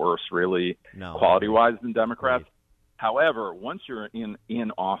much worse, really, quality-wise, than Democrats. Right. However, once you're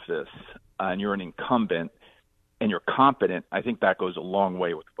in office and you're an incumbent and you're competent, I think that goes a long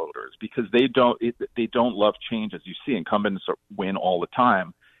way with voters, because they don't love change. As you see, incumbents win all the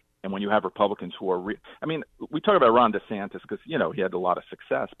time. And when you have Republicans who are we talk about Ron DeSantis because, he had a lot of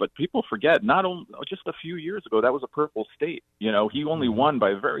success, but people forget just a few years ago, that was a purple state. He only won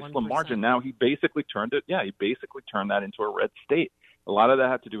by a very 1%. Slim margin. Now he basically turned that into a red state. A lot of that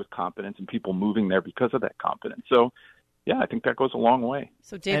had to do with competence and people moving there because of that competence. So, yeah, I think that goes a long way.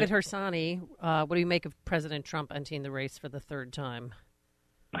 So, David Hersani, what do you make of President Trump entering the race for the third time?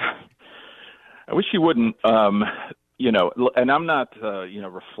 I wish he wouldn't. And I'm not,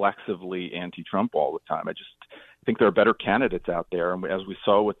 reflexively anti-Trump all the time. I just think there are better candidates out there. And as we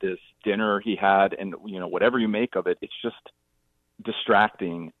saw with this dinner he had, and, whatever you make of it, it's just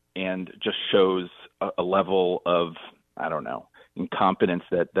distracting and just shows a level of, incompetence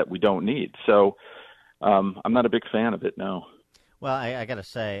that we don't need. So I'm not a big fan of it, no. Well, I got to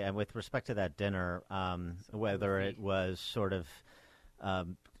say, and with respect to that dinner, whether it was sort of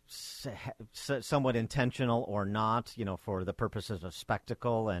somewhat intentional or not, for the purposes of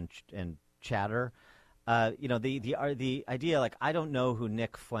spectacle and chatter. The idea, like, I don't know who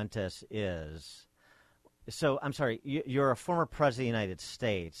Nick Fuentes is. So, I'm sorry, you're a former president of the United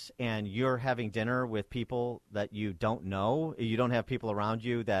States, and you're having dinner with people that you don't know? You don't have people around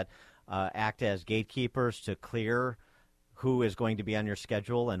you that act as gatekeepers to clear who is going to be on your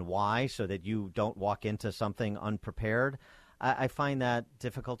schedule and why, so that you don't walk into something unprepared? I find that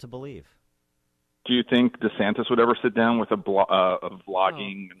difficult to believe. Do you think DeSantis would ever sit down with a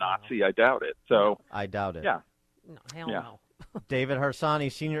vlogging Nazi? I doubt it. So I doubt it. Yeah. No, hell Yeah. no. David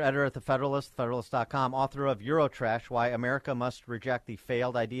Harsanyi, senior editor at The Federalist, Federalist.com, author of Eurotrash, Why America Must Reject the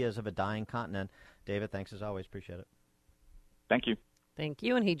Failed Ideas of a Dying Continent. David, thanks as always. Appreciate it. Thank you. Thank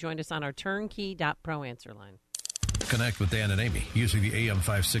you. And he joined us on our turnkey.pro answer line. Connect with Dan and Amy using the AM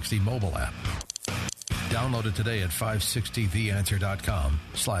 560 mobile app. Download it today at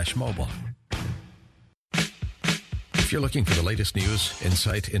 560theanswer.com/mobile. If you're looking for the latest news,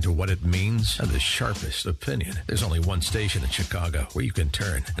 insight into what it means, and the sharpest opinion, there's only one station in Chicago where you can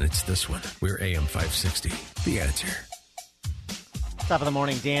turn, and it's this one. We're AM 560, The Answer. Top of the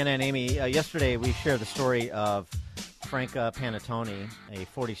morning, Dan and Amy. Yesterday, we shared the story of Franca Panetone, a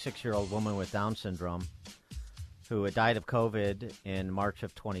 46-year-old woman with Down syndrome who had died of COVID in March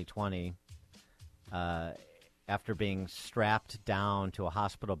of 2020 after being strapped down to a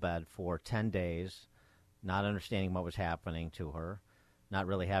hospital bed for 10 days, not understanding what was happening to her, not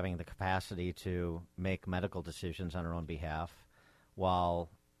really having the capacity to make medical decisions on her own behalf, while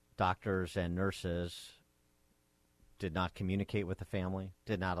doctors and nurses did not communicate with the family,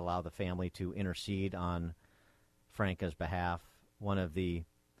 did not allow the family to intercede on Franca's behalf. One of the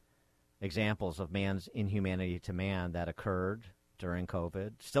examples of man's inhumanity to man that occurred during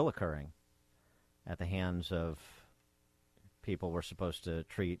COVID, still occurring, at the hands of people we're supposed to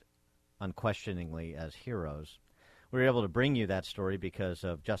treat unquestioningly as heroes. We were able to bring you that story because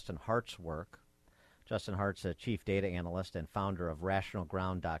of Justin Hart's work. Justin Hart's a chief data analyst and founder of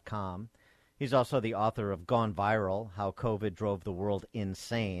RationalGround.com. He's also the author of Gone Viral, How COVID Drove the World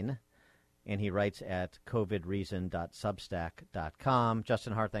Insane, and he writes at covidreason.substack.com.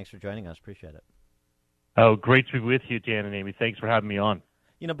 Justin Hart, thanks for joining us. Appreciate it. Oh, great to be with you, Dan and Amy. Thanks for having me on.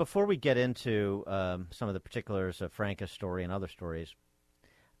 Before we get into some of the particulars of Franca's story and other stories,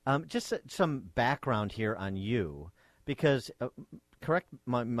 just some background here on you, because correct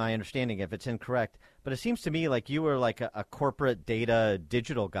my understanding if it's incorrect, but it seems to me like you were like a corporate data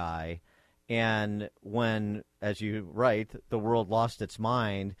digital guy, and when, as you write, the world lost its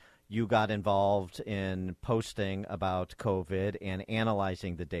mind, you got involved in posting about COVID and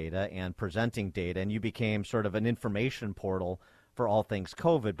analyzing the data and presenting data, and you became sort of an information portal for all things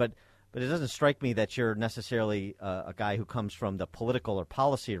COVID. But it doesn't strike me that you're necessarily a guy who comes from the political or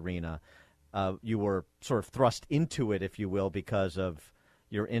policy arena. You were sort of thrust into it, if you will, because of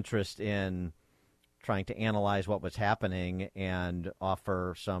your interest in trying to analyze what was happening and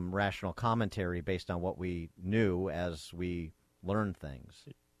offer some rational commentary based on what we knew as we learned things.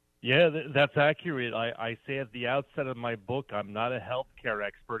 Yeah, that's accurate. I say at the outset of my book, I'm not a healthcare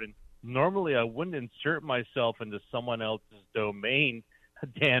expert, and normally I wouldn't insert myself into someone else's domain,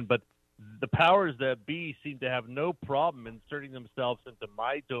 Dan, but the powers that be seem to have no problem inserting themselves into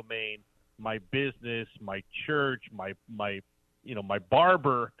my domain, my business, my church, my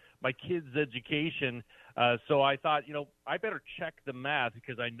barber, my kids' education. So I thought, I better check the math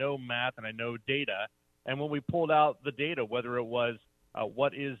because I know math and I know data. And when we pulled out the data, whether it was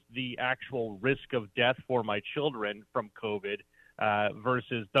what is the actual risk of death for my children from COVID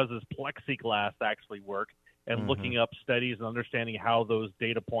versus does this plexiglass actually work, and looking up studies and understanding how those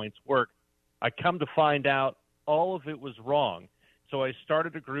data points work, I come to find out all of it was wrong. So I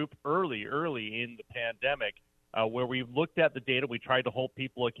started a group early in the pandemic where we looked at the data. We tried to hold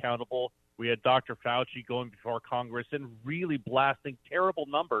people accountable. We had Dr. Fauci going before Congress and really blasting terrible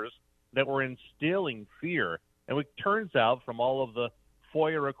numbers that were instilling fear. And it turns out from all of the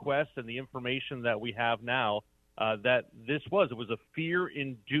FOIA requests and the information that we have now that it was a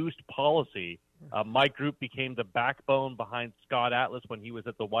fear-induced policy. My group became the backbone behind Scott Atlas when he was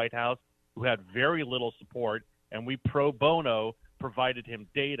at the White House, who had very little support, and we pro bono provided him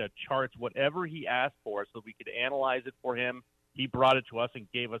data, charts, whatever he asked for so we could analyze it for him. He brought it to us and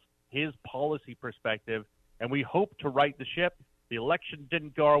gave us his policy perspective, and we hoped to right the ship. The election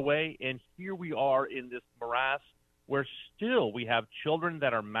didn't go our way, and here we are in this morass where still we have children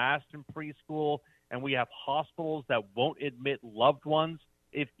that are masked in preschool, and we have hospitals that won't admit loved ones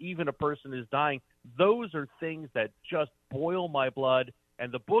if even a person is dying. Those are things that just boil my blood,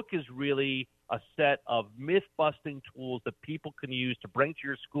 and the book is really a set of myth-busting tools that people can use to bring to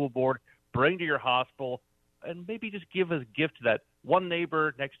your school board, bring to your hospital, and maybe just give as a gift to that one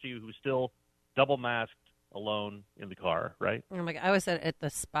neighbor next to you who's still double masked, alone in the car, right? Oh my God. I was at the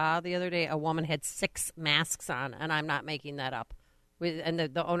spa the other day. A woman had 6 masks on, and I'm not making that up. And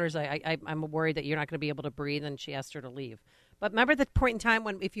the owners, I'm worried that you're not going to be able to breathe, and she asked her to leave. But remember the point in time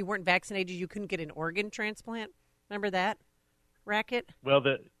when if you weren't vaccinated, you couldn't get an organ transplant? Remember that racket? Well,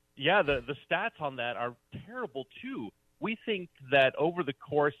 the stats on that are terrible, too. We think that over the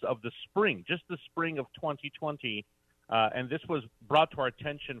course of the spring, just the spring of 2020, and this was brought to our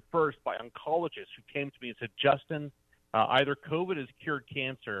attention first by oncologists who came to me and said, Justin, either COVID has cured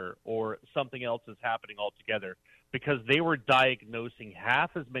cancer or something else is happening altogether, because they were diagnosing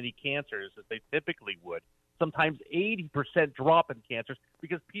half as many cancers as they typically would, sometimes 80% drop in cancers,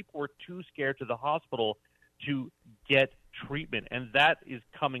 because people were too scared to the hospital to get treatment. And that is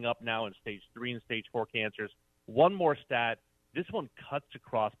coming up now in stage 3 and stage 4 cancers. One more stat, this one cuts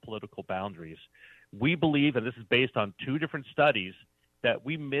across political boundaries. We believe, and this is based on 2 different studies, that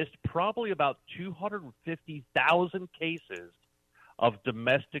we missed probably about 250,000 cases of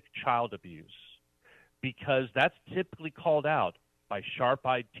domestic child abuse, because that's typically called out by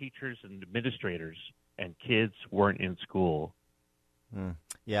sharp-eyed teachers and administrators, and kids weren't in school.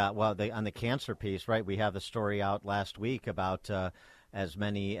 Yeah, well, on the cancer piece, right, we have the story out last week about as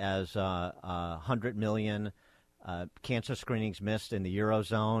many as 100 million cancer screenings missed in the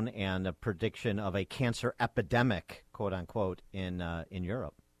Eurozone, and a prediction of a cancer epidemic, quote unquote, in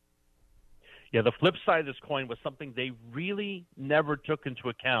Europe. Yeah, the flip side of this coin was something they really never took into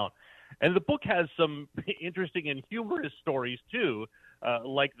account. And the book has some interesting and humorous stories, too,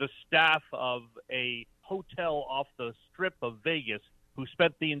 like the staff of a hotel off the strip of Vegas who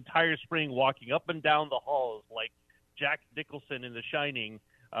spent the entire spring walking up and down the halls like Jack Nicholson in The Shining,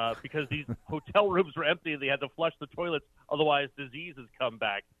 because these hotel rooms were empty and they had to flush the toilets, otherwise diseases come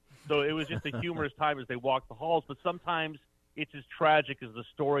back. So it was just a humorous time as they walked the halls, but sometimes it's as tragic as the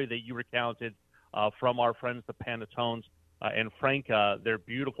story that you recounted from our friends, the Panetones, and Franca, their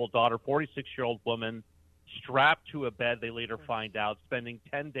beautiful daughter, 46-year-old woman, strapped to a bed, they later find out, spending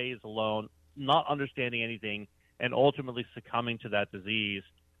 10 days alone, not understanding anything, and ultimately succumbing to that disease.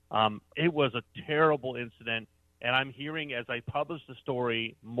 It was a terrible incident. And I'm hearing, as I publish the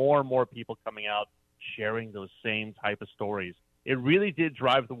story, more and more people coming out sharing those same type of stories. It really did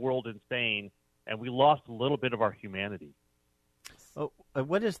drive the world insane, and we lost a little bit of our humanity. Oh,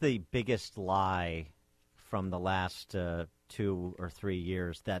 what is the biggest lie from the last 2 or 3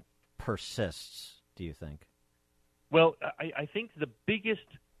 years that persists, do you think? Well, I think the biggest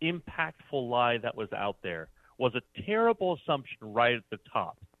impactful lie that was out there was a terrible assumption right at the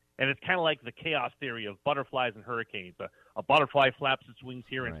top. And it's kind of like the chaos theory of butterflies and hurricanes. A butterfly flaps its wings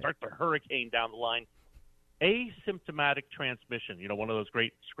here and starts a hurricane down the line. Asymptomatic transmission, one of those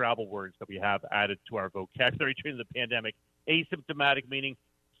great Scrabble words that we have added to our vocabulary during the pandemic. Asymptomatic meaning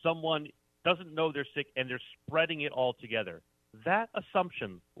someone doesn't know they're sick and they're spreading it all together. That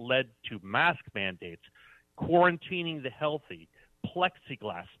assumption led to mask mandates, quarantining the healthy,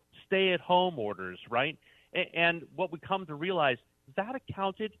 plexiglass, stay-at-home orders, right? And what we come to realize, that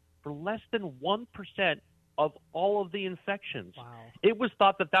accounted for less than 1% of all of the infections. Wow. It was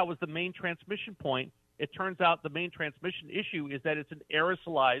thought that that was the main transmission point. It turns out the main transmission issue is that it's an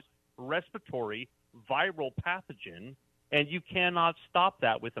aerosolized respiratory viral pathogen, and you cannot stop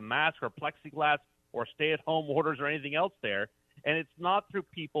that with a mask or plexiglass or stay-at-home orders or anything else there. And it's not through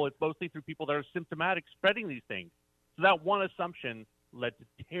people. It's mostly through people that are symptomatic spreading these things. So that one assumption led to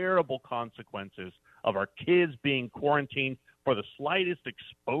terrible consequences of our kids being quarantined for the slightest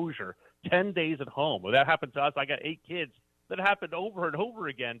exposure, 10 days at home. Well, that happened to us. I got 8 kids. That happened over and over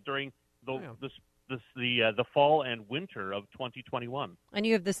again during the fall and winter of 2021. And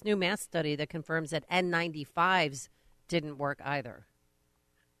you have this new mask study that confirms that N95s didn't work either.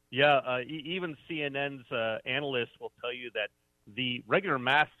 Yeah, even CNN's analysts will tell you that the regular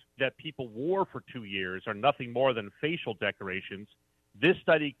masks that people wore for 2 years are nothing more than facial decorations. This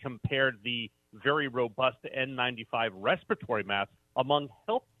study compared the very robust N95 respiratory mask among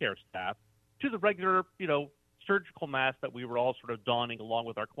healthcare staff to the regular, surgical mask that we were all sort of donning along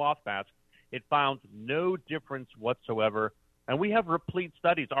with our cloth masks. It found no difference whatsoever. And we have replete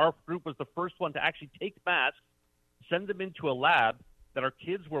studies. Our group was the first one to actually take masks, send them into a lab that our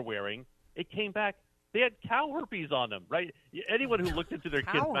kids were wearing. It came back. They had cow herpes on them, right? Anyone who looked into their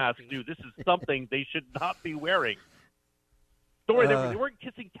kids' masks knew this is something they should not be wearing. They weren't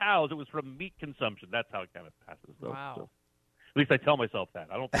kissing cows. It was from meat consumption. That's how it kind of passes. Wow. So, At least I tell myself that.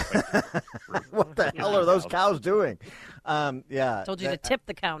 I don't think What the hell are those cows doing? Yeah. Told you to tip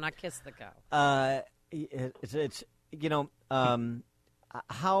the cow, not kiss the cow. It's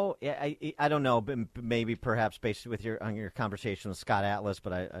how I don't know, but maybe perhaps based with on your conversation with Scott Atlas,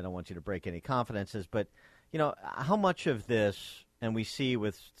 but I don't want you to break any confidences. But how much of this, and we see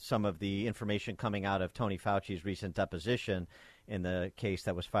with some of the information coming out of Tony Fauci's recent deposition in the case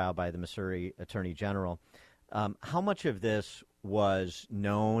that was filed by the Missouri Attorney General, how much of this was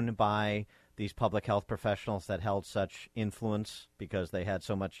known by these public health professionals that held such influence because they had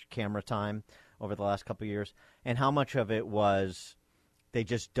so much camera time over the last couple of years, and how much of it was they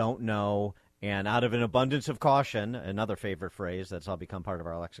just don't know, and out of an abundance of caution, another favorite phrase that's all become part of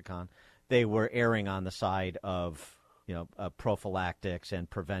our lexicon, they were erring on the side of prophylactics and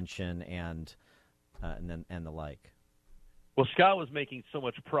prevention and the like. Well, Scott was making so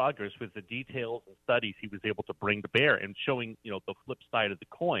much progress with the details and studies he was able to bring to bear and showing, the flip side of the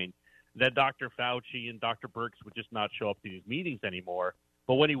coin, that Dr. Fauci and Dr. Birx would just not show up to these meetings anymore.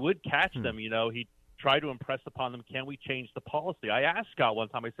 But when he would catch them, he'd try to impress upon them, can we change the policy? I asked Scott one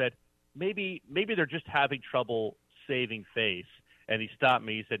time, I said, maybe they're just having trouble saving face. And he stopped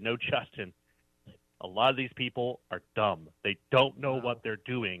me. He said, no, Justin, a lot of these people are dumb. They don't know what they're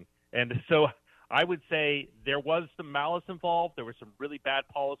doing. And so I would say there was some malice involved. There was some really bad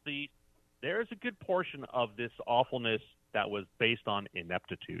policies. There's a good portion of this awfulness that was based on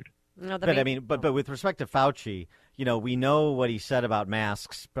ineptitude. No, but with respect to Fauci, we know what he said about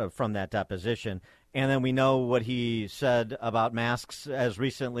masks from that deposition, and then we know what he said about masks as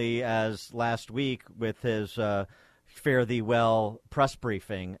recently as last week with his Fare Thee Well press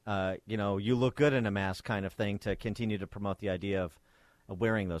briefing. You look good in a mask kind of thing to continue to promote the idea of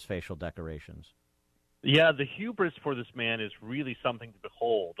wearing those facial decorations. Yeah, the hubris for this man is really something to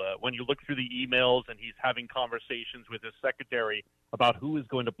behold. When you look through the emails and he's having conversations with his secretary about who is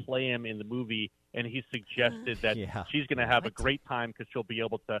going to play him in the movie, and he suggested that she's going to have a great time because she'll be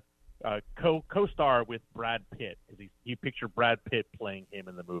able to co-star with Brad Pitt. He pictured Brad Pitt playing him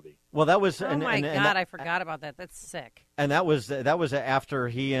in the movie. Well, that was God, I forgot about that. That's sick. And that was after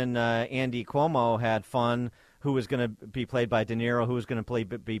he and Andy Cuomo had fun. Who was going to be played by De Niro? Who was going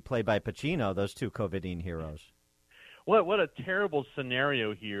to be played by Pacino? Those two COVIDine heroes. What a terrible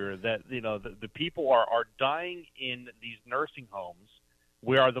scenario here that the people are dying in these nursing homes.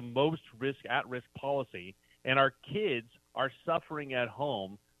 We are the most at-risk policy, and our kids are suffering at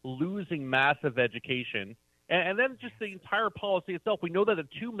home, losing massive education, and then just the entire policy itself. We know that the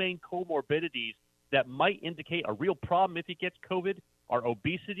two main comorbidities that might indicate a real problem if he gets COVID are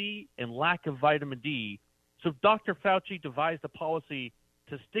obesity and lack of vitamin D. So Dr. Fauci devised a policy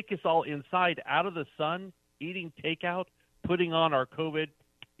to stick us all inside, out of the sun, eating takeout, putting on our COVID,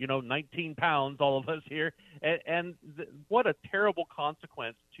 19 pounds, all of us here. And what a terrible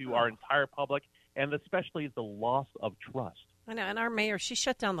consequence to our entire public, and especially the loss of trust. I know, and our mayor, she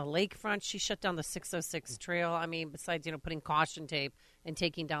shut down the lakefront. She shut down the 606 trail. I mean, besides, putting caution tape and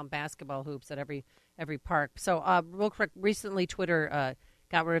taking down basketball hoops at every park. So real quick, recently Twitter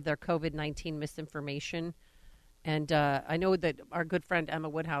got rid of their COVID-19 misinformation. And I know that our good friend Emma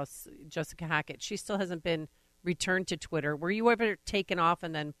Woodhouse, Jessica Hackett, she still hasn't been returned to Twitter. Were you ever taken off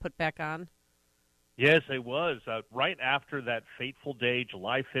and then put back on? Yes, I was. Right after that fateful day,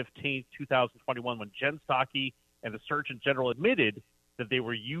 July 15th, 2021, when Jen Psaki and the Surgeon General admitted that they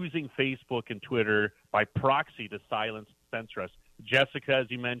were using Facebook and Twitter by proxy to silence and censor us. Jessica, as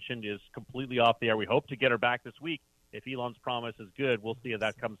you mentioned, is completely off the air. We hope to get her back this week. If Elon's promise is good, we'll see if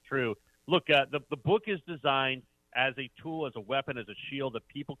that comes true. Look, the book is designed as a tool, as a weapon, as a shield that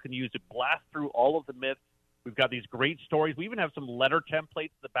people can use to blast through all of the myths. We've got these great stories. We even have some letter templates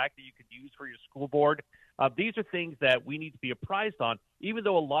in the back that you can use for your school board. These are things that we need to be apprised on. Even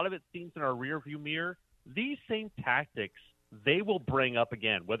though a lot of it seems in our rearview mirror, these same tactics, they will bring up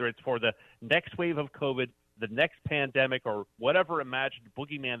again, whether it's for the next wave of COVID, the next pandemic, or whatever imagined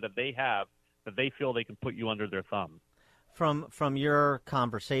boogeyman that they have, that they feel they can put you under their thumb. From your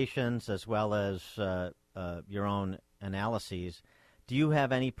conversations as well as your own analyses, do you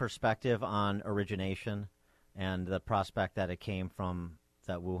have any perspective on origination and the prospect that it came from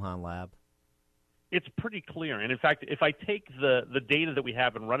that Wuhan lab? It's pretty clear. And in fact, if I take the data that we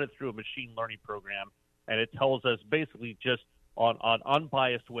have and run it through a machine learning program, and it tells us basically just on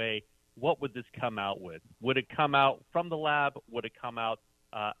unbiased way, what would this come out with? Would it come out from the lab? Would it come out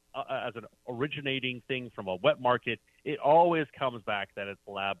as an originating thing from a wet market? It always comes back that it's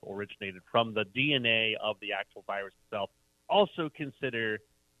lab originated from the DNA of the actual virus itself. Also consider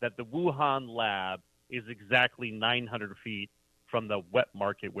that the Wuhan lab is exactly 900 feet from the wet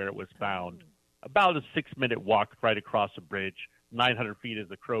market where it was found. about a 6-minute walk right across a bridge, 900 feet as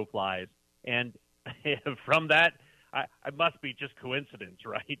the crow flies. And from that, I must be just coincidence,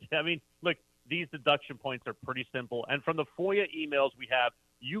 right? I mean, look, these deduction points are pretty simple. And from the FOIA emails we have,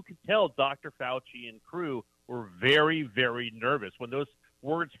 you can tell Dr. Fauci and crew were very, very nervous. When those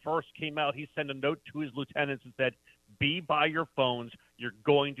words first came out, he sent a note to his lieutenants and said, be by your phones. You're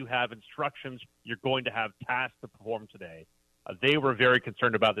going to have instructions. You're going to have tasks to perform today. They were very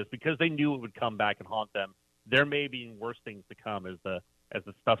concerned about this because they knew it would come back and haunt them. There may be worse things to come as the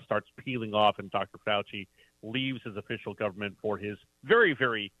stuff starts peeling off and Dr. Fauci leaves his official government for his very,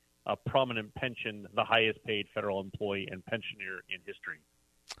 very prominent pension, the highest paid federal employee and pensioner in history.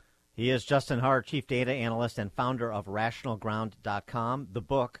 He is Justin Hart, Chief Data Analyst and founder of RationalGround.com. The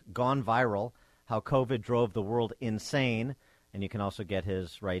book, Gone Viral, How COVID Drove the World Insane. And you can also get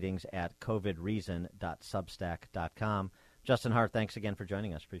his writings at covidreason.substack.com. Justin Hart, thanks again for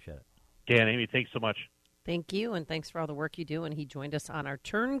joining us. Appreciate it. Dan, Amy, thanks so much. Thank you, and thanks for all the work you do. And he joined us on our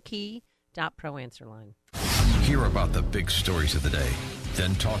turnkey.pro answer line. Hear about the big stories of the day,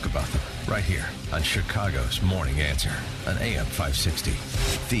 then talk about them right here on Chicago's Morning Answer on AM 560.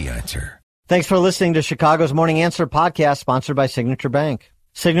 The Answer. Thanks for listening to Chicago's Morning Answer podcast, sponsored by Signature Bank.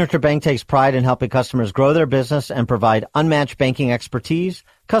 Signature Bank takes pride in helping customers grow their business and provide unmatched banking expertise,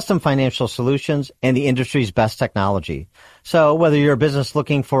 custom financial solutions, and the industry's best technology. So whether you're a business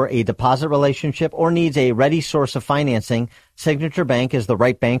looking for a deposit relationship or needs a ready source of financing, Signature Bank is the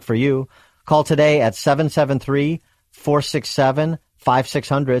right bank for you. Call today at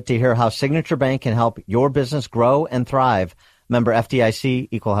 773-467-5600 to hear how Signature Bank can help your business grow and thrive. Member FDIC,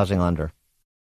 Equal Housing Lender.